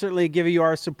doing. Barry. We certainly give you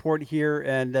our support here,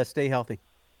 and stay healthy.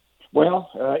 Well,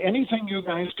 anything you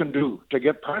guys can do to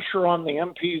get pressure on the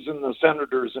MPs and the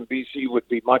senators in BC would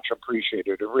be much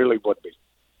appreciated. It really would be.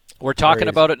 We're talking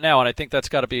about it now, and I think that's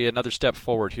got to be another step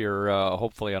forward here,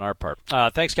 hopefully on our part.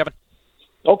 Thanks, Kevin.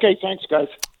 Okay, thanks, guys.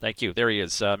 Thank you. There he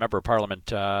is, Member of Parliament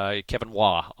Kevin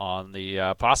Waugh, on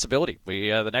the possibility.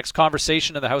 The next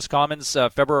conversation in the House Commons,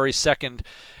 February 2nd,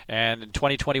 and in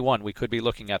 2021, we could be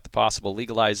looking at the possible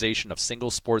legalization of single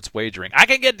sports wagering. I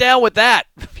can get down with that,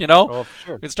 Oh,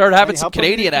 sure. We can start having some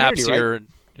Canadian apps right? here. And,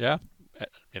 yeah,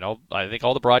 I think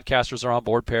all the broadcasters are on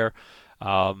board, Pair.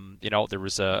 There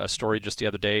was a story just the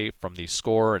other day from the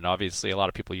Score, and obviously a lot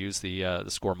of people use the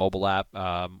Score mobile app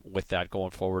with that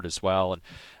going forward as well, and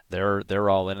they're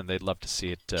all in, and they'd love to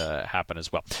see it happen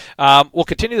as well. We'll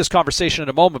continue this conversation in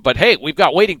a moment, but hey, we've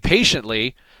got waiting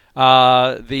patiently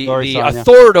the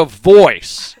authoritative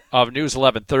voice of News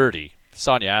 1130,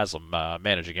 Sonia Aslam,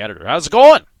 managing editor. How's it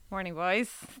going? Morning, boys.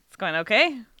 It's going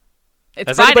okay.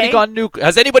 Has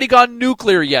anybody gone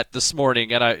nuclear yet this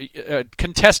morning and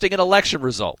contesting an election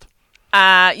result?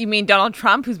 You mean Donald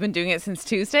Trump, who's been doing it since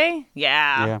Tuesday?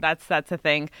 Yeah. That's a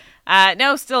thing.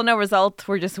 No, still no result.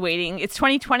 We're just waiting. It's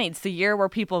 2020. It's the year where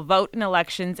people vote in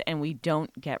elections and we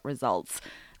don't get results.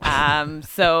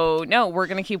 So no, we're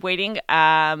going to keep waiting.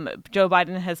 Joe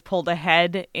Biden has pulled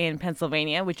ahead in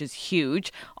Pennsylvania, which is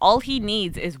huge. All he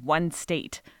needs is one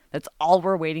state. That's all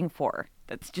we're waiting for.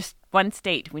 That's just one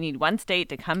state. We need one state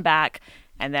to come back,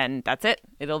 and then that's it.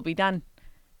 It'll be done.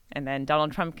 And then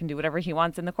Donald Trump can do whatever he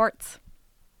wants in the courts.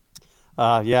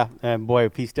 Yeah, and boy,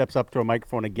 if he steps up to a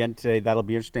microphone again today, that'll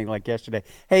be interesting like yesterday.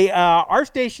 Hey, our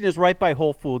station is right by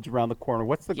Whole Foods around the corner.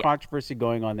 What's the controversy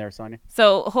going on there, Sonia?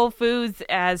 So Whole Foods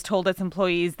has told its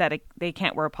employees that they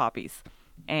can't wear poppies.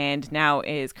 And now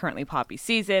is currently poppy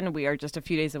season. We are just a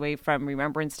few days away from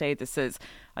Remembrance Day. This is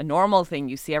a normal thing.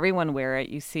 You see everyone wear it.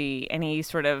 You see any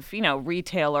sort of,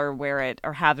 retailer wear it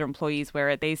or have their employees wear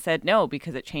it. They said no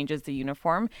because it changes the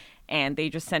uniform. And they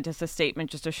just sent us a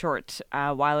statement just a short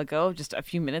while ago, just a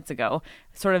few minutes ago,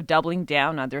 sort of doubling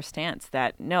down on their stance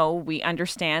that, no, we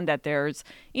understand that there's,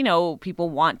 people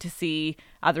want to see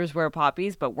others wear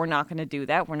poppies, but we're not going to do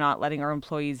that. We're not letting our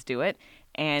employees do it.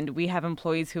 And we have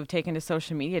employees who have taken to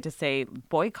social media to say,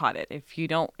 boycott it.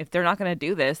 If they're not going to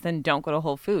do this, then don't go to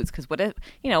Whole Foods. Because what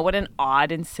an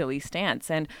odd and silly stance.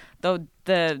 And though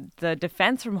the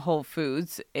defense from Whole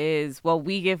Foods is, well,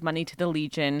 we give money to the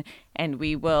Legion and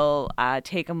we will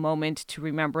take a moment to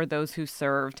remember those who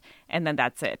served, and then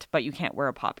that's it. But you can't wear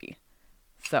a poppy.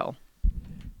 So.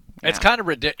 Yeah. It's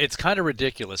kind of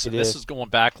ridiculous, and this is going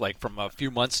back from a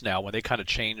few months now when they kind of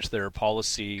changed their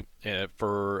policy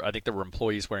for, I think there were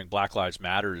employees wearing Black Lives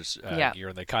Matters gear,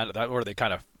 and they kind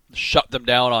of shut them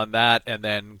down on that, and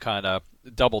then kind of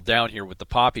doubled down here with the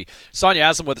poppy. Sonia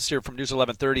Aslam with us here from News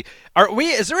 1130.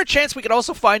 Is there a chance we could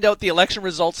also find out the election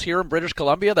results here in British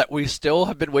Columbia that we still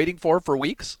have been waiting for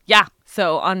weeks? Yeah.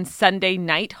 So on Sunday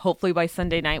night, hopefully by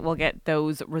Sunday night, we'll get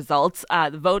those results.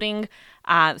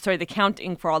 The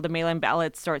counting for all the mail-in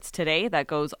ballots starts today. That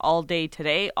goes all day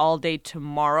today, all day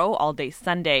tomorrow, all day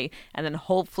Sunday. And then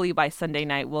hopefully by Sunday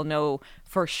night, we'll know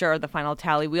for sure the final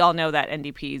tally. We all know that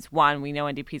NDP's won. We know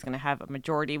NDP's going to have a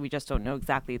majority. We just don't know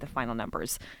exactly the final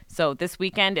numbers. So this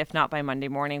weekend, if not by Monday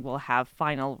morning, we'll have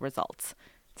final results.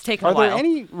 It's taken a while. Are there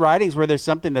any ridings where there's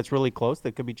something that's really close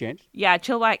that could be changed? Yeah,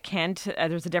 Chilliwack-Kent,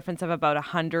 there's a difference of about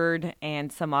 100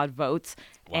 and some odd votes.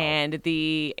 Wow. And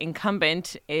the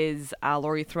incumbent is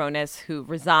Laurie Thrones, who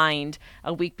resigned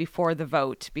a week before the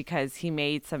vote because he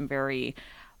made some very,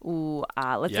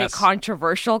 say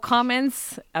controversial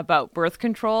comments about birth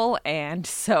control. And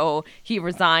so he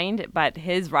resigned, but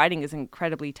his riding is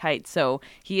incredibly tight. So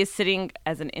he is sitting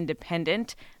as an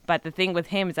independent. But the thing with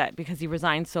him is that because he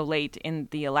resigned so late in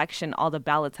the election, all the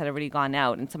ballots had already gone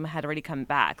out and some had already come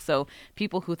back. So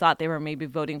people who thought they were maybe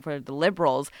voting for the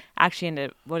Liberals actually ended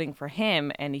up voting for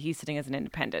him, and he's sitting as an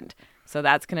independent. So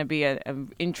that's going to be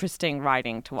an interesting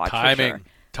riding to watch for sure.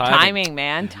 Timing,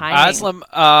 man. Aslam,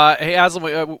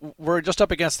 we're just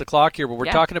up against the clock here, but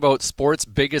we're talking about sports'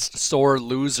 biggest sore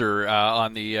loser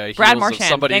on the heels Marchand. of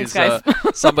somebody's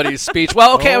Thanks, somebody's speech.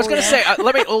 Well, okay, I was going to say,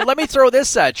 let me throw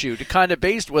this at you to kind of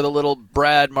based with a little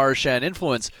Brad Marchand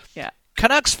influence. Yeah,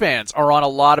 Canucks fans are on a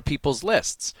lot of people's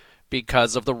lists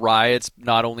because of the riots,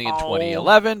 not only in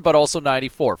 2011 but also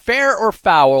 94. Fair or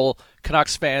foul?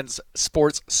 Canucks fans,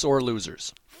 sports sore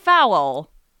losers. Foul.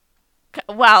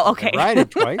 Well, okay.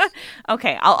 Right, twice.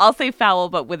 Okay, I'll say foul,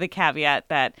 but with a caveat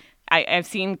that I've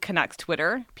seen Canucks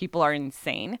Twitter. People are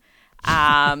insane.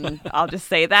 I'll just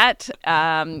say that.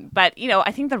 But,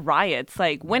 I think the riots,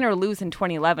 win or lose in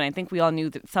 2011, I think we all knew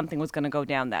that something was going to go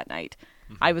down that night.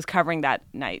 Mm-hmm. I was covering that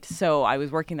night, so I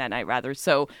was working that night, rather.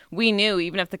 So we knew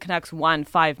even if the Canucks won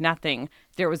 5-0,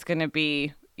 there was going to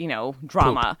be,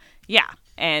 drama. Poop. Yeah.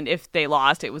 And if they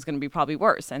lost, it was going to be probably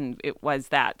worse. And it was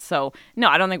that. So, no,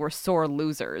 I don't think we're sore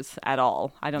losers at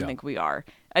all. I don't think we are.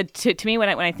 To me, when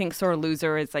I think sore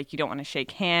loser, it's you don't want to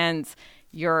shake hands.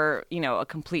 You're, a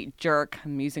complete jerk.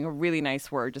 I'm using a really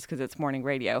nice word just because it's morning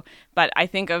radio. But I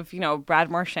think of, Brad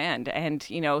Marchand and,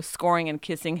 scoring and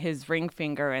kissing his ring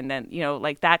finger and then,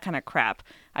 that kind of crap.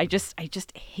 I just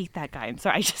hate that guy. I'm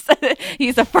sorry.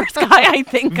 He's the first guy I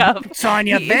think of.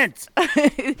 Sonia Vince.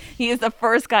 He is the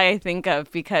first guy I think of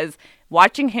because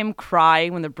watching him cry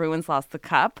when the Bruins lost the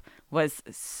cup was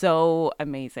so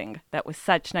amazing. That was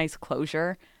such nice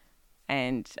closure.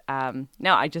 And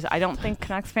no, I don't think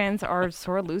Canucks fans are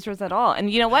sore losers at all. And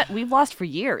you know what? We've lost for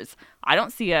years. I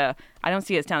don't see a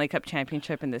Stanley Cup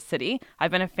championship in this city.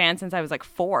 I've been a fan since I was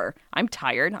 4. I'm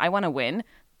tired. I want to win,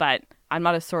 but I'm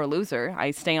not a sore loser.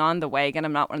 I stay on the wagon.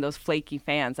 I'm not one of those flaky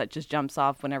fans that just jumps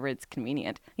off whenever it's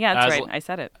convenient. Yeah, that's right. I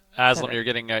said it. Aslam, you're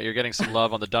getting some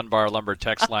love on the Dunbar Lumber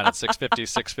text line at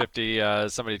 650.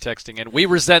 Somebody texting in. We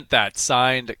resent that.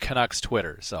 Signed Canucks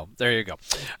Twitter. So there you go.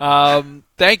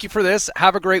 Thank you for this.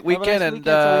 Have a great weekend, and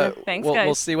thanks, guys.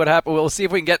 We'll see what happens. We'll see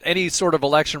if we can get any sort of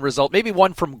election result. Maybe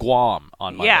one from Guam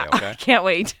on Monday. Yeah, okay? I can't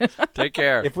wait. Take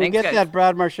care. If we get that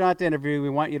Brad Marchand interview, we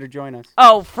want you to join us.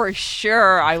 Oh, for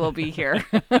sure, I will be here.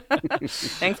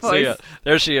 Thanks, boys.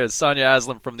 There she is, Sonia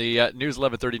Aslam from the News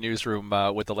 1130 newsroom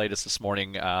with the latest this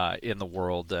morning in the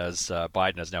world as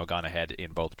Biden has now gone ahead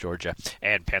in both Georgia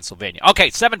and Pennsylvania. Okay,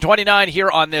 7:29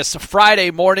 here on this Friday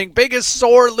morning. Biggest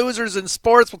sore losers in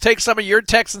sports. We'll take some of your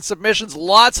texts and submissions.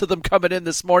 Lots of them coming in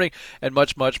this morning and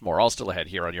much, much more. All still ahead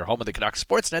here on your home of the Canucks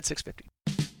Sportsnet 650.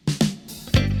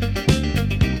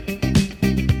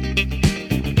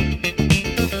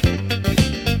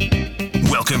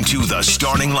 to The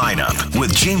Starting Lineup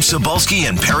with James Cebulski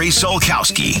and Perry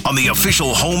Solkowski on the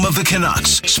official home of the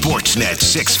Canucks, Sportsnet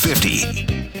 650.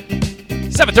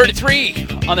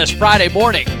 7:33 on this Friday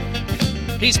morning.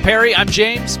 He's Perry. I'm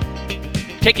James.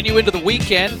 Taking you into the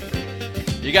weekend.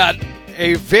 You got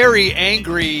a very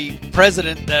angry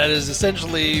president that is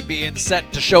essentially being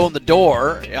set to show him the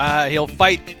door. He'll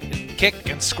fight and kick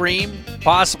and scream,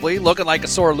 possibly looking like a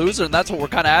sore loser, and that's what we're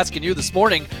kind of asking you this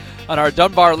morning on our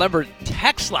Dunbar Lumber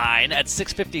text line at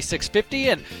 650-650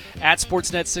 and at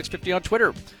Sportsnet 650 on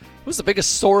Twitter. Who's the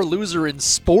biggest sore loser in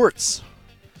sports?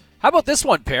 How about this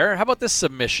one, Per? How about this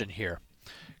submission here?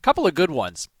 A couple of good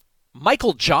ones.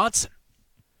 Michael Johnson.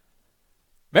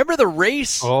 Remember the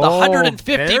race, the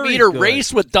 150-meter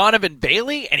race with Donovan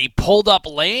Bailey, and he pulled up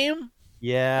lame?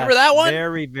 Yeah. Remember that one?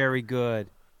 Very, very good.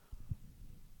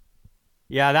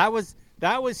 Yeah, that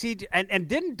was he. And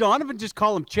didn't Donovan just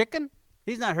call him chicken?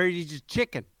 He's not hurt. He's just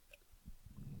chicken.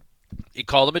 He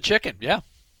called him a chicken, yeah.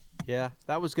 Yeah,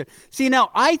 that was good. See, now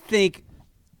I think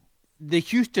the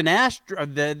Houston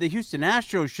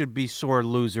Astros should be sore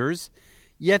losers,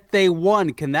 yet they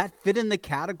won. Can that fit in the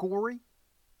category?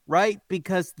 Right?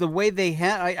 Because the way they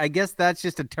had, I guess that's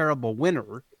just a terrible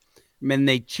winner. I mean,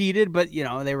 they cheated, but,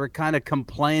 they were kind of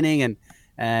complaining.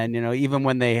 And even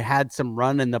when they had some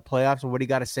run in the playoffs, what do you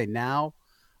got to say now?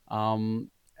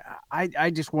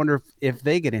 I just wonder if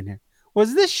they get in here.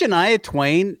 Was this Shania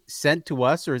Twain sent to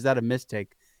us, or is that a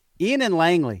mistake? Ian and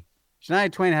Langley.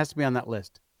 Shania Twain has to be on that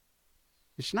list.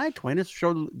 Is Shania Twain a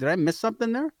show? Did I miss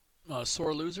something there?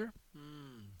 Sore loser?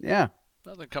 Yeah.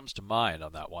 Nothing comes to mind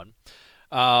on that one.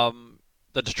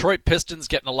 The Detroit Pistons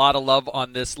getting a lot of love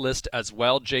on this list as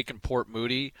well. Jake and Port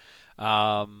Moody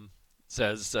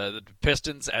says the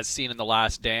Pistons, as seen in The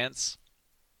Last Dance,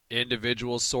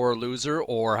 individual sore loser,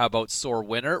 or how about sore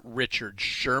winner? Richard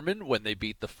Sherman when they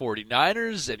beat the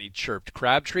 49ers and he chirped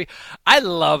Crabtree. I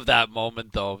love that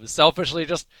moment, though. Selfishly,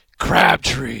 just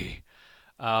Crabtree.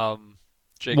 One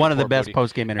of the best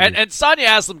post-game interviews. And Sonia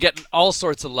Aslam getting all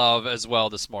sorts of love as well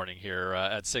this morning here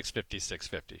at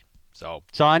 650. So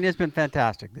Sonia's been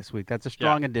fantastic this week. That's a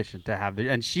strong addition to have.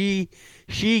 And she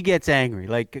gets angry.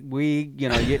 Like the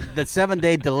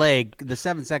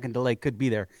 7-second delay could be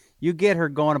there. You get her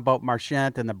going about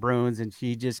Marchand and the Bruins, and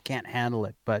she just can't handle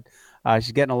it. But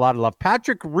she's getting a lot of love.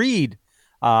 Patrick Reed,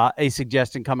 a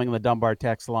suggestion coming in the Dunbar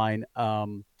text line.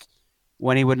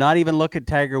 When he would not even look at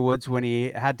Tiger Woods when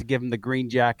he had to give him the green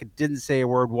jacket, didn't say a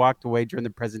word, walked away during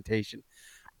the presentation.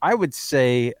 I would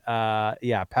say,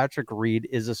 Patrick Reed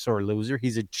is a sore loser.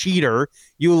 He's a cheater.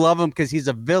 You love him because he's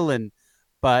a villain,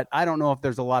 but I don't know if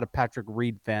there's a lot of Patrick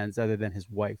Reed fans other than his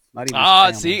wife. Not even his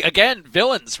family. See, again,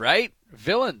 villains, right?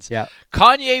 Villains. Yeah.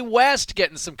 Kanye West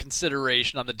getting some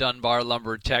consideration on the Dunbar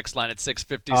Lumber text line at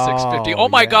 650. Oh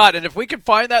my God. And if we can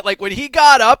find that, like when he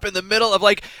got up in the middle of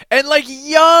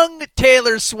young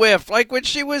Taylor Swift, like when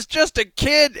she was just a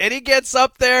kid and he gets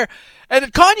up there.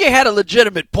 And Kanye had a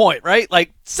legitimate point, right?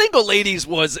 Like, Single Ladies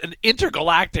was an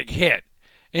intergalactic hit.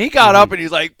 And he got up and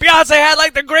he's like, Beyonce had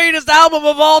like the greatest album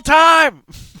of all time.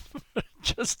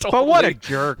 Just totally. But what a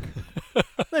jerk.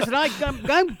 Listen,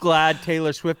 I'm glad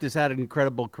Taylor Swift has had an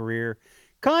incredible career.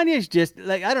 Kanye's just,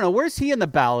 I don't know, where's he in the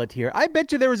ballot here? I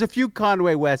bet you there was a few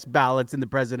Conway West ballots in the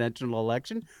presidential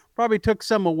election. Probably took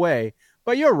some away.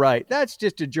 But you're right. That's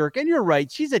just a jerk. And you're right.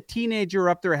 She's a teenager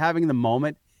up there having the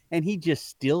moment, and he just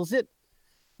steals it.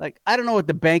 I don't know what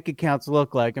the bank accounts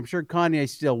look like. I'm sure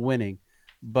Kanye's still winning.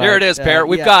 But, here it is, Parrot.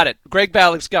 We've got it. Greg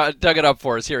Ballock's dug it up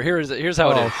for us. Here's how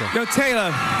it is. Okay. Yo,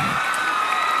 Taylor,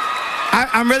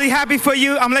 I'm really happy for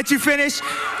you. I'm going to let you finish.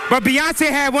 But Beyonce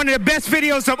had one of the best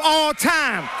videos of all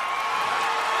time.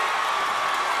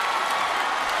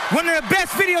 One of the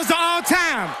best videos of all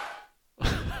time.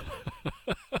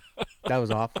 That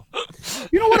was awful.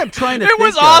 You know what I'm trying to think It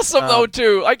was awesome, though,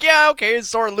 too. It's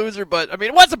sore loser, but,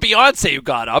 it wasn't Beyonce who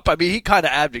got up. He kind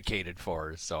of advocated for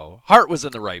her, so heart was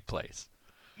in the right place.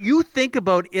 You think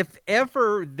about if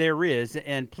ever there is,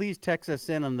 and please text us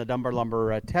in on the Dunbar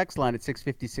Lumber text line at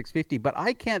 650, but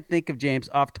I can't think of, James,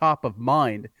 off top of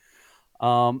mind.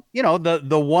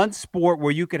 The one sport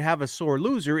where you could have a sore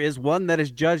loser is one that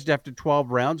is judged after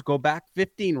 12 rounds, go back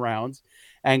 15 rounds,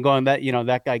 and going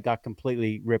that guy got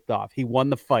completely ripped off. He won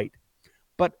the fight.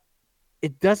 But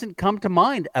it doesn't come to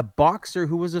mind a boxer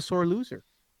who was a sore loser.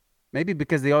 Maybe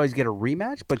because they always get a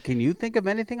rematch, but can you think of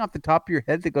anything off the top of your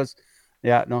head that goes,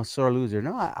 yeah, no, sore loser?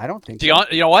 No, I don't think so.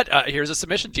 You know what? Here's a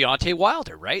submission. Deontay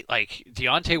Wilder, right?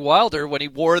 Deontay Wilder, when he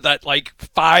wore that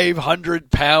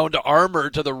 500-pound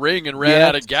armor to the ring and ran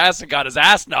out of gas and got his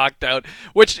ass knocked out.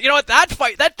 Which, that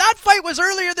fight was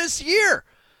earlier this year.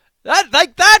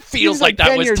 That feels like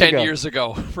that was 10 years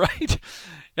ago, right?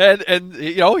 And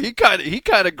you know, he kind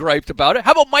of griped about it.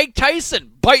 How about Mike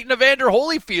Tyson biting Evander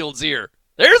Holyfield's ear?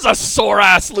 There's a sore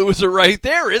ass loser right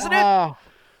there, isn't it?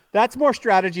 That's more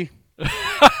strategy.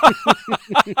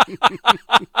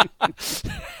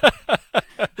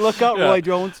 Look out, Roy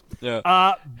Jones.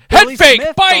 Yeah. Head fake,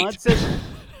 Smith bite.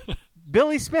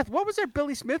 Billy Smith. What was our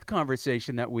Billy Smith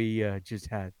conversation that we just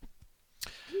had?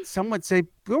 Someone say,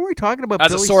 what were we talking about?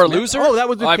 As Billy a sore Smith? loser? Oh, that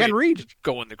was with Ken Reed.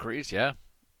 Go in the crease, yeah.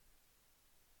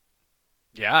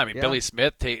 Yeah, I mean, Billy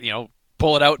Smith,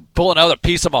 pulling out a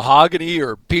piece of mahogany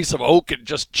or a piece of oak and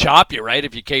just chop you, right,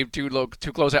 if you came too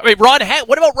close. I mean, what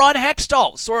about Ron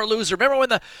Hextall, sore loser?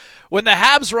 Remember when the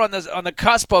Habs were on the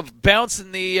cusp of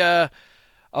bouncing the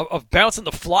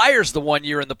Flyers the one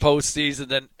year in the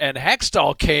postseason, and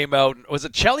Hextall came out. Was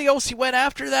it Chelios he went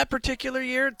after that particular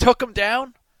year and took him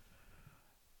down?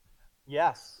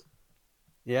 Yes.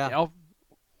 Yeah.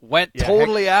 Went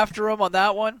totally after him on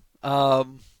that one.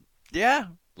 Yeah.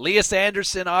 Elias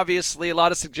Anderson, obviously, a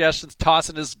lot of suggestions,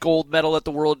 tossing his gold medal at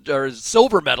the World, or his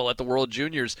silver medal at the World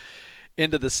Juniors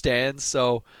into the stands.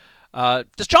 So,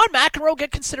 does John McEnroe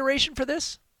get consideration for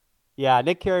this? Yeah,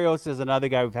 Nick Kyrgios is another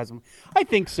guy who has some. I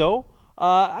think so.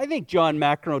 I think John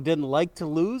McEnroe didn't like to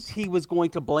lose. He was going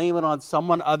to blame it on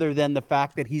someone other than the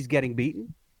fact that he's getting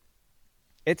beaten.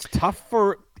 It's tough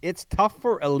for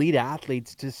elite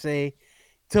athletes to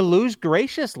lose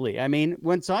graciously. I mean,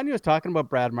 when Sonia was talking about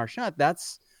Brad Marchand,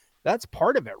 that's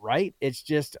part of it, right? It's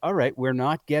just, all right, we're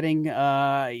not getting,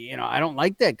 I don't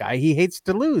like that guy. He hates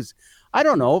to lose. I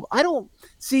don't know.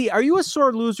 Are you a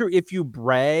sore loser if you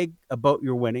brag about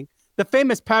your winning? The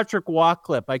famous Patrick Waugh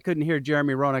clip, I couldn't hear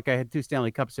Jeremy Roenick. I had 2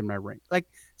 Stanley Cups in my ring. Like,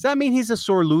 does that mean he's a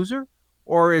sore loser?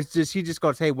 Or is he just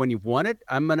goes, hey, when you've won it,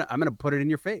 I'm gonna put it in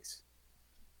your face?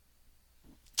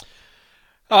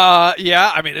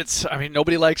 Yeah, I mean,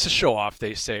 nobody likes a show off,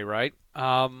 they say, right?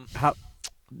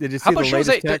 Did you see the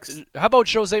latest text? How about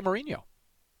Jose Mourinho?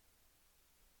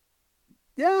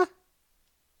 Yeah.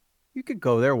 You could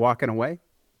go there walking away.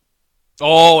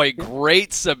 Oh, a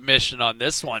great submission on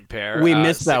this one, pair. We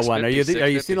missed that one. Are you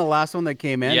seeing the last one that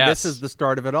came in? Yes. This is the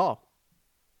start of it all.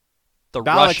 The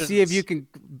Balak, Russians. see if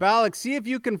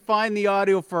you can find the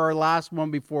audio for our last one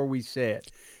before we say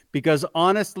it. Because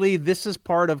honestly, this is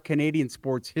part of Canadian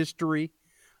sports history.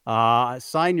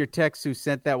 Sign your text who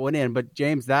sent that one in. But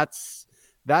James, that's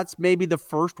maybe the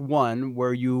first one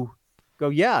where you go,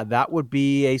 yeah, that would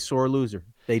be a sore loser.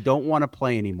 They don't want to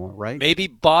play anymore, right? Maybe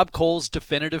Bob Cole's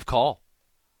definitive call,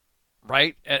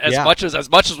 right? As much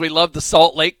as we love the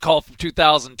Salt Lake call from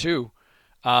 2002,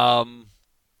 look,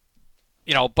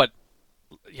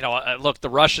 the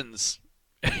Russians,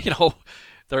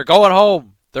 they're going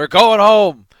home. They're going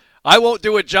home. I won't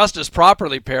do it justice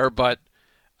properly, pair, but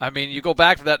I mean, you go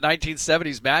back to that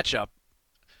 1970s matchup.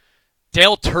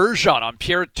 Dale Hunter on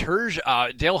Pierre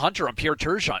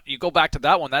Turgeon. You go back to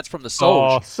that one. That's from the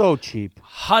Soj. Oh, so cheap.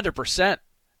 100%.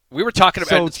 We were talking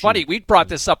about. It's funny. We brought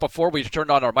this up before we turned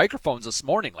on our microphones this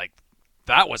morning. Like,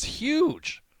 that was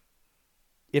huge.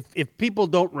 If people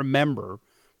don't remember,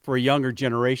 for a younger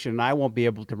generation, I won't be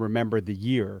able to remember the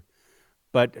year,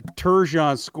 but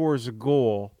Turgeon scores a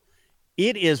goal.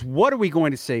 It is, what are we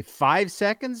going to say, 5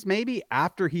 seconds maybe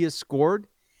after he has scored?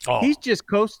 Oh, he's just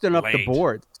coasting up late. the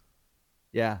boards.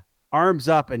 Yeah. Arms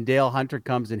up, and Dale Hunter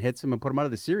comes and hits him and put him out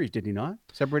of the series, did he not?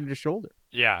 Separated his shoulder.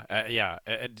 Yeah.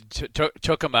 And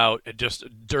took him out, just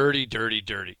dirty.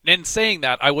 And saying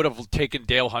that, I would have taken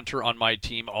Dale Hunter on my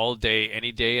team all day,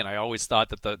 any day, and I always thought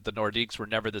that the Nordiques were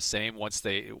never the same once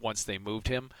they moved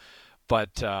him.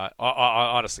 But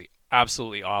honestly,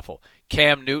 absolutely awful.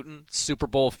 Cam Newton, Super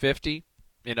Bowl 50,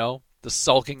 the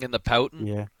sulking and the pouting.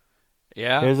 Yeah.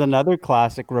 Yeah. There's another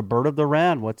classic, Roberto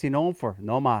Duran. What's he known for?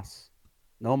 No mas.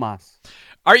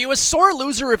 Are you a sore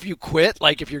loser if you quit?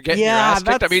 Like if you're getting your ass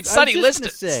kicked? I mean, Sonny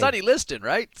Liston,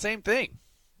 right? Same thing.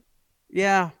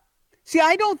 Yeah. See,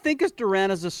 I don't think as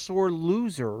Duran is a sore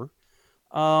loser.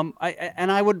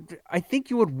 I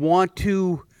think you would want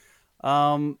to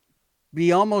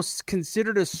be almost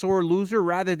considered a sore loser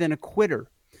rather than a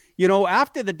quitter.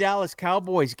 After the Dallas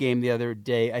Cowboys game the other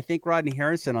day, I think Rodney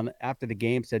Harrison after the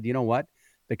game said, you know what?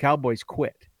 The Cowboys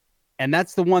quit. And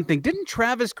that's the one thing. Didn't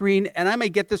Travis Green, and I may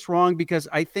get this wrong because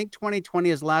I think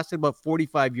 2020 has lasted about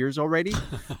 45 years already.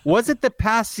 Was it the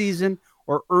past season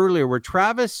or earlier where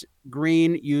Travis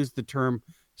Green used the term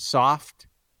soft?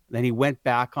 Then he went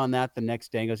back on that the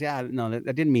next day and goes, yeah, no,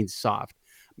 that didn't mean soft.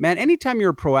 Man, anytime you're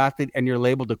a pro athlete and you're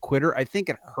labeled a quitter, I think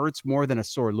it hurts more than a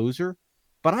sore loser.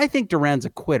 But I think Duran's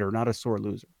a quitter, not a sore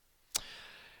loser.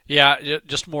 Yeah,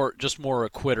 just more a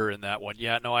quitter in that one.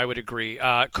 Yeah, no, I would agree.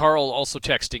 Carl also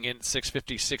texting in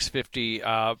 650,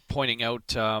 pointing out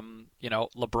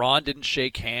LeBron didn't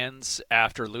shake hands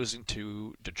after losing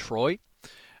to Detroit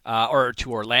or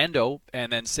to Orlando,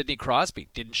 and then Sidney Crosby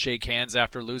didn't shake hands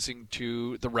after losing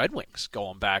to the Red Wings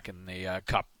going back in the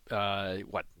Cup,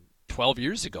 12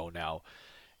 years ago now.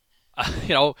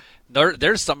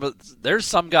 There's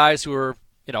some guys who are,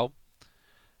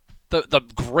 the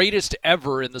greatest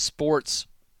ever in the sports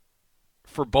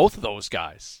for both of those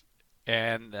guys,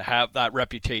 and have that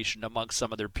reputation amongst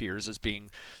some of their peers as being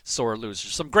sore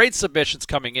losers. Some great submissions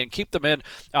coming in. Keep them in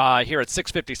here at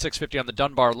 650 on the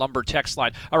Dunbar Lumber text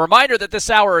line. A reminder that this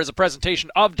hour is a presentation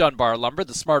of Dunbar Lumber,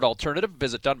 the smart alternative.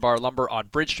 Visit Dunbar Lumber on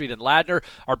Bridge Street in Ladner,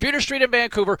 Arbutus Street in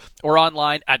Vancouver, or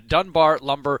online at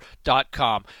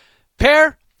dunbarlumber.com.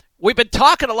 Per, we've been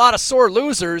talking a lot of sore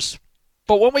losers,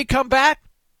 but when we come back,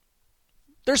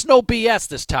 there's no BS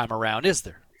this time around, is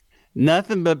there?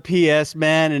 Nothing but PS,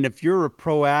 man. And if you're a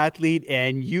pro athlete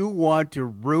and you want to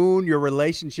ruin your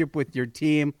relationship with your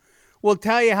team, we'll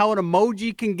tell you how an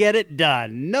emoji can get it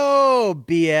done. No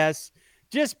BS,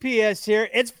 just PS here.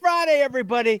 It's Friday,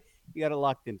 everybody. You got it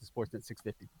locked into Sportsnet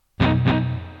 650.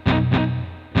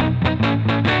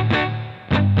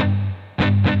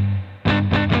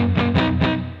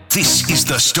 This is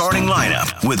the starting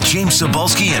lineup with James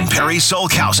Cebulski and Perry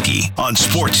Solkowski on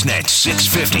Sportsnet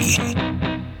 650.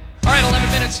 All right, 11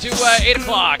 minutes to 8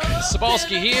 o'clock.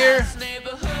 Cebulski here.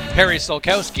 Perry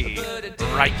Solkowski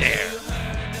right there.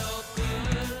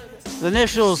 The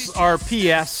initials are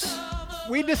PS.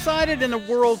 We decided in the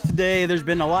world today there's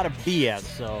been a lot of BS,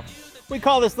 so we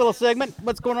call this little segment,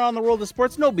 What's Going On in the World of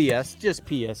Sports? No BS, just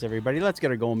PS, everybody. Let's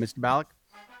get her going, Mr. Ballack.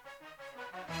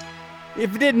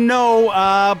 If you didn't know,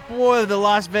 the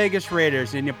Las Vegas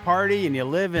Raiders, and you party and you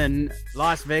live in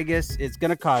Las Vegas, it's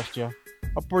going to cost you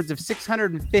upwards of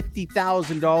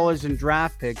 $650,000 in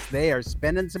draft picks. They are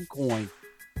spending some coin.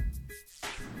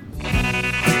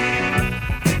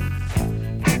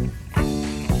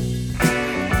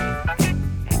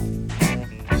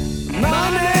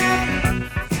 Money!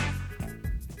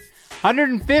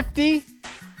 $150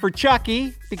 for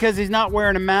Chucky because he's not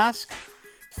wearing a mask.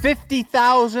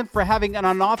 $50,000 for having an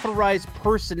unauthorized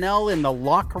personnel in the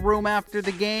locker room after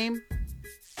the game.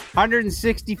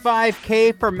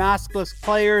 $165K for maskless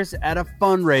players at a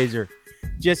fundraiser.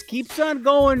 Just keeps on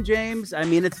going, James. I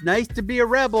mean, it's nice to be a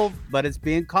rebel, but it's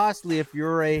being costly if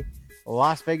you're a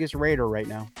Las Vegas Raider right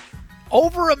now.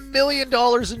 Over $1 million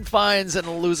in fines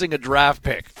and losing a draft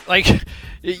pick. Like,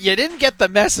 you didn't get the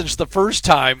message the first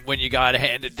time when you got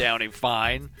handed down a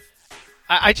fine.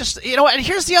 I just, and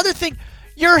here's the other thing.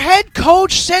 Your head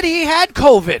coach said he had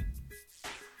COVID.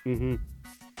 Mm-hmm.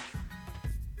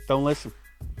 Don't listen.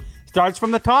 Starts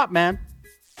from the top, man.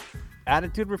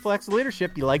 Attitude reflects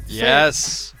leadership. You like to say it.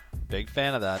 Yes. Big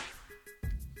fan of that.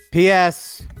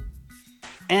 P.S.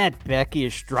 Aunt Becky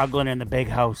is struggling in the big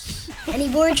house. Any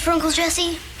words for Uncle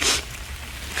Jesse?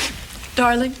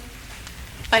 Darling,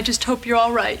 I just hope you're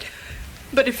all right.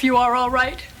 But if you are all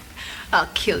right, I'll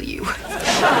kill you.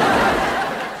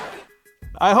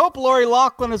 I hope Lori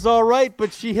Loughlin is all right,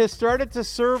 but she has started to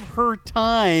serve her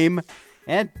time.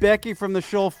 Aunt Becky from the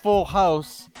show Full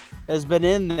House has been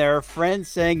in there. Friends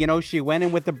saying, she went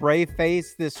in with a brave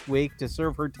face this week to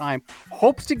serve her time.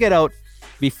 Hopes to get out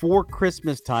before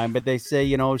Christmas time, but they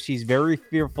say, she's very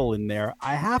fearful in there.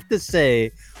 I have to say,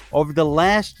 over the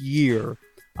last year,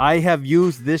 I have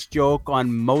used this joke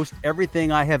on most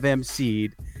everything I have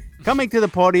emceed. Coming to the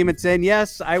podium and saying,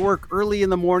 yes, I work early in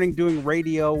the morning doing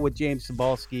radio with James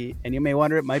Cebulski. And you may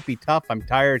wonder, it might be tough. I'm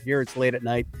tired here. It's late at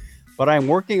night. But I'm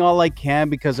working all I can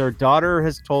because our daughter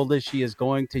has told us she is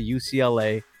going to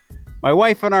UCLA. My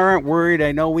wife and I aren't worried.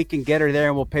 I know we can get her there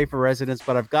and we'll pay for residence,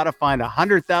 but I've got to find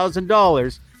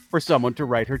 $100,000 for someone to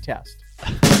write her test.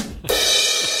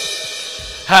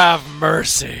 Have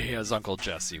mercy, as Uncle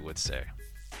Jesse would say.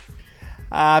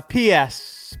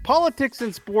 P.S. Politics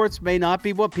and sports may not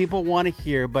be what people want to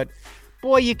hear, but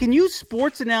boy, you can use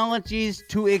sports analogies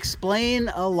to explain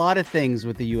a lot of things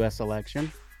with the U.S.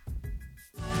 election.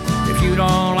 If you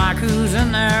don't like who's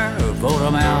in there, vote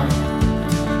them out.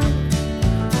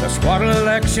 That's what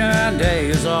election day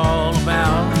is all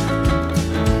about.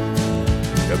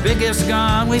 The biggest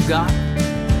gun we've got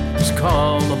is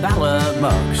called the ballot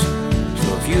box.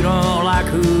 So if you don't like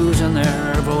who's in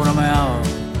there, vote them out.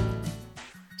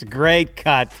 It's a great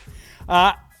cut.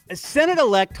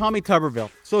 Senate-elect Tommy Tuberville.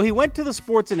 So he went to the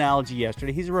sports analogy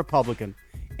yesterday. He's a Republican,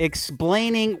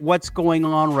 explaining what's going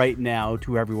on right now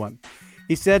to everyone.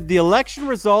 He said the election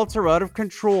results are out of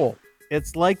control.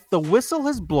 It's like the whistle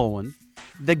has blown,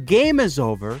 the game is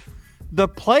over, the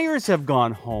players have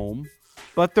gone home,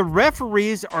 but the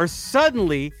referees are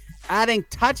suddenly adding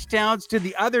touchdowns to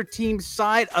the other team's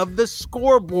side of the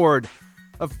scoreboard.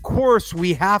 Of course,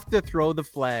 we have to throw the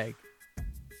flag.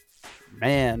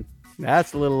 Man,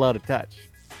 that's a little out of touch.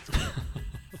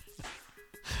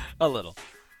 A little.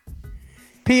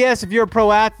 P.S. If you're a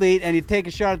pro athlete and you take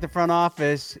a shot at the front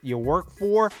office you work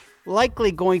for,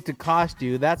 likely going to cost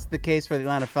you. That's the case for the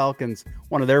Atlanta Falcons,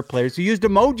 one of their players who used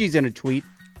emojis in a tweet.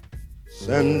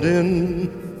 Send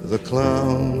in the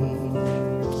clown.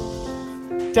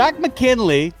 Doug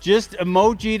McKinley just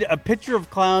emojied a picture of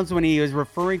clowns when he was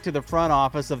referring to the front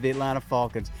office of the Atlanta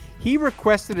Falcons. He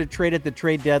requested a trade at the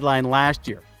trade deadline last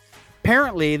year.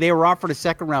 Apparently, they were offered a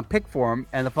second-round pick for him,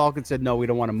 and the Falcons said, no, we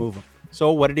don't want to move him.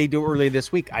 So what did he do earlier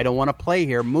this week? I don't want to play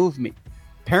here. Move me.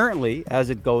 Apparently, as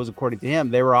it goes, according to him,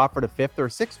 they were offered a 5th or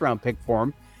 6th round pick for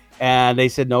him, and they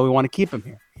said, no, we want to keep him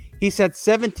here. He's had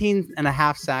 17 and a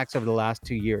half sacks over the last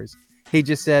 2 years. He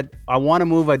just said, I want to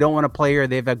move. I don't want to play here.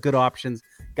 They've had good options.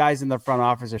 Guys in the front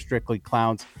office are strictly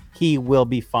clowns. He will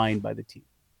be fined by the team.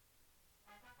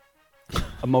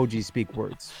 Emojis speak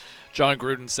words. John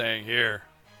Gruden saying, here,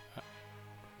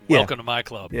 welcome to my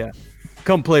club. Yeah.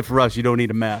 Come play for us. You don't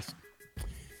need a mask.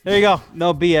 There you go.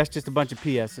 No BS, just a bunch of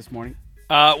PS this morning.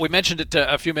 We mentioned it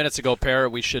a few minutes ago, Per.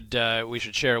 We should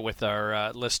share it with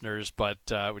our listeners, but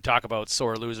we talk about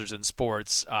sore losers in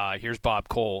sports. Here's Bob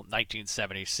Cole,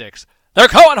 1976. They're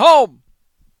going home!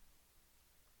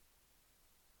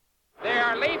 They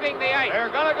are leaving the ice. They're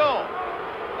going to go.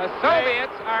 The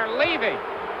Soviets are leaving.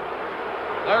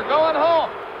 They're going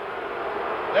home.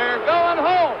 They're going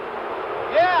home.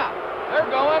 Yeah, they're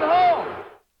going home.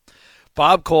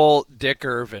 Bob Cole, Dick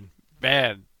Irvin.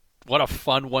 Man, what a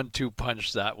fun 1-2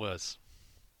 punch that was.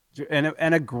 And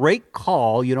a great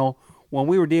call. You know, when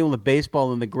we were dealing with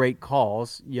baseball and the great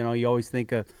calls, you know, you always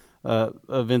think of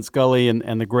Vin Scully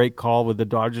and the great call with the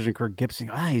Dodgers and Kirk Gibson.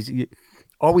 He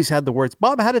always had the words.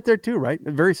 Bob had it there too, right?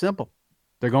 Very simple.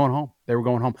 They're going home. They were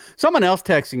going home. Someone else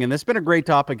texting, and this has been a great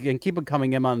topic, and keep it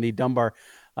coming in on the Dunbar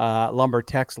Lumber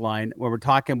text line when we're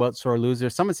talking about sore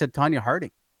losers. Someone said Tanya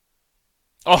Harding.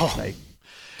 Oh, like,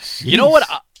 you know what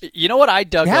I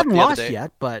dug they up haven't the lost other day?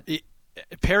 Yet, but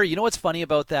Perry, you know what's funny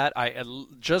about that? I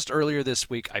just earlier this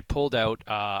week I pulled out.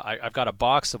 I've got a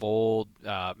box of old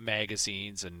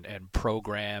magazines and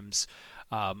programs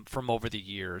from over the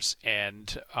years,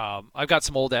 and I've got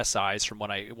some old SIs from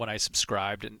when I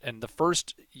subscribed, and the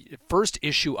first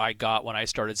issue I got when I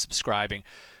started subscribing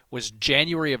was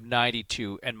January of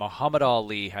 '92, and Muhammad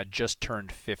Ali had just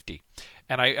turned 50.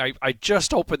 And I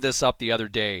just opened this up the other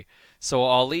day. So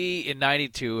Ali in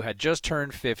 '92 had just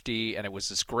turned 50, and it was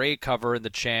this great cover in the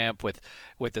Champ with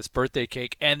this birthday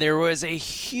cake. And there was a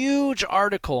huge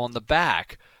article on the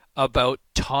back about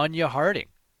Tanya Harding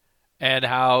and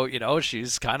how, you know,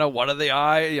 she's kind of one of the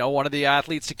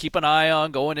athletes to keep an eye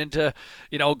on going into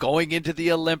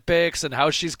the Olympics, and how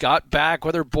she's got back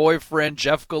with her boyfriend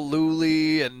Jeff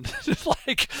Gillooly, and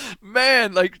like,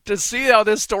 man, like to see how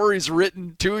this story's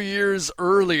written 2 years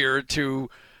earlier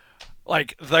to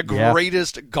like the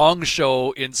greatest gong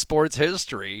show in sports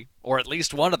history, or at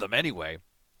least one of them anyway.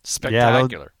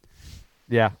 Spectacular.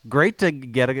 Yeah, great to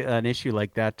get an issue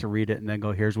like that to read it and then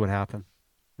go, here's what happened.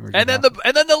 And then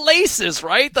the laces,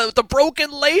 right? The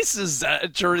broken laces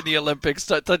during the Olympics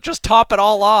to just top it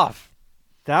all off.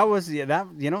 That was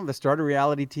the start of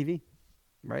reality TV,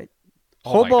 right?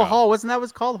 Oh Hobo Hall, wasn't that what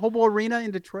it's called? Hobo Arena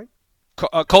in Detroit?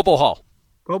 Cobo Hall.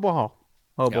 Cobo Hall.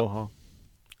 Hobo Yep. Hall.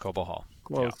 Cobo Hall.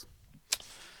 Close.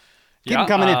 Yeah. Keep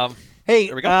coming in. Hey,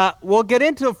 there we go. We'll get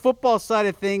into the football side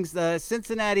of things. The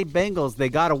Cincinnati Bengals, they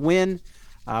got a win.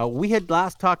 We had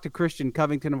last talked to Christian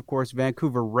Covington, of course,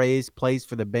 Vancouver Rays, plays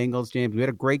for the Bengals, James. We had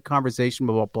a great conversation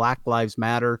about Black Lives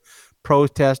Matter,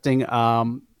 protesting.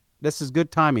 This is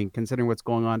good timing considering what's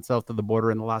going on south of the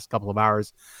border in the last couple of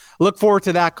hours. Look forward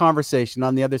to that conversation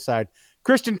on the other side.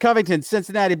 Christian Covington,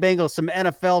 Cincinnati Bengals, some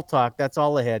NFL talk. That's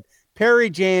all ahead. Perry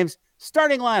James,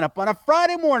 starting lineup on a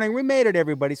Friday morning. We made it,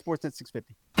 everybody. Sportsnet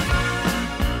 650.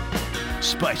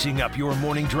 Spicing up your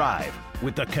morning drive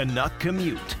with the Canuck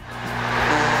Commute.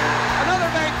 Another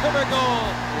Vancouver goal.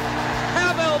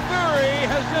 Pavel Bury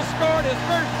has just scored his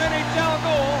first NHL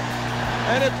goal,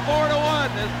 and it's 4-1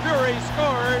 as Bury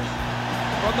scores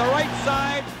from the right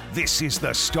side. This is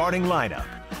the starting lineup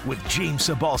with James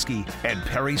Sabalski and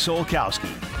Perry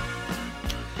Solkowski.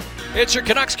 It's your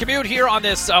Canucks commute here on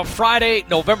this Friday,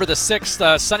 November the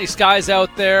 6th. Sunny skies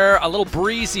out there, a little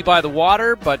breezy by the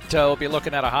water, but we'll be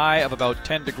looking at a high of about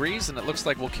 10 degrees, and it looks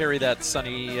like we'll carry that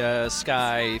sunny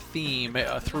sky theme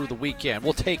through the weekend.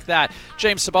 We'll take that.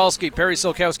 James Cebulski, Perry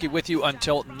Solkowski with you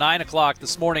until 9 o'clock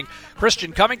this morning.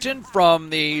 Christian Covington from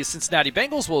the Cincinnati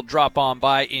Bengals will drop on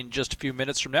by in just a few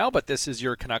minutes from now, but this is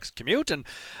your Canucks commute, and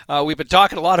we've been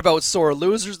talking a lot about sore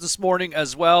losers this morning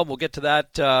as well. We'll get to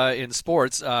that in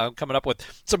sports. Coming up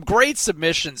with some great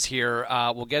submissions here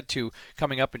we'll get to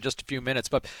coming up in just a few minutes.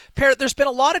 But, Per, there's been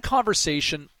a lot of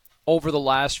conversation over the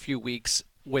last few weeks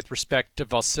with respect to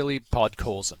Vasily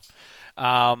Podkolzin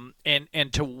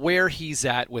and to where he's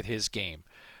at with his game.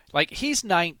 Like, he's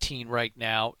 19 right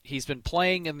now. He's been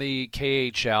playing in the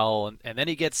KHL, and then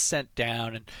he gets sent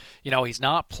down, and, he's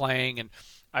not playing. And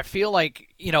I feel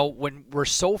like, when we're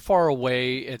so far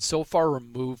away and so far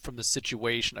removed from the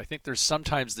situation, I think there's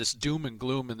sometimes this doom and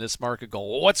gloom in this market going,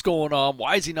 well, what's going on?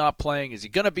 Why is he not playing? Is he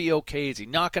going to be okay? Is he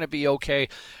not going to be okay?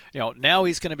 Now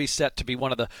he's going to be set to be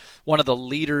one of the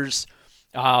leaders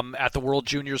at the World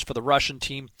Juniors for the Russian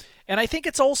team. And I think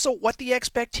it's also what the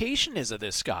expectation is of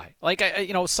this guy. Like,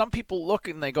 some people look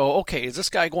and they go, okay, is this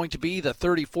guy going to be the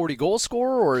 30, 40 goal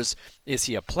scorer, or is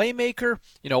he a playmaker?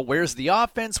 Where's the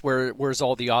offense? Where's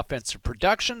all the offensive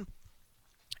production?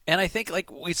 And I think,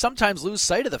 like, we sometimes lose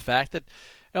sight of the fact that,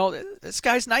 this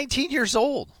guy's 19 years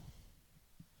old.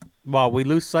 Well, we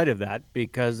lose sight of that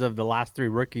because of the last three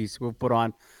rookies who have put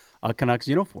on a Canucks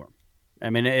uniform.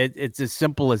 I mean, it's as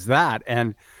simple as that.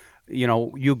 And,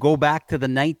 you go back to the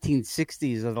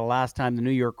 1960s of the last time the New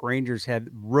York Rangers had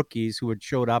rookies who had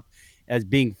showed up as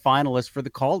being finalists for the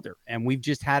Calder. And we've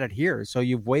just had it here. So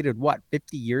you've waited,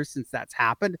 50 years since that's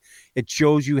happened? It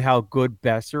shows you how good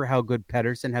Besser, how good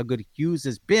Pettersson, how good Hughes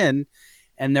has been.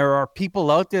 And there are people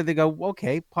out there that go,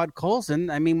 okay, Podkolzin,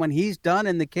 I mean, when he's done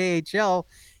in the KHL,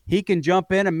 he can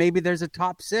jump in and maybe there's a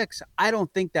top six. I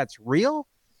don't think that's real,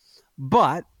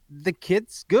 but the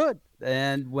kid's good.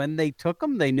 And when they took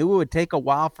him, they knew it would take a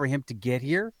while for him to get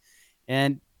here.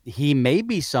 And he may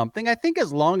be something. I think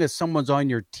as long as someone's on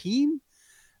your team,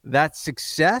 that's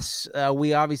success.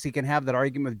 We obviously can have that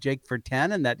argument with Jake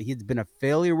Virtanen and that he's been a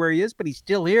failure where he is, but he's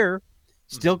still here.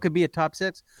 Still could be a top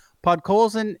six.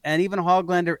 Podkolzin and even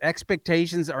Höglander,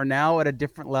 expectations are now at a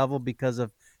different level because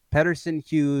of Pettersson,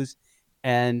 Hughes,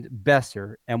 and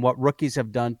Besser and what rookies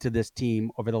have done to this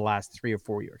team over the last 3 or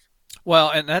 4 years.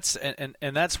 Well, and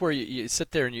that's where you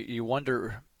sit there and you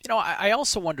wonder. I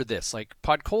also wonder this: like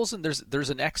Podkolzin, there's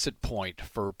an exit point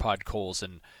for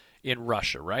Podkolzin in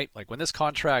Russia, right? Like when this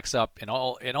contract's up, in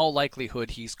all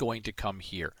likelihood, he's going to come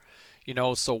here.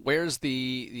 So where's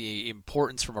the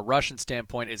importance from a Russian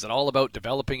standpoint? Is it all about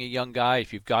developing a young guy?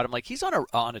 If you've got him, like he's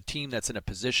on a team that's in a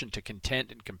position to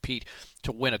contend and compete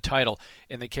to win a title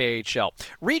in the KHL.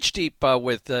 Reach Deep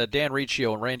with Dan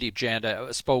Riccio and Randeep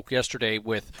Janda spoke yesterday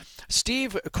with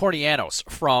Steve Kornianos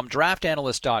from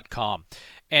DraftAnalyst.com.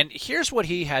 And here's what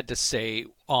he had to say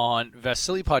on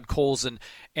Vasily Podkolzin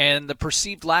and the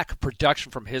perceived lack of production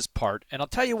from his part. And I'll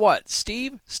tell you what,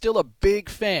 Steve, still a big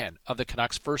fan of the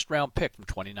Canucks' first-round pick from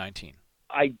 2019.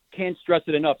 I can't stress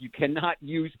it enough. You cannot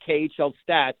use KHL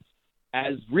stats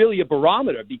as really a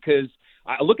barometer because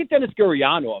look at Denis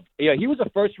Gurianov. Yeah, he was a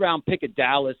first-round pick at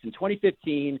Dallas in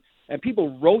 2015, and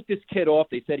people wrote this kid off.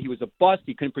 They said he was a bust.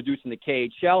 He couldn't produce in the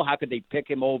KHL. How could they pick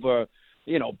him over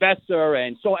Besser,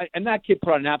 and that kid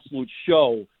put on an absolute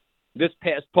show this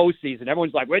past postseason.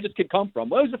 Everyone's like, where'd this kid come from?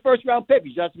 Well, it was the first-round pick.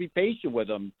 You just have to be patient with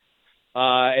him.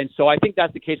 And so I think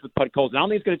that's the case with Podkolzin. I don't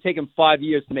think it's going to take him 5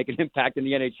 years to make an impact in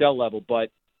the NHL level, but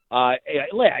I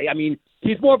mean,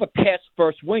 he's more of a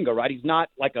pass-first winger, right? He's not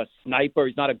like a sniper.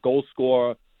 He's not a goal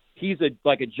scorer. He's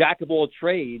like a jack of all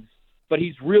trades, but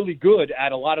he's really good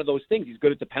at a lot of those things. He's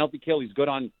good at the penalty kill. He's good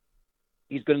in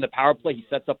the power play. He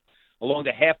sets up along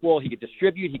the half wall. He could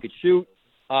distribute. He could shoot.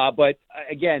 But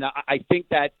again, I think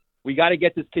that we got to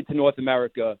get this kid to North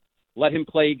America, let him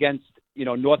play against,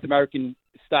 North American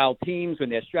style teams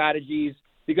and their strategies.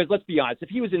 Because let's be honest, if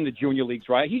he was in the junior leagues,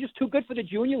 right, he's just too good for the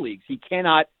junior leagues. He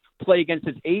cannot play against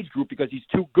his age group because he's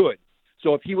too good.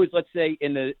 So if he was, let's say,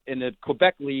 in the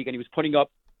Quebec League and he was putting up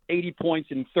 80 points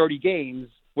in 30 games,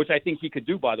 which I think he could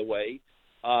do, by the way,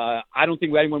 I don't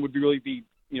think anyone would really be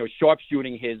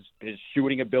sharpshooting his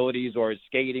shooting abilities or his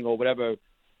skating or whatever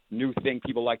new thing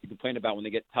people like to complain about when they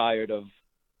get tired of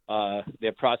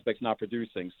their prospects not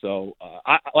producing. So,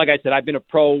 like I said, I've been a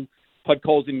pro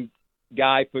Podkolzin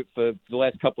guy for the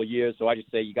last couple of years, so I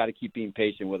just say you got to keep being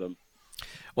patient with him.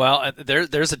 Well,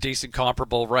 there's a decent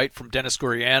comparable, right, from Denis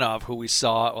Gurianov, who we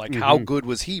saw, how good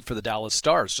was he for the Dallas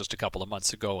Stars just a couple of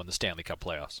months ago in the Stanley Cup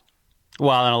playoffs?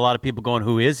 Well, and a lot of people going,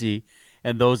 who is he?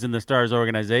 And those in the Stars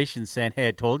organization saying, hey,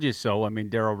 I told you so. I mean,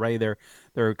 Darryl Ray, their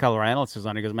color analyst is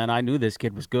on. He goes, man, I knew this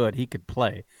kid was good. He could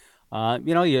play.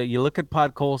 You look at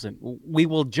Podkolzin. We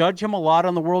will judge him a lot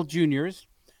on the World Juniors,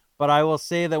 but I will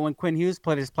say that when Quinn Hughes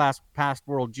played his past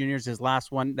World Juniors, his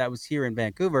last one that was here in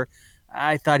Vancouver,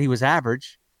 I thought he was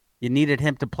average. You needed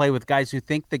him to play with guys who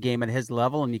think the game at his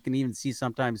level, and you can even see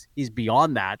sometimes he's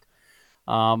beyond that.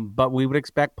 But we would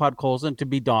expect Podkolzin to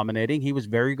be dominating. He was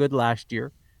very good last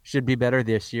year. Should be better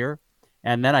this year.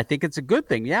 And then I think it's a good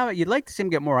thing. Yeah, you'd like to see him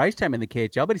get more ice time in the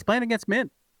KHL, but he's playing against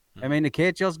Mint. I mean, the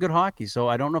KHL is good hockey, so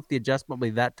I don't know if the adjustment will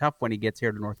be that tough when he gets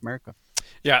here to North America.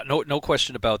 Yeah, no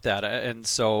question about that. And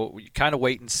so you kind of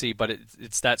wait and see, but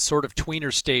it's that sort of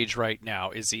tweener stage right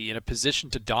now. Is he in a position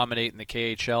to dominate in the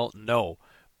KHL? No.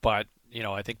 But,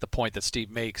 I think the point that Steve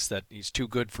makes that he's too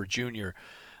good for junior,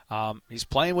 he's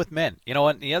playing with men.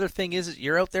 And the other thing is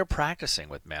you're out there practicing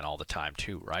with men all the time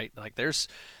too, right? Like there's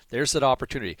that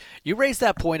opportunity. You raised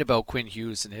that point about Quinn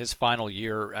Hughes in his final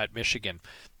year at Michigan.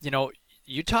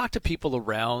 You talk to people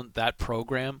around that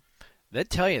program, they'd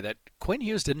tell you that Quinn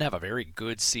Hughes didn't have a very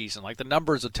good season. Like the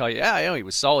numbers would tell you, he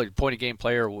was solid point-a-game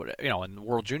player, in the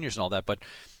World Juniors and all that, but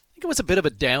I think it was a bit of a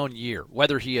down year.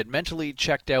 Whether he had mentally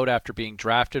checked out after being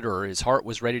drafted or his heart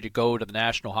was ready to go to the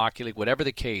National Hockey League, whatever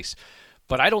the case.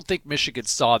 But I don't think Michigan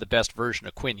saw the best version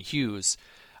of Quinn Hughes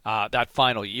that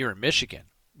final year in Michigan.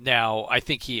 Now, I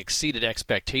think he exceeded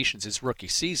expectations his rookie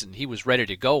season. He was ready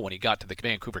to go when he got to the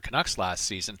Vancouver Canucks last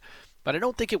season. But I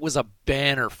don't think it was a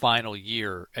banner final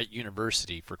year at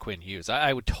university for Quinn Hughes.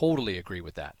 I would totally agree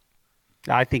with that.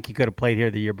 I think he could have played here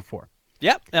the year before.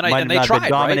 Yep, and they not tried,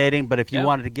 been dominating, right? But if you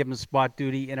wanted to give him spot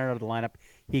duty in or out of the lineup,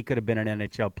 he could have been an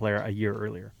NHL player a year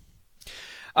earlier.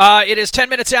 It is 10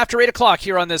 minutes after 8 o'clock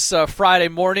here on this Friday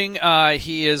morning.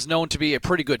 He is known to be a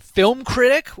pretty good film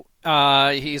critic.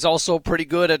 He's also pretty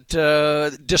good at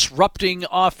disrupting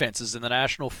offenses in the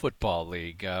National Football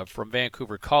League. From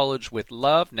Vancouver College with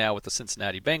Love, now with the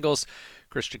Cincinnati Bengals,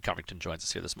 Christian Covington joins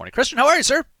us here this morning. Christian, how are you,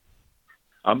 sir?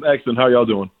 I'm excellent. How are y'all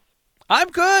doing? I'm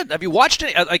good. Have you watched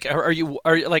any? Are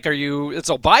you? It's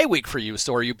a bye week for you,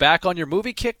 so are you back on your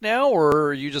movie kick now, or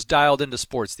are you just dialed into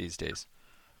sports these days?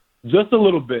 Just a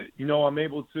little bit. I'm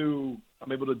able to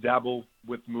dabble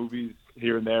with movies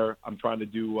here and there. I'm trying to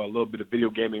do a little bit of video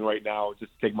gaming right now,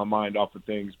 just to take my mind off of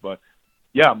things. But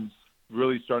yeah, I'm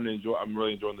really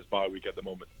enjoying this bye week at the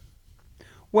moment.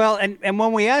 Well, and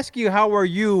when we ask you how are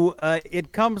you,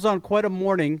 it comes on quite a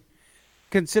morning,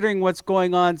 considering what's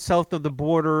going on south of the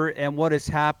border and what has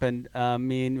happened. I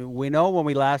mean, we know when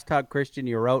we last talked, Christian,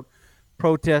 you were out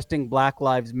protesting Black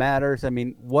Lives Matters. I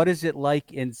mean, what is it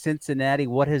like in Cincinnati?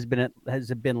 What has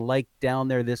it been like down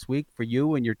there this week for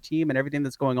you and your team and everything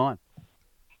that's going on?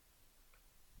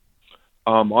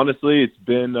 Honestly, it's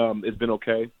been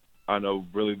okay. I know,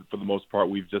 really, for the most part,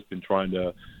 we've just been trying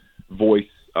to voice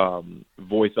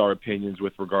our opinions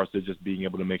with regards to just being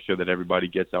able to make sure that everybody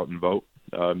gets out and vote.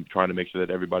 Trying to make sure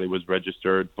that everybody was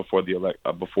registered before the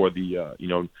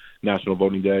National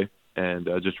Voting Day, and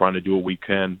just trying to do what we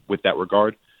can with that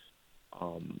regard. I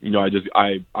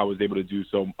was able to do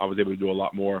so. I was able to do a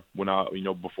lot more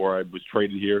before I was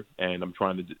traded here, and I'm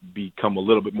trying to become a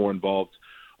little bit more involved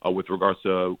with regards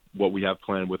to what we have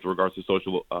planned with regards to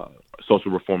social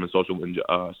reform and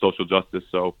social justice.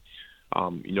 So,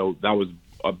 that was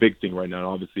a big thing right now. And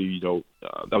obviously,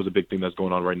 that was a big thing that's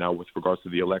going on right now with regards to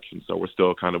the election. So we're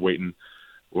still kind of waiting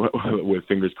with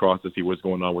fingers crossed to see what's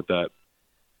going on with that.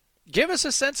 Give us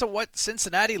a sense of what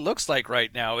Cincinnati looks like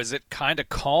right now. Is it kind of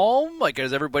calm? Like,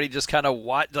 is everybody just kind of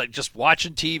just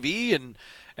watching TV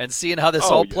and seeing how this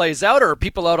all plays out? Or are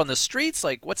people out on the streets?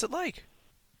 Like, what's it like?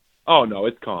 Oh no,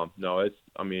 it's calm. No,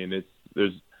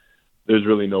 there's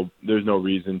no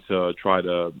reason to try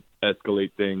to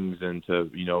escalate things and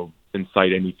to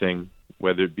incite anything,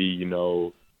 whether it be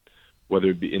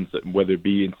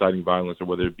inciting violence or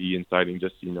whether it be inciting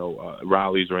just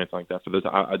rallies or anything like that. For this,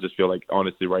 I just feel like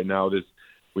honestly right now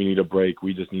we need a break.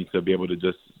 We just need to be able to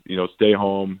just stay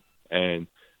home and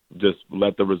just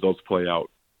let the results play out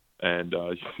and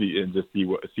see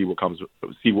what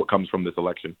comes from this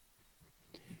election.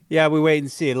 Yeah, we wait and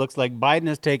see. It looks like Biden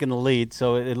has taken the lead,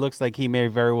 so it looks like he may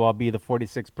very well be the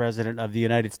 46th president of the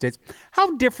United States.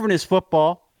 How different is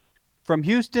football from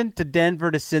Houston to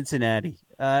Denver to Cincinnati?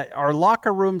 Are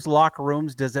locker rooms?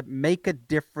 Does it make a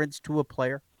difference to a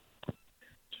player?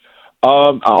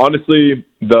 Honestly,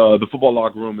 the football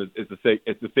locker room it's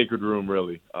a sacred room,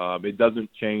 really. It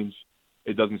doesn't change.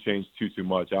 It doesn't change too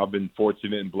much. I've been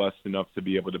fortunate and blessed enough to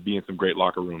be able to be in some great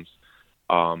locker rooms.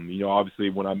 Obviously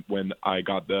when I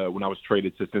was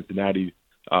traded to Cincinnati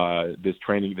this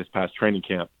past training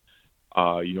camp,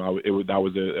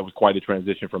 it was quite a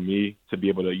transition for me to be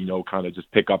able to, kind of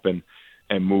just pick up and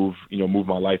move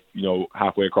my life,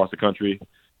 halfway across the country.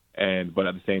 But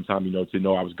at the same time, to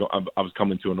know I was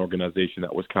coming to an organization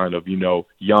that was kind of,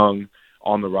 young,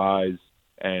 on the rise,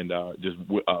 and just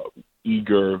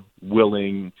eager,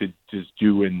 willing to just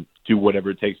do whatever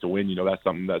it takes to win. That's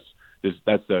something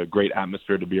that's a great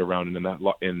atmosphere to be around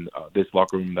in this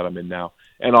locker room that I'm in now.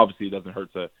 And obviously, it doesn't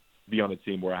hurt to be on a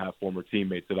team where I have former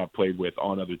teammates that I've played with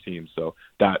on other teams. So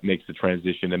that makes the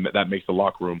transition and that makes the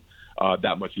locker room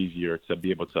that much easier to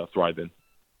be able to thrive in.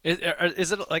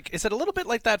 Is it a little bit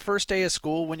like that first day of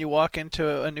school when you walk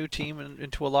into a new team and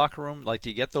into a locker room? Like, do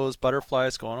you get those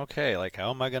butterflies going, okay, like, how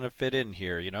am I going to fit in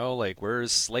here? Like,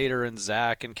 where's Slater and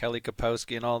Zach and Kelly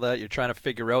Kapowski and all that? You're trying to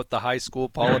figure out the high school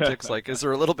politics. Like, is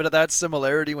there a little bit of that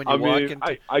similarity when you walk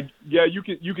into? Yeah, you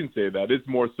can say that. It's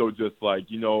more so just like,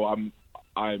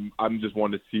 I'm just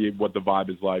wanting to see what the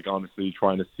vibe is like. Honestly,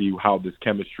 trying to see how this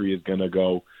chemistry is going to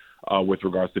go. With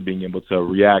regards to being able to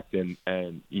react and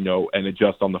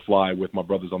adjust on the fly with my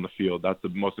brothers on the field. That's the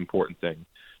most important thing.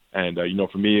 And,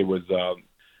 for me, it was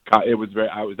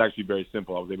actually very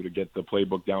simple. I was able to get the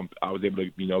playbook down. I was able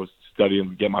to, study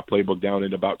and get my playbook down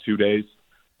in about 2 days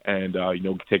and,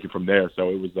 take it from there. So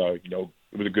it was,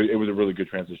 it was a really good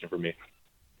transition for me.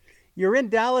 You're in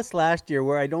Dallas last year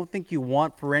where I don't think you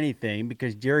want for anything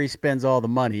because Jerry spends all the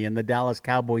money and the Dallas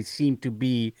Cowboys seem to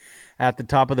be at the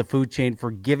top of the food chain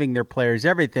for giving their players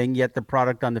everything, yet the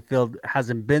product on the field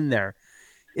hasn't been there.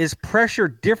 Is pressure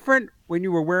different when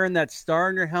you were wearing that star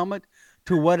on your helmet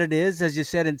to what it is, as you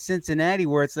said, in Cincinnati,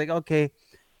 where it's like, okay,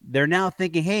 they're now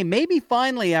thinking, hey, maybe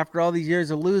finally after all these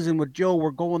years of losing with Joe,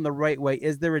 we're going the right way.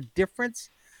 Is there a difference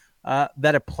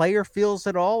that a player feels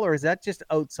at all, or is that just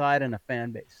outside in a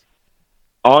fan base?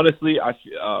 Honestly,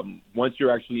 once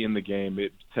you're actually in the game,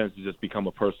 it tends to just become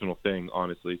a personal thing,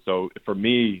 honestly. So for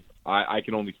me, I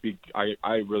can only speak.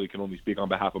 I really can only speak on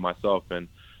behalf of myself, and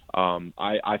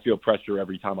I feel pressure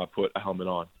every time I put a helmet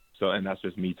on. So, and that's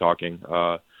just me talking.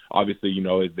 Obviously,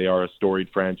 they are a storied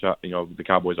franchise. The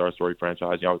Cowboys are a storied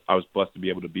franchise. I was blessed to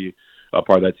be able to be a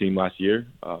part of that team last year.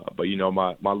 But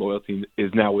my loyalty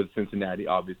is now with Cincinnati,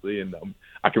 obviously, and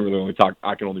I can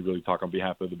only really talk on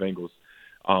behalf of the Bengals.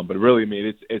 But really, I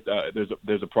mean,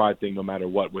 there's a pride thing no matter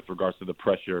what with regards to the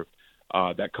pressure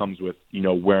that comes with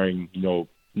wearing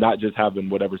not just having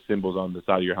whatever symbols on the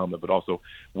side of your helmet, but also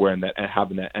wearing that and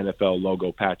having that NFL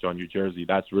logo patch on your jersey.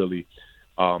 That's really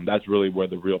where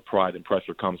the real pride and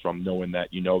pressure comes from, knowing that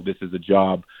this is a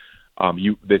job.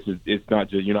 It's not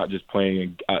just you're not just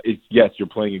playing. Yes, you're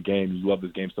playing a game. You love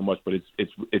this game so much, but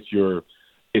it's your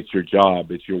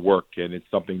job. It's your work, and it's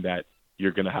something that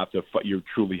you're going to have to fight. You're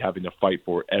truly having to fight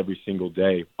for every single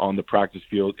day on the practice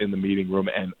field, in the meeting room,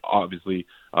 and obviously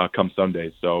come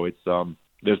Sunday. So it's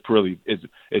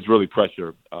really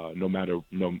pressure, no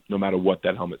matter what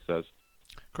that helmet says.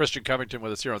 Christian Covington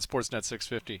with us here on Sportsnet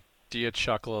 650. Do you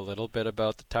chuckle a little bit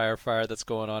about the tire fire that's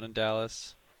going on in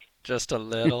Dallas? Just a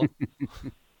little.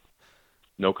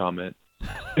 No comment.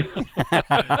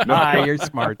 You're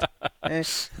smart.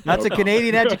 That's a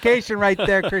Canadian education right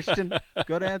there, Christian.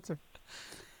 Good answer.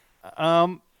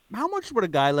 How much would a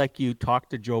guy like you talk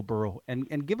to Joe Burrow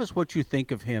and give us what you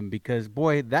think of him? Because,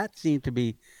 boy, that seemed to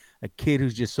be a kid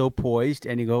who's just so poised,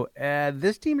 and you go,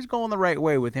 this team's going the right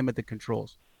way with him at the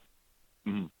controls.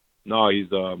 Mm-hmm. No,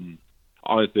 he's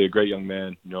honestly a great young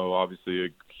man. Obviously a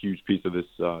huge piece of this,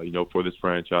 for this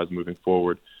franchise moving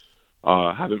forward.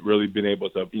 Haven't really been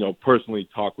able to, personally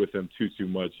talk with him too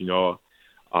much,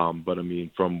 but I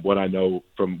mean, from what I know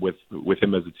with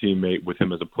him as a teammate, with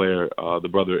him as a player, the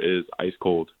brother is ice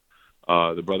cold.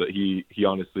 The brother, he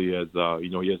honestly has,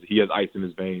 he has ice in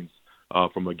his veins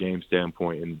from a game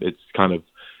standpoint, and it's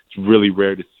really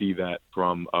rare to see that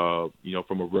from a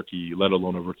rookie, let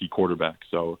alone a rookie quarterback.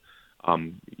 So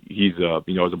he's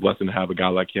it's a blessing to have a guy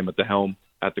like him at the helm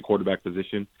at the quarterback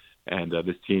position. And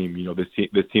this team,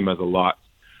 this team has a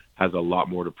lot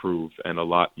more to prove, and a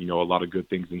lot of good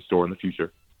things in store in the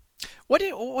future.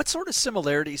 What sort of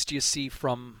similarities do you see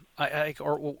from, I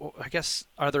guess,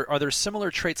 are there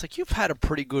similar traits? Like, you've had a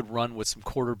pretty good run with some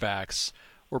quarterbacks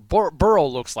where Burrow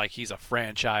looks like he's a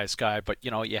franchise guy, but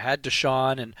you had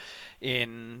Deshaun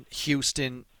in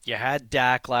Houston, you had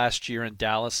Dak last year in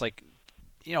Dallas. Like,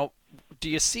 do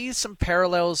you see some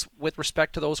parallels with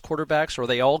respect to those quarterbacks, or are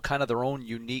they all kind of their own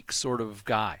unique sort of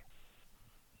guy?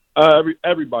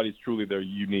 Everybody's truly their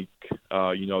unique,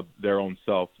 their own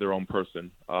self, their own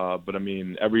person. But I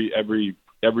mean, every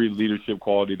leadership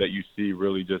quality that you see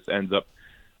really just ends up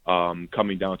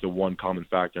coming down to one common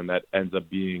factor, and that ends up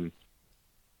being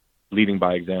leading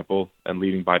by example and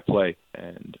leading by play.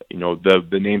 And,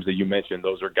 the names that you mentioned,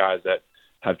 those are guys that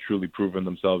have truly proven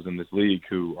themselves in this league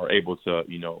who are able to,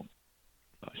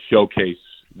 showcase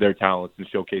their talents and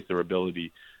showcase their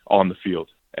ability on the field.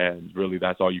 And really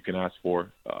that's all you can ask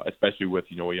for, especially with,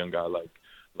 a young guy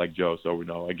like Joe. So,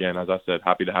 again, as I said,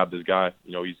 happy to have this guy.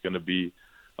 He's going to be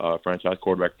a franchise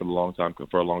quarterback for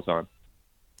a long time.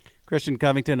 Christian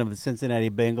Covington of the Cincinnati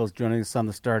Bengals joining us on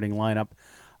the starting lineup.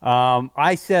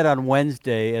 I said on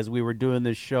Wednesday as we were doing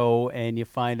this show and you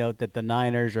find out that the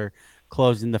Niners are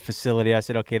closing the facility, I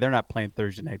said, okay, they're not playing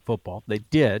Thursday Night Football. They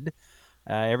did.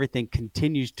 Everything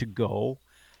continues to go.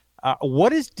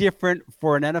 What is different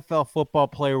for an NFL football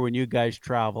player when you guys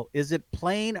travel? Is it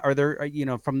plane? Are there,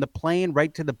 from the plane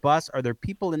right to the bus? Are there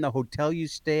people in the hotel you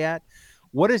stay at?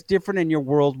 What is different in your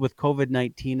world with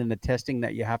COVID-19 and the testing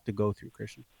that you have to go through,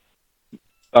 Christian?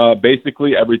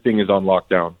 Basically, everything is on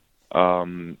lockdown.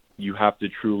 You have to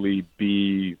truly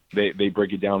be. They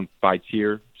break it down by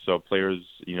tier. So players,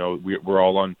 we're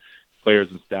all on. Players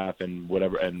and staff and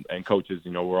whatever and coaches,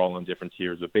 we're all on different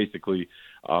tiers. But basically,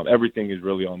 everything is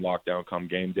really on lockdown come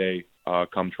game day,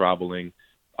 come traveling.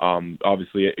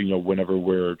 Obviously, whenever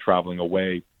we're traveling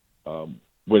away,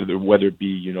 whether it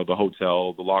be, the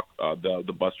hotel,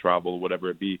 the bus travel,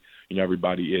 whatever it be,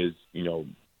 everybody is,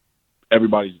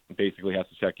 everybody basically has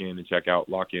to check in and check out,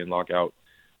 lock in, lock out.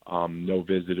 No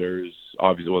visitors,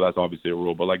 obviously. Well, that's obviously a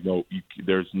rule, but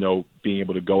there's no being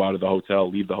able to go out of the hotel,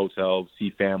 leave the hotel,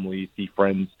 see family, see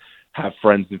friends, have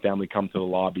friends and family come to the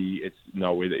lobby.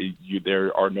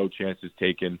 There are no chances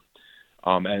taken,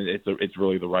 and it's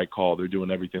really the right call. They're doing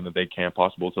everything that they can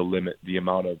possible to limit the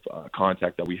amount of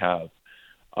contact that we have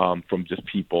from just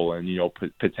people and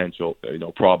potential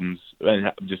problems,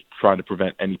 and just trying to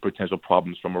prevent any potential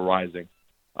problems from arising.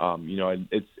 And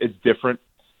it's different.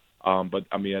 But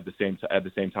I mean, at the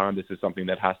same time, this is something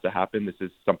that has to happen. This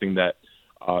is something that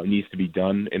needs to be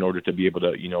done in order to be able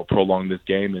to, prolong this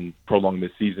game and prolong this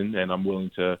season. And I'm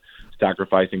willing to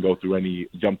sacrifice and go through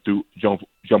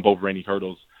jump over any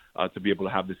hurdles to be able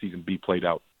to have the season be played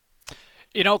out.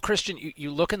 Christian,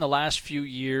 you look in the last few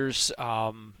years.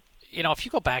 If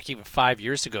you go back even 5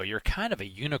 years ago, you're kind of a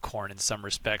unicorn in some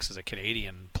respects as a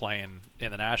Canadian playing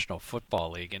in the National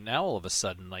Football League. And now all of a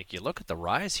sudden, you look at the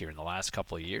rise here in the last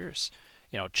couple of years.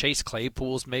 Chase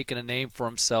Claypool's making a name for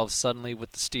himself suddenly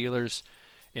with the Steelers.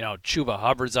 Chuba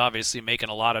Hubbard's obviously making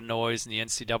a lot of noise in the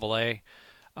NCAA.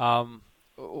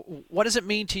 What does it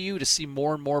mean to you to see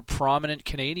more and more prominent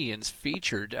Canadians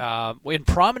featured in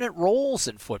prominent roles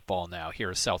in football now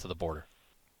here south of the border?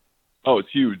 Oh,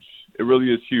 it's huge. It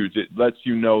really is huge. It lets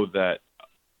you know that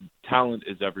talent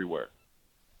is everywhere.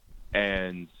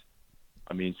 And,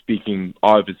 I mean, speaking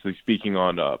on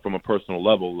from a personal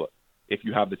level, if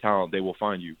you have the talent, they will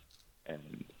find you.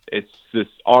 And it's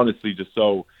just honestly just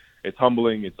so – it's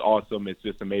humbling. It's awesome. It's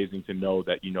just amazing to know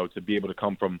that, to be able to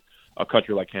come from a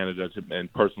country like Canada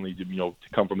and personally, to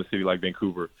come from a city like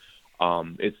Vancouver,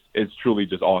 it's truly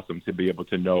just awesome to be able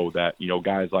to know that,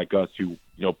 guys like us who,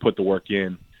 put the work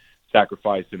in,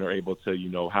 sacrifice, and are able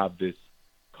to, have this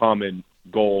common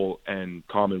goal and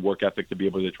common work ethic to be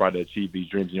able to try to achieve these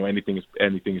dreams.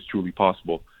 Anything is truly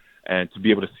possible. And to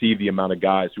be able to see the amount of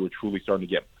guys who are truly starting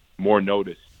to get more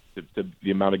notice,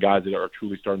 the amount of guys that are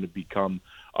truly starting to become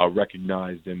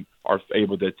recognized and are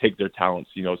able to take their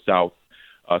talents, south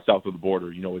of the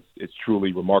border. It's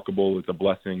truly remarkable. It's a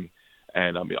blessing.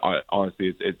 And I mean,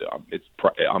 honestly,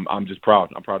 I'm just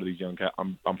proud. I'm proud of these young.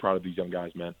 I'm proud of these young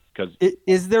guys, man. Because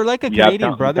is there like a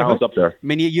Canadian brotherhood? Up there. I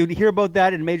mean, you hear about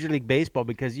that in Major League Baseball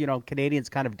because Canadians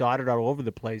kind of dotted all over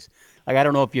the place. Like I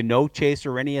don't know if you know Chase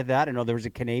or any of that. I know there was a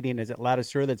Canadian, is it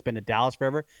Ladouceur, that's been in Dallas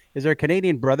forever. Is there a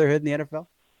Canadian brotherhood in the NFL?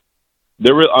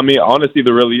 Honestly,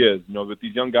 there really is. With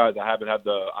these young guys, I haven't had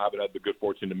the good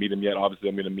fortune to meet them yet. Obviously,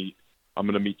 I'm going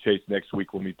to meet Chase next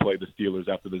week when we play the Steelers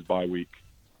after this bye week.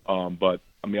 But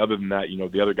I mean, other than that,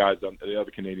 the other guys, the other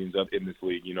Canadians in this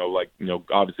league,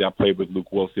 obviously I played with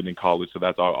Luke Wilson in college, so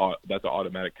that's an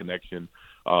automatic connection.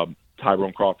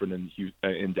 Tyrone Crawford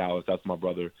in Dallas, that's my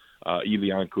brother.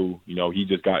 Ilianku, he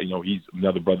just got, he's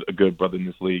another brother, a good brother in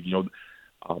this league.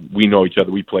 We know each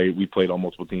other. We played on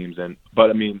multiple teams,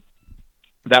 but I mean,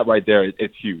 that right there,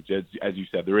 it's huge. As you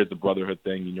said, there is the brotherhood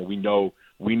thing. We know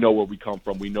where we come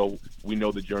from. We know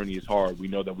the journey is hard. We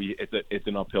know that it's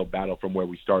an uphill battle from where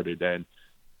we started, and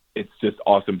it's just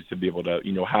awesome to be able to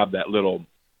have that a little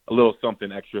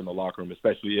something extra in the locker room,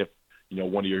 especially if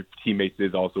one of your teammates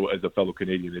is also as a fellow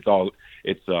Canadian. It's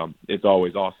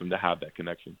always awesome to have that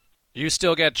connection. You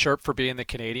still get chirped for being the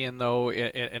Canadian though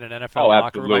in an NFL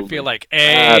locker room. I feel like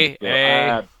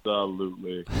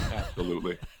absolutely.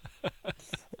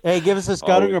 Hey, give us a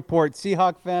scouting report.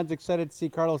 Seahawk fans excited to see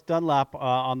Carlos Dunlap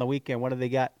on the weekend. What do they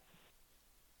got?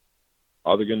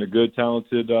 They're getting a good,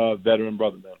 talented veteran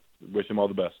brother, man. Wish him all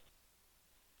the best.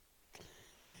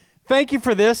 Thank you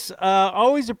for this.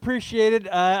 Always appreciate it.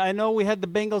 I know we had the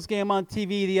Bengals game on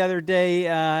TV the other day,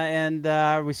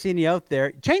 and we seen you out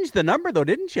there. Changed the number, though,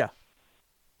 didn't you?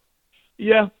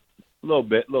 Yeah, a little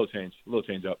bit. A little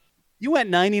change up. You went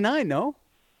 99, no?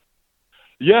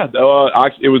 Yeah,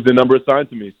 actually, it was the number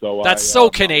assigned to me. So that's so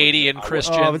Canadian,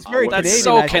 Christian. Oh, it's very Canadian. That's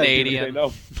so Canadian.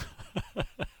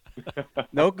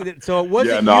 No, so it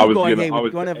wasn't you going, hey,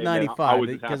 we're going to have 95,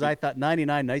 because I thought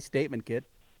 99, nice statement, kid.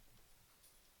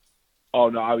 Oh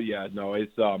no,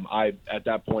 it's at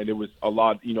that point it was a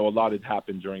lot had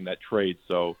happened during that trade.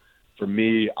 So for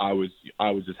me, I was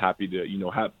just happy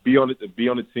to be on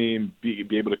the team,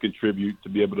 be able to contribute, to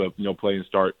be able to play and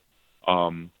start.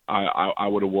 I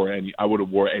would have wore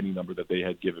any number that they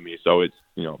had given me. So it's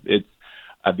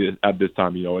at this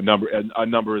time, a number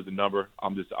is a number.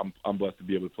 I'm blessed to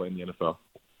be able to play in the NFL.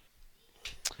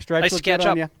 Stretch, nice to catch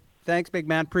up. You. Thanks, big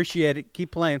man. Appreciate it.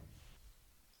 Keep playing.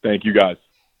 Thank you, guys.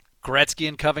 Gretzky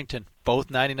and Covington, both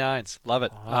 99s. Love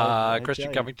it.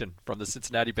 Christian Covington from the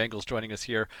Cincinnati Bengals joining us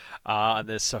here on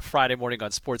this Friday morning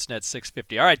on Sportsnet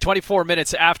 650. All right, 24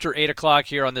 minutes after 8 o'clock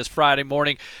here on this Friday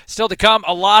morning. Still to come,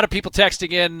 a lot of people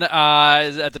texting in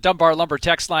at the Dunbar Lumber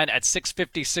text line at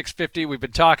 650. We've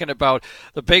been talking about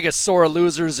the biggest sore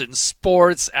losers in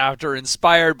sports after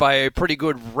inspired by a pretty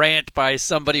good rant by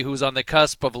somebody who's on the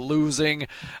cusp of losing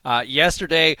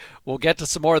yesterday. We'll get to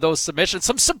some more of those submissions.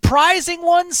 Some surprising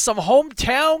ones, some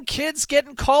hometown kids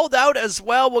getting called out as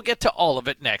well. We'll get to all of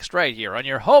it next right here on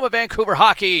your home of Vancouver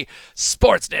hockey,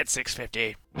 Sportsnet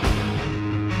 650.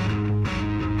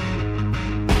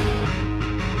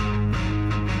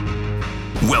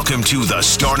 Welcome to The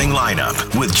Starting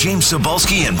Lineup with James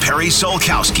Cebulski and Perry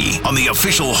Solkowski on the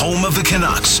official home of the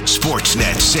Canucks,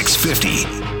 Sportsnet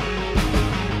 650.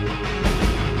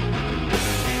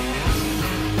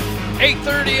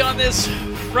 8:30 on this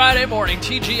Friday morning,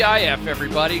 TGIF,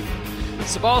 everybody.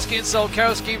 Cebulski and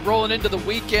Solkowski rolling into the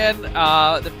weekend.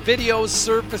 The videos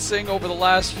surfacing over the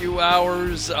last few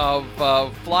hours of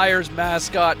Flyers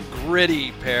mascot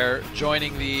Gritty Pair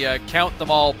joining the Count Them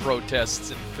All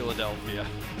protests in Philadelphia.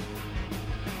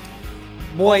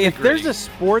 Boy, if there's a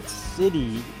sports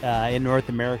city in North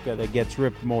America that gets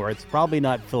ripped more, it's probably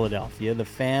not Philadelphia. The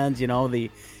fans,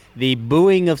 the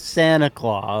booing of Santa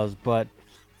Claus, but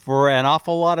for an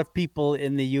awful lot of people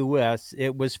in the U.S.,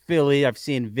 it was Philly. I've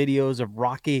seen videos of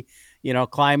Rocky,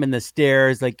 climbing the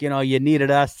stairs. Like, you needed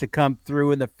us to come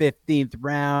through in the 15th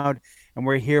round, and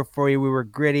we're here for you. We were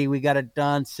gritty. We got it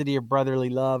done. City of brotherly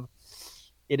love.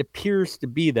 It appears to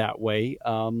be that way.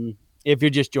 If you're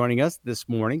just joining us this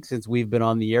morning, since we've been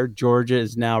on the air, Georgia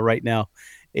is right now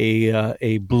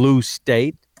a blue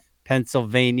state.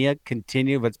 Pennsylvania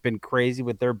continue what's been crazy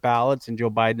with their ballots, and Joe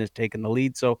Biden has taken the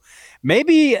lead. So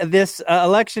maybe this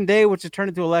election day, which has turned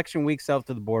into election week south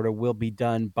of the border, will be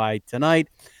done by tonight.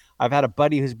 I've had a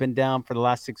buddy who's been down for the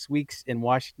last 6 weeks in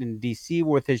Washington, D.C.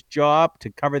 with his job to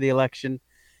cover the election.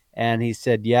 And he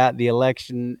said, yeah, the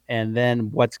election and then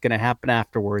what's going to happen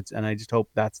afterwards. And I just hope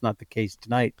that's not the case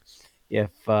tonight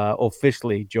if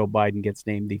officially Joe Biden gets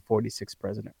named the 46th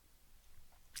president.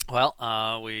 Well,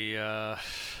 we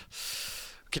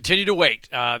continue to wait.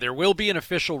 There will be an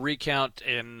official recount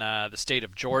in the state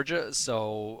of Georgia,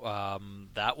 so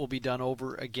that will be done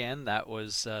over again. That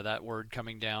was that word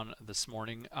coming down this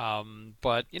morning.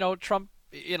 But, Trump,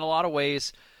 in a lot of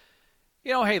ways,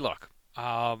 hey, look,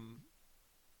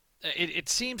 it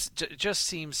just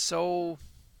seems so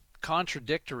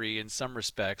contradictory in some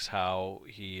respects how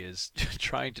he is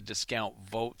trying to discount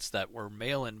votes that were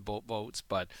mail-in votes,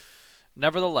 but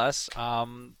nevertheless,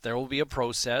 there will be a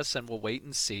process, and we'll wait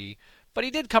and see. But he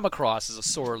did come across as a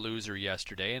sore loser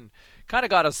yesterday, and kind of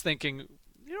got us thinking,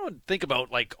 think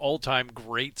about like all-time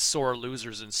great sore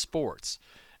losers in sports.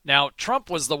 Now, Trump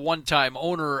was the one-time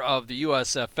owner of the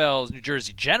USFL's New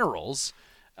Jersey Generals,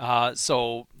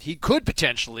 so he could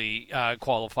potentially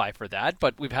qualify for that.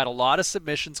 But we've had a lot of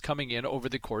submissions coming in over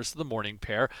the course of the morning,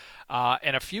 Pair,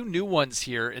 and a few new ones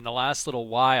here in the last little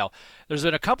while. There's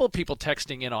been a couple of people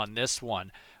texting in on this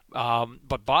one,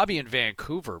 but Bobby in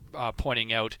Vancouver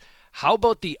pointing out, how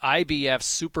about the IBF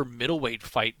super middleweight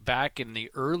fight back in the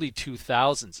early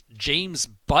 2000s? James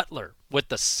Butler with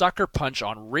the sucker punch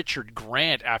on Richard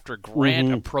Grant after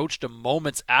Grant approached him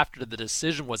moments after the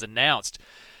decision was announced.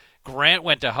 Grant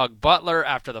went to hug Butler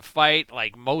after the fight,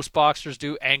 like most boxers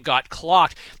do, and got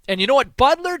clocked. And you know what?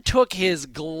 Butler took his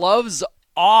gloves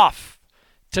off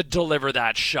to deliver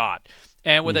that shot.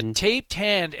 and with a taped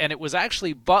hand, and it was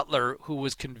actually Butler who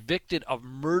was convicted of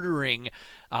murdering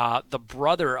the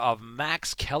brother of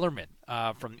Max Kellerman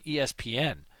from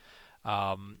ESPN.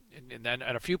 And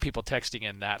a few people texting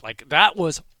in that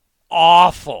was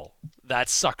awful, that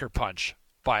sucker punch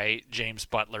by James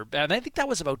Butler. And I think that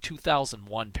was about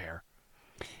 2001, pair.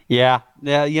 Yeah.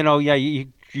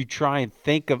 You try and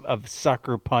think of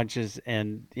sucker punches,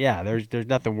 and there's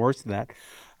nothing worse than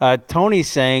that.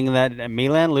 Tony's saying that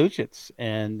Milan Lucic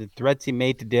and the threats he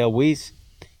made to Dale Weiss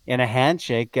in a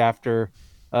handshake after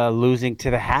losing to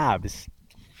the Habs.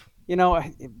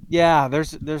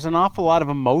 There's an awful lot of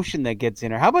emotion that gets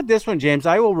in there. How about this one, James?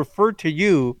 I will refer to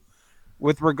you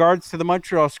with regards to the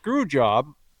Montreal screw job,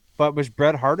 but was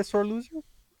Bret Hart a sore loser?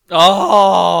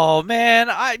 Oh man,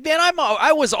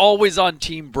 I was always on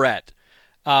Team Bret.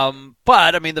 But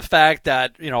I mean, the fact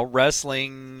that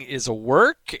wrestling is a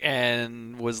work,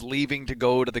 and was leaving to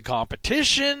go to the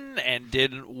competition and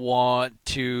didn't want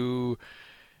to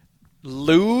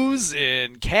lose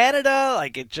in Canada,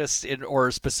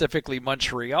 or specifically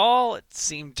Montreal, it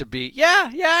seemed to be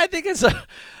I think it's a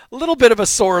little bit of a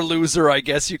sore loser. I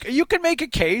guess you can make a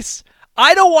case.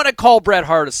 I don't want to call Bret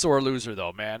Hart a sore loser,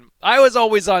 though, man. I was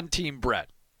always on Team Bret.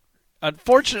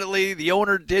 Unfortunately, the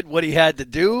owner did what he had to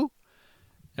do,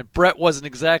 and Bret wasn't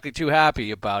exactly too happy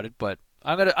about it. But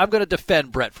I'm gonna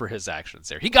defend Bret for his actions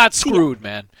there. He got screwed,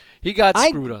 man. He got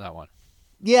screwed on that one.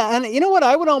 Yeah, and you know what?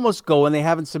 I would almost go, and they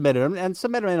haven't submitted them, and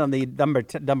submit them on the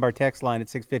Dunbar text line at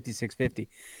 650-650.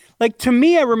 To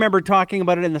me, I remember talking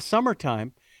about it in the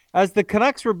summertime as the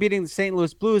Canucks were beating the St.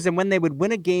 Louis Blues, and when they would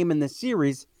win a game in the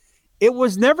series, it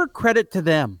was never credit to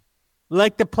them.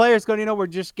 The players going, we're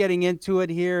just getting into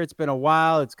it here. It's been a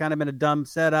while. It's kind of been a dumb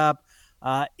setup.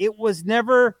 It was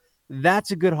never, that's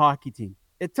a good hockey team.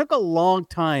 It took a long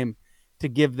time to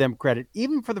give them credit,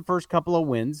 even for the first couple of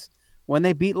wins when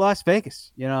they beat Las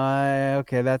Vegas.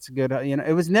 Okay, that's a good,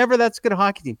 it was never that's a good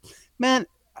hockey team. Man,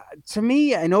 to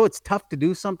me, I know it's tough to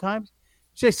do sometimes.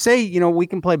 Just say, we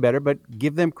can play better, but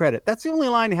give them credit. That's the only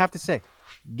line you have to say.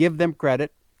 Give them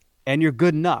credit, and you're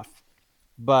good enough.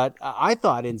 But I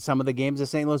thought in some of the games the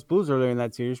St. Louis Blues earlier in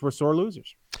that series were sore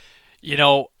losers.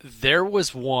 There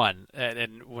was one,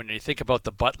 and when you think about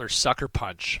the Butler sucker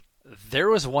punch, there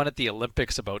was one at the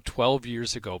Olympics about 12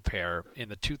 years ago, pair, in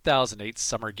the 2008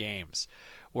 Summer Games,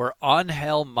 where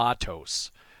Angel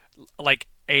Matos,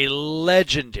 a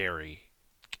legendary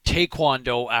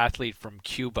Taekwondo athlete from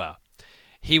Cuba,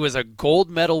 he was a gold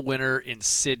medal winner in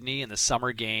Sydney in the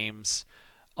Summer Games.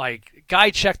 Guy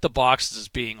checked the boxes as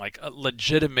being a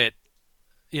legitimate,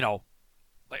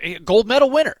 a gold medal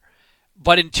winner.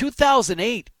 But in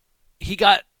 2008, he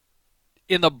got,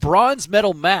 in the bronze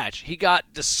medal match, he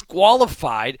got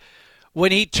disqualified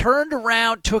when he turned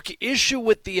around, took issue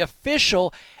with the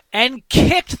official, and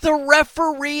kicked the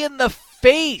referee in the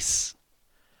face.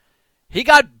 He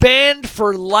got banned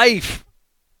for life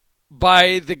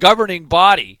by the governing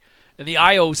body and the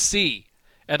IOC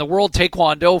and the World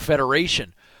Taekwondo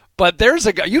Federation. But there's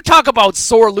a guy, you talk about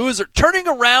sore loser, turning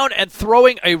around and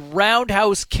throwing a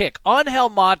roundhouse kick. Angel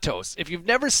Matos, if you've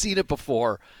never seen it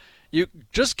before, you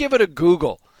just give it a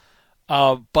Google.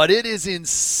 But it is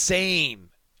insane.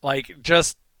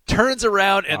 Just turns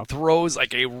around and throws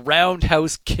a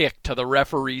roundhouse kick to the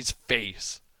referee's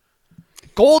face.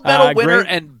 Gold medal winner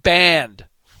and banned.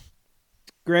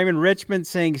 Graham in Richmond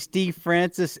saying Steve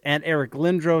Francis and Eric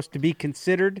Lindros to be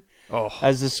considered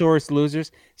as the sorest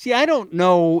losers. See, I don't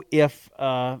know if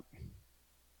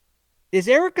is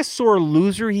Eric a sore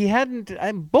loser? He hadn't.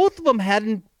 Both of them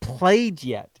hadn't played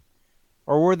yet,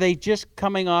 or were they just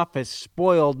coming off as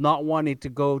spoiled, not wanting to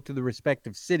go to the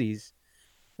respective cities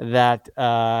that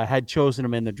had chosen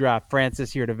him in the draft?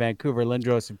 Francis here to Vancouver,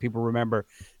 Lindros, if people remember,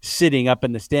 sitting up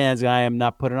in the stands. I am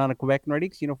not putting on a Quebec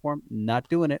Nordiques uniform. Not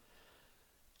doing it.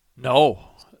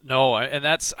 No, and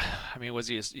that's, was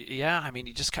he?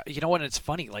 He just, what? It's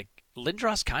funny.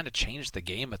 Lindros kind of changed the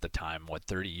game at the time.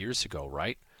 30 years ago,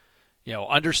 right?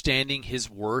 Understanding his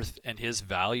worth and his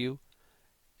value,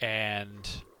 and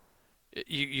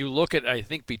you look at, I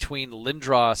think, between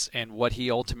Lindros and what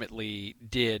he ultimately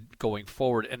did going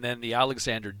forward, and then the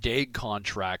Alexander Daig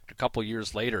contract a couple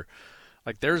years later.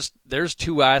 There's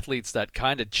two athletes that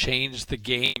kind of changed the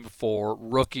game for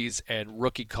rookies and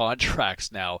rookie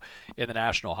contracts now in the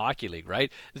National Hockey League,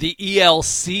 right? The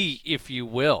ELC, if you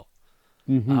will,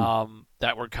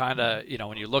 that were kind of,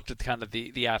 when you looked at kind of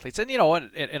the athletes. And, in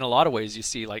a lot of ways you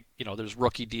see, there's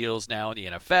rookie deals now in the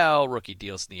NFL, rookie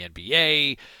deals in the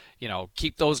NBA.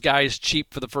 keep those guys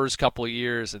cheap for the first couple of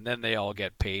years, and then they all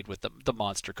get paid with the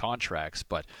monster contracts.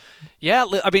 But, yeah,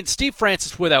 I mean, Steve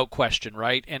Francis without question,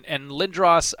 right? And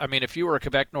Lindros, I mean, if you were a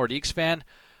Quebec Nordiques fan,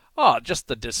 just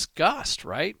the disgust,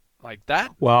 right? Like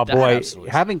that. Well, that boy,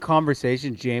 absolutely. having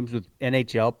conversations, James, with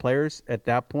NHL players at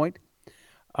that point,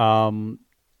 when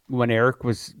Eric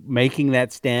was making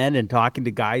that stand and talking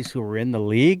to guys who were in the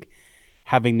league,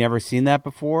 having never seen that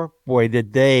before, boy,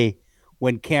 did they,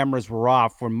 when cameras were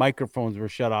off, when microphones were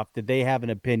shut off, did they have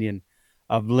an opinion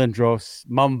of Lindros,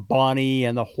 Mumbani,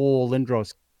 and the whole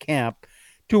Lindros camp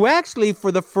to actually,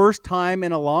 for the first time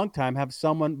in a long time, have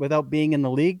someone without being in the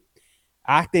league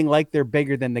acting like they're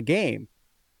bigger than the game.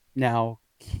 Now,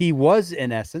 he was,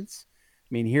 in essence, I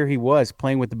mean, here he was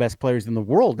playing with the best players in the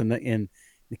world in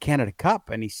the Canada Cup,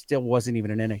 and he still wasn't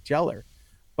even an NHLer.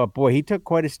 But, boy, he took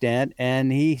quite a stand, and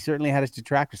he certainly had his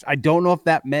detractors. I don't know if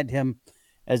that meant him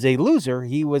as a loser.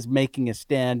 He was making a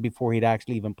stand before he'd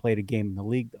actually even played a game in the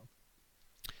league, though.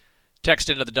 Text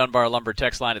into the Dunbar Lumber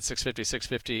text line at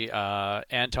 650.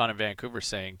 Anton in Vancouver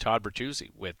saying Todd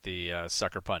Bertuzzi with the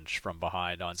sucker punch from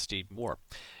behind on Steve Moore.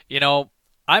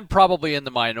 I'm probably in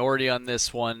the minority on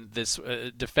this one,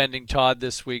 defending Todd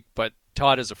this week, but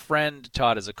Todd is a friend.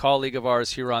 Todd is a colleague of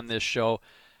ours here on this show.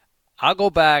 I'll go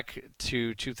back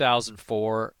to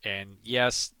 2004, and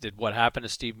yes, did what happened to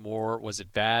Steve Moore, was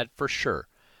it bad? For sure.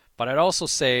 But I'd also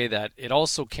say that it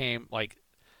also came, like,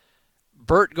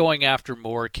 Bert going after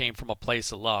Moore came from a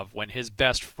place of love when his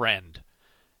best friend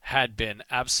had been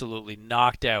absolutely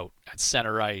knocked out at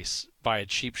center ice by a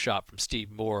cheap shot from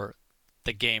Steve Moore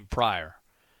the game prior.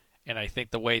 And I think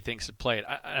the way things had played,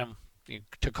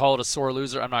 to call it a sore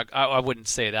loser, I wouldn't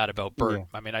say that about Bert. Yeah.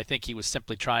 I mean, I think he was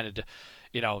simply trying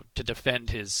to defend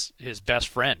his best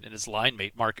friend and his line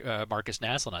mate, Marcus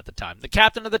Naslund at the time, the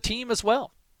captain of the team as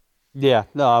well. Yeah,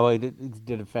 no, he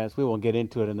did it fast. We won't get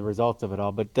into it and the results of it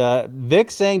all. But Vic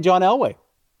saying John Elway.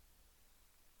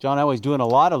 John Elway's doing a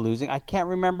lot of losing. I can't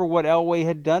remember what Elway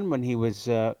had done when he was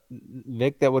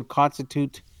Vic that would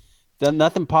constitute.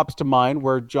 Nothing pops to mind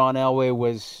where John Elway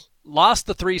was. Lost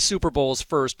the 3 Super Bowls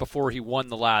first before he won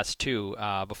the last 2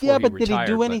 before he retired. Did he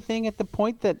do anything at the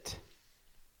point that...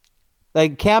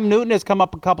 Like Cam Newton has come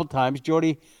up a couple times.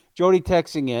 Jody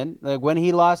texting in. Like when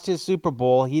he lost his Super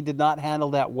Bowl, he did not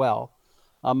handle that well.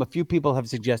 A few people have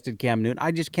suggested Cam Newton.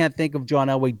 I just can't think of John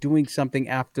Elway doing something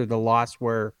after the loss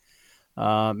where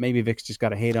maybe Vic's just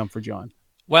got a hate on for John.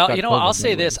 Well, I'll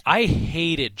say this. I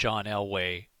hated John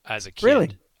Elway as a kid.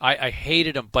 Really? I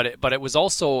hated him, but it was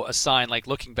also a sign, like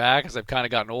looking back as I've kind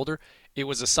of gotten older, it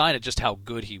was a sign of just how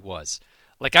good he was.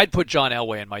 Like I'd put John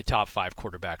Elway in my top 5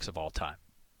 quarterbacks of all time.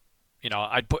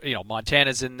 I'd put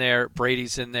Montana's in there,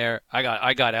 Brady's in there. I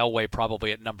got Elway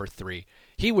probably at number 3.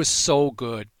 He was so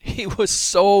good. He was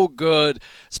so good,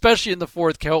 especially in the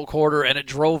fourth quarter, and it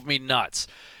drove me nuts.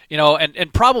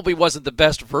 And probably wasn't the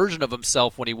best version of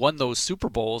himself when he won those Super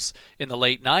Bowls in the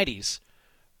late 90s.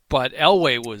 But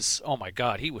Elway was, oh my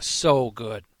God, he was so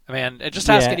good. Man, just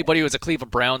ask anybody who was a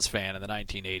Cleveland Browns fan in the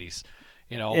 1980s.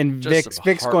 And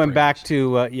Vic's going back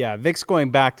to Vic's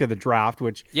going back to the draft,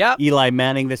 which Eli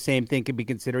Manning, the same thing could be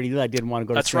considered. Eli didn't want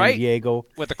to go to San Diego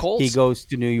with the Colts. He goes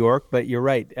to New York, but you're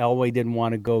right. Elway didn't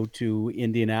want to go to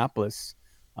Indianapolis,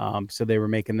 so they were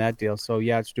making that deal. So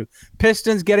yeah, it's true.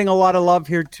 Pistons getting a lot of love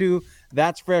here too.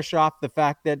 That's fresh off the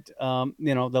fact that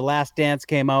The Last Dance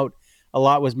came out. A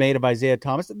lot was made of Isaiah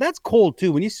Thomas. That's cold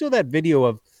too. When you saw that video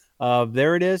of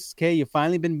there it is. Okay, you've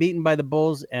finally been beaten by the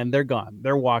Bulls, and they're gone.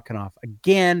 They're walking off.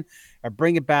 Again, I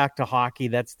bring it back to hockey.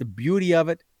 That's the beauty of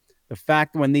it. The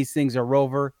fact when these things are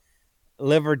over,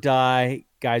 live or die,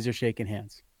 guys are shaking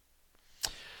hands.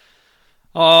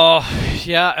 Oh,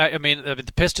 yeah. I mean, the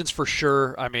Pistons for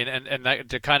sure. I mean, and that,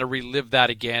 to kind of relive that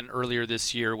again earlier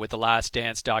this year with the Last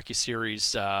Dance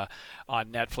docuseries on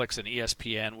Netflix and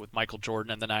ESPN with Michael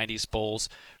Jordan and the 90s Bulls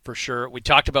for sure. We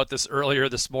talked about this earlier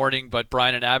this morning, but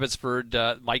Brian in Abbotsford,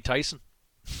 Mike Tyson,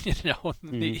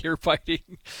 the ear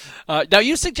fighting. Now,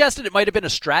 you suggested it might have been a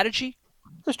strategy?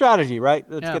 It's a strategy, right?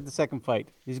 Let's get the second fight.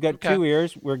 He's got 2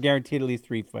 ears. We're guaranteed at least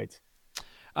 3 fights.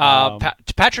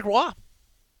 Patrick Waugh.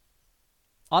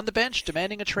 On the bench,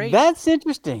 demanding a trade. That's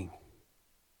interesting.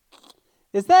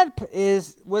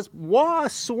 Was Waugh a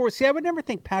sore? See, I would never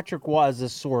think Patrick Waugh is a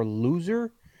sore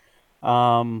loser.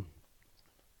 Yeah,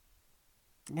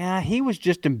 he was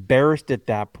just embarrassed at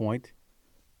that point.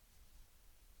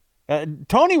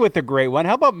 Tony with a great one.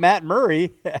 How about Matt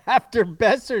Murray after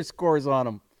Besser scores on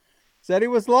him? Said he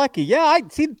was lucky. Yeah, I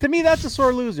see. To me, that's a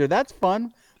sore loser. That's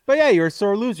fun. But yeah, you're a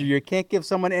sore loser. You can't give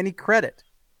someone any credit.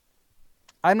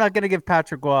 I'm not going to give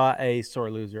Patrick Waugh a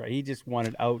sore loser. He just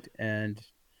wanted out, and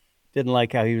Didn't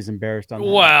like how he was embarrassed on that.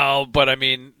 Well, but I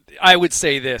mean, I would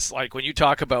say this, like when you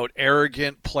talk about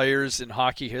arrogant players in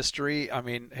hockey history, I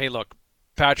mean, hey, look,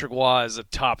 Patrick Waugh is a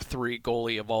top 3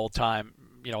 goalie of all time,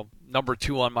 number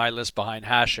 2 on my list behind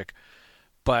Hasek.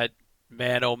 But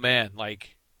man, oh man,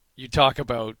 like you talk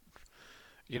about,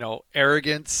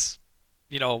 arrogance,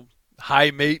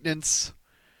 high maintenance,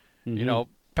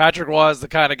 Patrick Waugh is the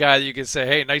kind of guy that you can say,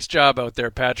 hey, nice job out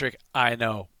there, Patrick. I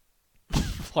know.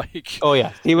 Oh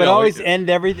yeah, he would always end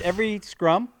every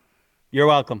scrum. You're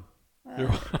welcome.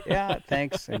 Yeah,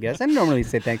 thanks. I guess I normally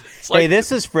say thanks. Hey,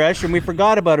 this is fresh, and we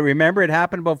forgot about it. Remember, it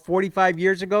happened about 45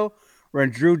 years ago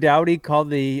when Drew Doughty called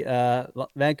the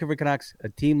Vancouver Canucks a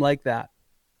team like that.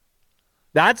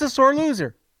 That's a sore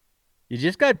loser. You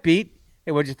just got beat.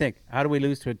 Hey, what'd you think? How do we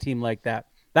lose to a team like that?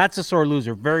 That's a sore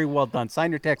loser. Very well done.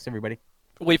 Sign your text, everybody.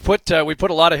 We put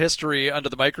a lot of history under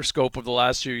the microscope over the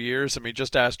last few years. I mean,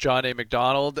 just ask John A.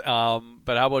 McDonald.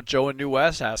 But how about Joe in New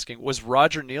West asking, was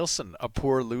Roger Nielsen a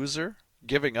poor loser,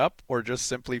 giving up, or just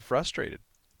simply frustrated?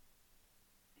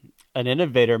 An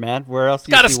innovator, man. Where else?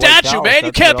 Got a statue, man.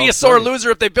 You can't be a sore loser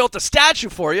if they built a statue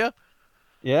for you.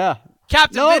 Yeah.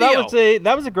 Captain Video.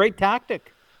 That was a great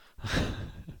tactic.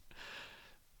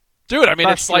 Dude, I mean,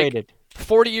 frustrated. It's like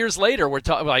 40 years later, we're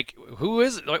talking like, who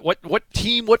is it? Like, what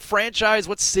team, what franchise,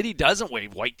 what city doesn't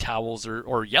wave white towels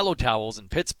or yellow towels in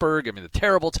Pittsburgh? I mean, the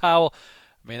terrible towel.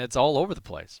 I mean, it's all over the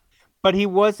place. But it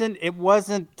wasn't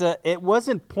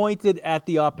pointed at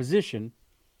the opposition.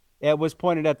 It was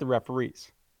pointed at the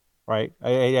referees, right?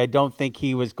 I don't think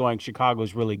he was going,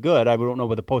 Chicago's really good. I don't know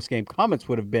what the post-game comments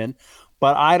would have been,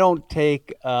 but I don't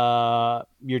take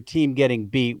your team getting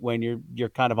beat when you're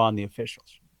kind of on the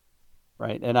officials.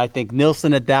 Right. And I think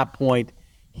Nielsen at that point,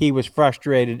 he was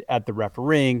frustrated at the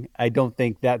refereeing. I don't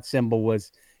think that symbol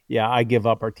was, I give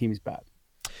up, our team's bad.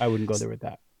 I wouldn't go there with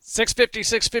that.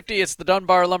 650, it's the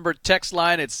Dunbar Lumber text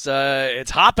line. It's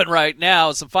hopping right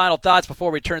now. Some final thoughts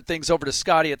before we turn things over to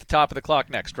Scotty at the top of the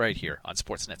clock next, right here on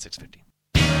Sportsnet 650.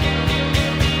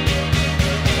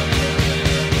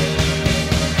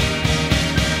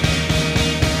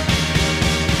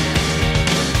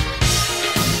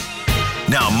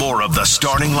 Now more of the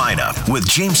starting lineup with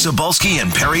James Cebulski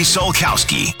and Perry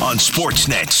Solkowski on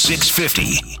Sportsnet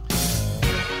 650.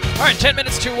 All right, 10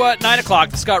 minutes to 9 o'clock.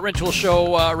 The Scott Rintoul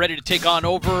Show ready to take on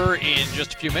over in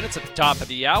just a few minutes at the top of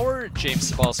the hour.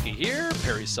 James Cebulski here,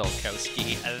 Perry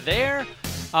Solkowski there.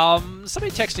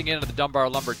 Somebody texting in at the Dunbar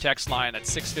Lumber text line at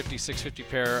 650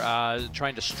 pair,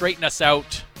 trying to straighten us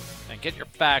out and get your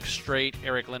facts straight.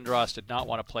 Eric Lindros did not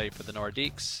want to play for the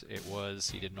Nordiques.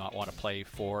 He did not want to play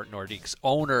for Nordiques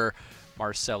owner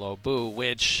Marcel Aubut,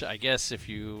 which I guess if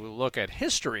you look at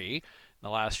history in the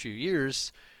last few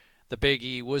years, the Big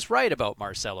E was right about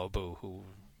Marcel Aubut, who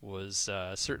was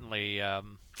certainly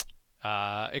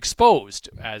exposed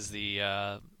as the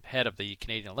head of the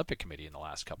Canadian Olympic Committee in the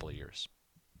last couple of years.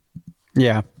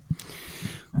 Yeah.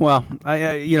 Well,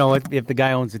 if the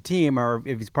guy owns the team or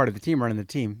if he's part of the team running the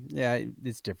team,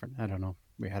 it's different. I don't know.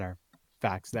 We had our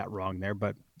facts that wrong there,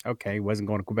 but okay, he wasn't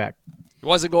going to Quebec. He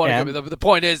wasn't going to Quebec. The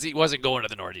point is he wasn't going to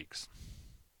the Nordiques.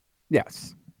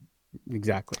 Yes,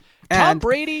 exactly. Tom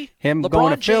Brady, him LeBron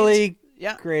going to James, Philly,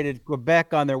 created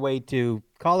Quebec on their way to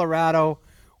Colorado,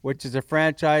 which is a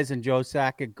franchise, and Joe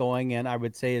Sakic going in, I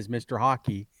would say, as Mr.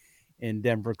 Hockey in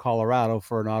Denver, Colorado,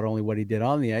 for not only what he did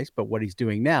on the ice, but what he's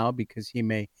doing now, because he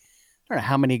may, I don't know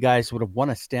how many guys would have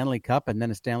won a Stanley Cup and then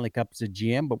a Stanley Cup as a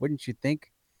GM, but wouldn't you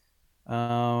think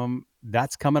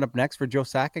that's coming up next for Joe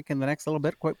Sakic in the next little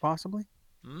bit, quite possibly?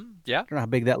 Yeah. I don't know how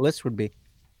big that list would be.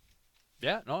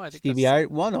 Yeah, no, I think Stevie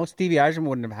Yzerman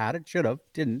wouldn't have had it, should have,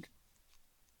 didn't.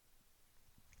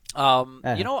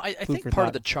 I think part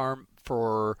of the charm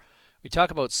for, we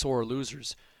talk about sore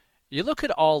losers, you look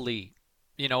at Ali,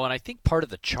 and I think part of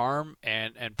the charm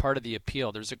and part of the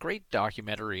appeal, there's a great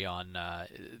documentary on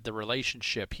the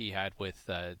relationship he had with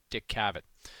Dick Cavett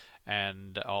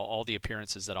and all the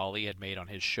appearances that Ali had made on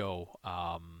his show,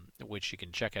 which you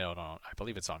can check out on, I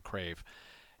believe it's on Crave.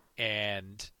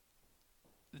 And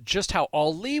just how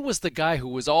Ali was the guy who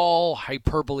was all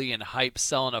hyperbole and hype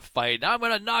selling a fight. I'm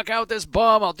going to knock out this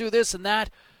bum. I'll do this and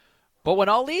that. But when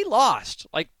Ali lost,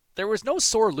 like, there was no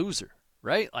sore loser.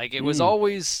 Right? Like, it was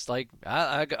always like,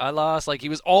 I lost. Like, he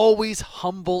was always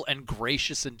humble and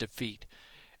gracious in defeat.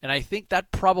 And I think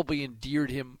that probably endeared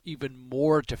him even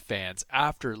more to fans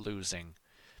after losing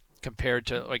compared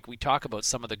to, like, we talk about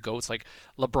some of the GOATs, like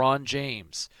LeBron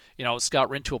James. Scott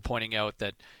Rintoul pointing out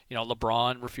that,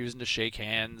 LeBron refusing to shake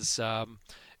hands,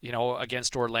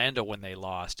 against Orlando when they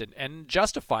lost and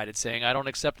justified it, saying, I don't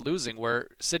accept losing, where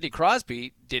Sidney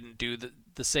Crosby didn't do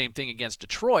the same thing against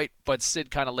Detroit, but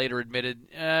Sid kind of later admitted,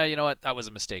 you know what, that was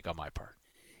a mistake on my part.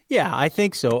 Yeah, I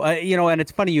think so. And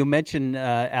it's funny you mentioned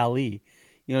Ali.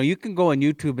 You can go on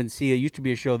YouTube and see, it used to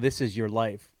be a show, This Is Your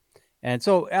Life. And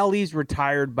so Ali's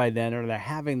retired by then, or they're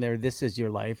having their This Is Your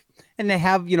Life. And they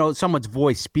have, someone's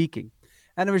voice speaking.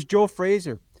 And it was Joe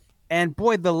Frazier. And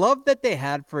boy, the love that they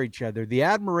had for each other, the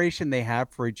admiration they have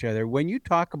for each other. When you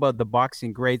talk about the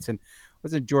boxing greats, and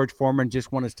wasn't George Foreman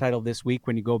just won his title this week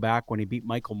when you go back, when he beat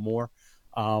Michael Moore?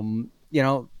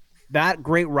 That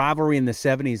great rivalry in the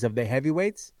 70s of the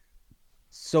heavyweights,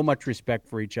 so much respect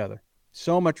for each other.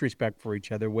 So much respect for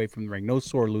each other away from the ring. No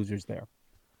sore losers there.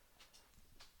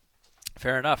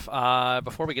 Fair enough.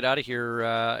 Before we get out of here,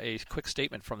 a quick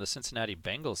statement from the Cincinnati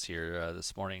Bengals here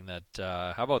this morning that,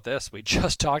 how about this? We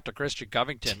just talked to Christian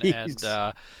Covington, Jeez.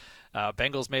 and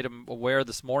Bengals made him aware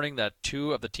this morning that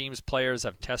 2 of the team's players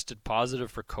have tested positive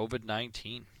for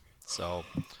COVID-19. So,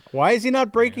 why is he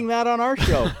not breaking that on our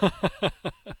show?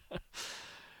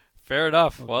 Fair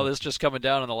enough. Well, this is just coming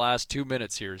down in the last 2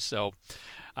 minutes here, so...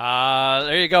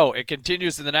 there you go. It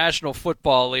continues in the National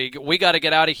Football League. We got to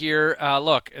get out of here.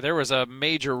 Look, there was a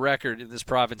major record in this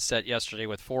province set yesterday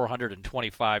with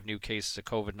 425 new cases of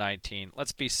COVID-19.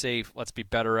 Let's be safe. Let's be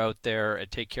better out there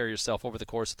and take care of yourself over the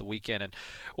course of the weekend. And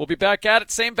we'll be back at it,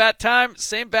 same bat time,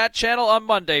 same bat channel on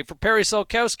Monday. For Perry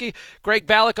Solkowski, Greg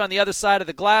Ballack on the other side of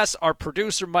the glass, our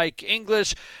producer Mike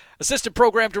English, Assistant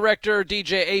Program Director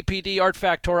DJ APD Art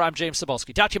Factor, I'm James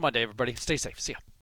Cebulski. Talk to you Monday, everybody. Stay safe. See ya.